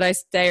like, should I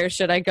stay or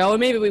should I go? And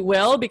maybe we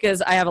will,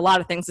 because I have a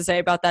lot of things to say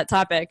about that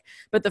topic.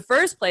 But the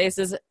first place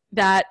is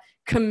that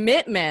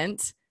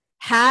commitment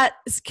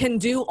can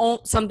do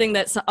something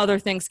that other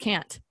things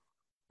can't.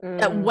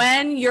 That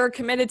when you're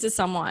committed to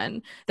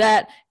someone,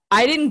 that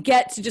I didn't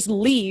get to just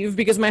leave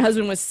because my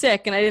husband was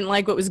sick and I didn't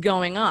like what was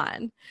going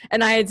on.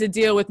 And I had to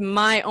deal with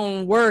my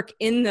own work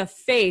in the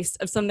face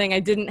of something I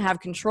didn't have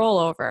control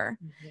over.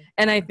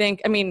 And I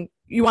think, I mean,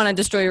 you want to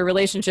destroy your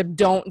relationship,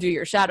 don't do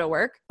your shadow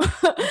work.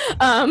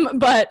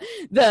 But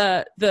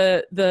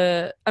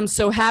I'm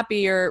so happy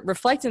you're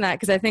reflecting that,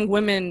 because I think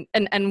women,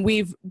 and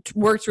we've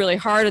worked really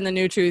hard in the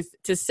New Truth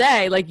to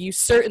say, like, you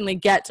certainly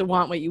get to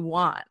want what you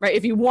want, right?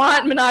 If you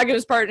want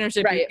monogamous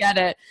partnership, you get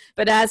it.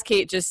 But as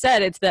Kate just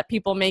said, it's that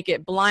people make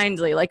it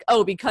blindly, like,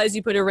 oh, because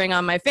you put a ring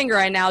on my finger,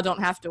 I now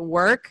don't have to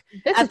work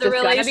at the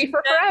relationship. This is just gonna be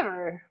for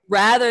forever.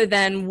 Rather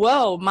than,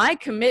 whoa, my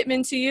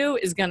commitment to you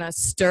is gonna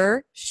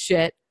stir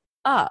shit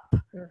up.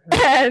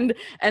 And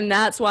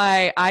that's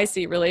why I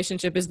see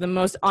relationship as the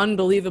most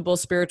unbelievable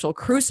spiritual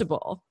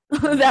crucible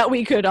that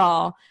we could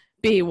all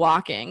be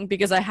walking,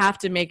 because I have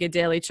to make a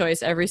daily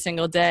choice every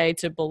single day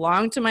to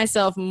belong to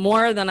myself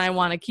more than I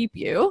want to keep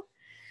you,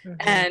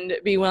 and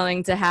be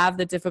willing to have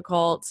the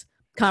difficult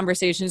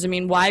conversations. I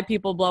mean, why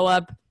people blow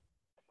up,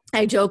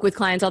 I joke with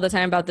clients all the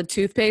time about the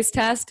toothpaste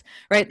test,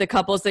 right? The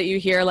couples that you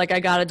hear, like, I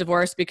got a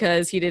divorce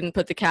because he didn't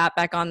put the cap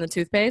back on the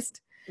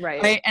toothpaste.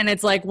 Right. And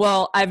it's like,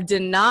 well, I've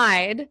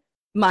denied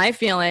my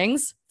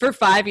feelings for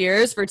 5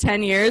 years, for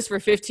 10 years, for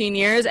 15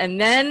 years.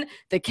 And then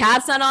the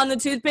cap's not on the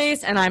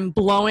toothpaste and I'm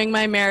blowing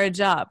my marriage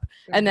up.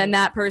 And then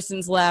that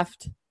person's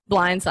left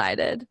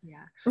blindsided.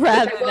 Yeah.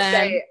 Rather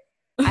than.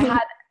 I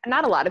had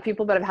not a lot of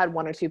people, but I've had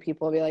 1 or 2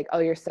 people be like, oh,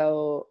 you're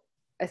so,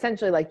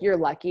 essentially like, you're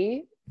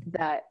lucky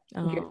that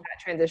that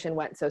transition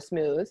went so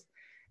smooth.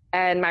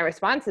 And my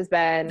response has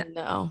been,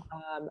 no,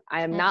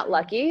 I am not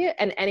lucky,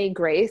 and any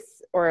grace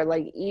or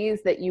like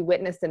ease that you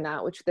witnessed in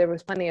that, which there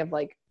was plenty of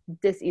like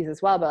dis-ease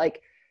as well, but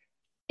like,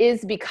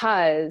 is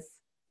because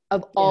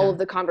of all of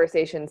the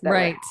conversations that were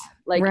had.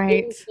 Like,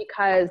 is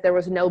because there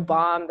was no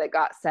bomb that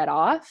got set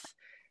off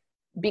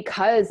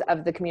because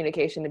of the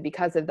communication and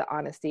because of the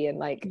honesty. And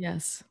like,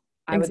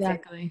 I would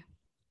say,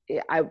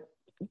 I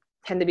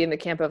tend to be in the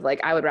camp of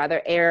like, I would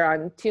rather err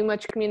on too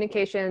much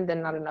communication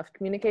than not enough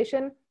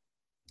communication.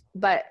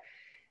 But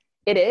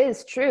it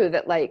is true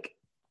that, like,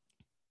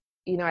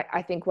 you know,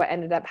 I think what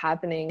ended up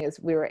happening is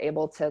we were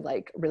able to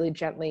like really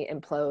gently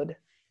implode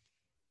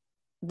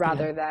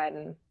rather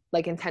than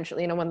like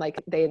intentionally, you know, when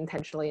like they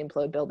intentionally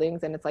implode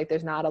buildings and it's like,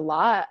 there's not a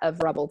lot of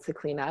rubble to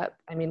clean up.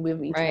 I mean,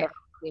 we've each got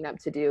clean up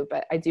to do,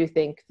 but I do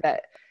think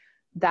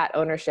that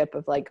ownership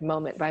of like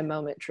moment by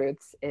moment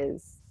truths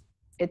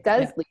it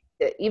does lead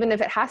to, even if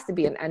it has to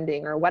be an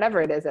ending or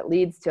whatever it is, it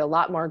leads to a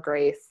lot more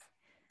grace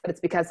but it's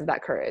because of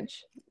that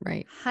courage.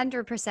 Right.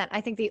 100%.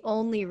 I think the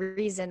only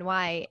reason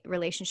why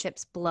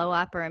relationships blow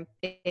up or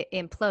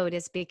implode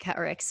is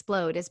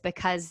explode is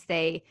because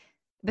the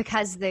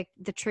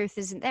truth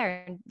isn't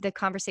there and the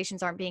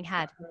conversations aren't being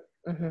had.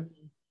 Mm-hmm.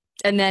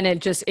 And then it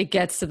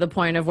gets to the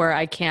point of where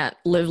I can't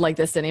live like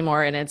this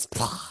anymore, and it's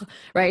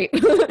right.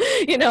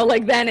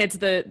 Like then it's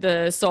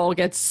the soul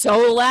gets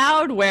so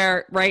loud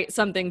where, right,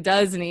 something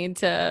does need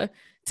to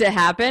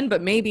happen,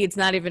 but maybe it's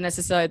not even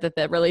necessarily that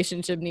the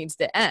relationship needs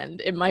to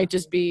end. It might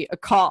just be a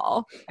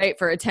call, right,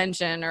 for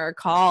attention or a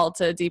call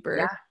to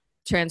deeper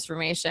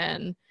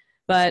transformation.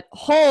 But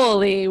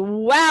holy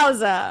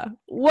wowza,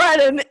 what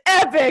an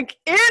epic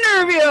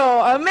interview,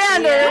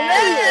 Amanda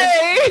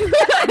Ranae.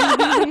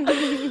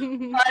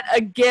 What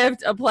a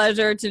gift, a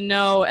pleasure to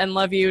know and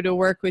love you, to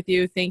work with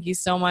you. Thank you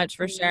so much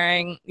for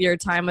sharing your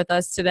time with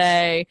us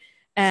today.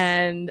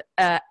 And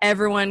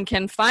everyone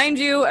can find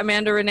you,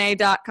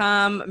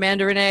 AmandaRanae.com,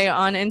 Amanda Ranae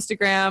on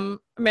Instagram,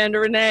 Amanda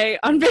Ranae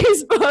on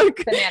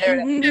Facebook.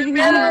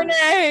 Amanda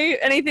Ranae,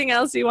 anything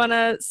else you want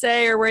to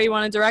say or where you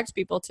want to direct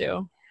people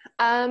to?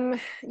 I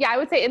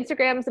would say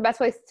Instagram is the best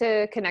place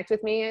to connect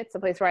with me. It's the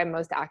place where I'm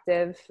most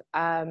active.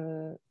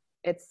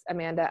 It's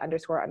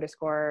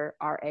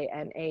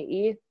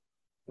Amanda__Ranae.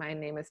 My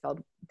name is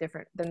spelled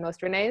different than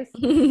most Renae's.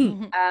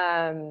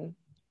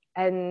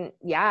 And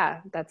yeah,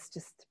 that's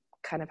just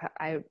kind of how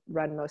I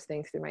run most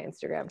things through my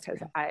Instagram because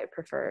I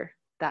prefer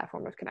that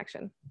form of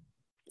connection.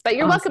 But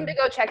you're welcome to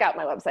go check out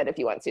my website if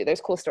you want to.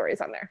 There's cool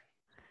stories on there.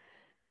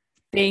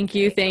 Thank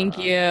you.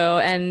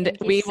 And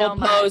we will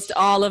post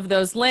all of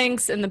those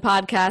links in the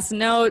podcast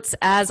notes.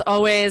 As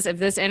always, if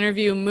this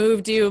interview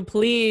moved you,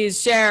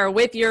 please share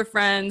with your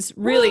friends.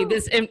 Really,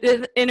 this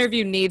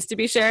interview needs to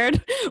be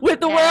shared with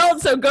the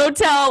world. So go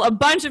tell a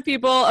bunch of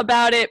people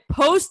about it.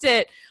 Post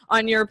it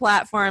on your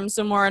platform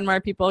so more and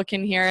more people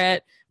can hear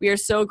it. We are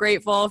so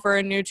grateful for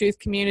a New Truth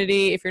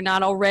community. If you're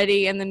not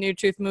already in the New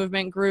Truth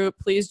movement group,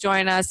 please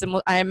join us. And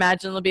I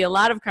imagine there'll be a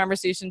lot of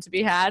conversation to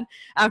be had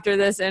after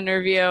this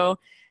interview.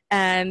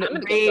 And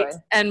rate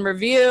and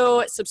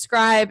review,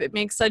 subscribe. It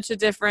makes such a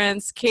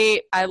difference.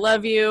 Kate, I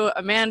love you.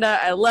 Amanda,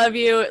 I love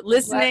you.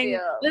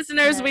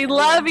 Listeners, we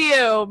love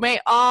you.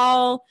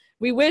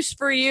 We wish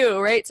for you,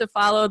 right, to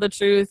follow the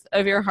truth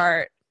of your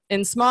heart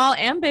in small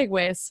and big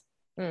ways.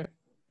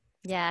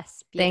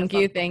 Yes. Beautiful. Thank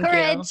you.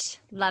 Courage.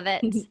 Love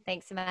it.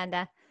 Thanks,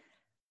 Amanda.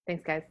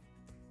 Thanks, guys.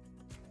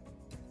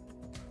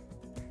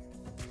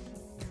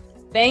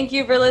 Thank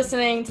you for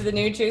listening to the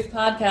New Truth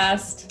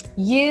podcast.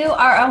 You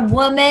are a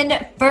woman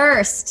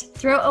first.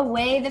 Throw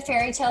away the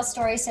fairy tale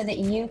story so that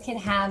you can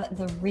have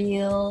the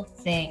real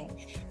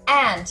thing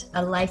and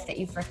a life that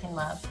you freaking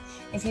love.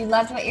 If you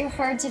loved what you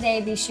heard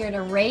today, be sure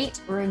to rate,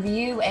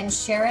 review, and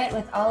share it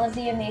with all of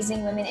the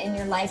amazing women in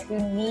your life who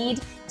need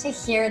to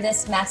hear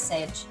this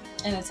message.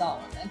 And it's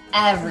all women.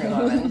 Every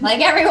woman. Like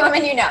every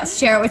woman you know.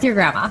 Share it with your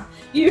grandma.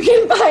 You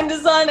can find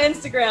us on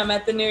Instagram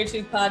at The New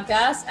Truth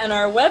Podcast and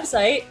our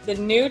website,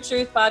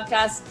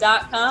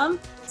 thenewtruthpodcast.com.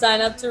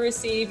 Sign up to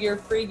receive your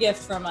free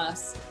gift from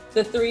us.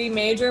 The 3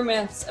 major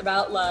myths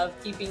about love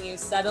keeping you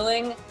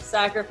settling,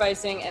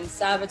 sacrificing, and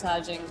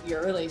sabotaging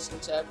your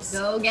relationships.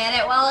 Go get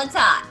it while it's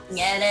hot.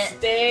 Get it.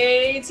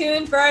 Stay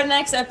tuned for our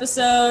next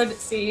episode.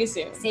 See you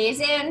soon. See you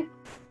soon.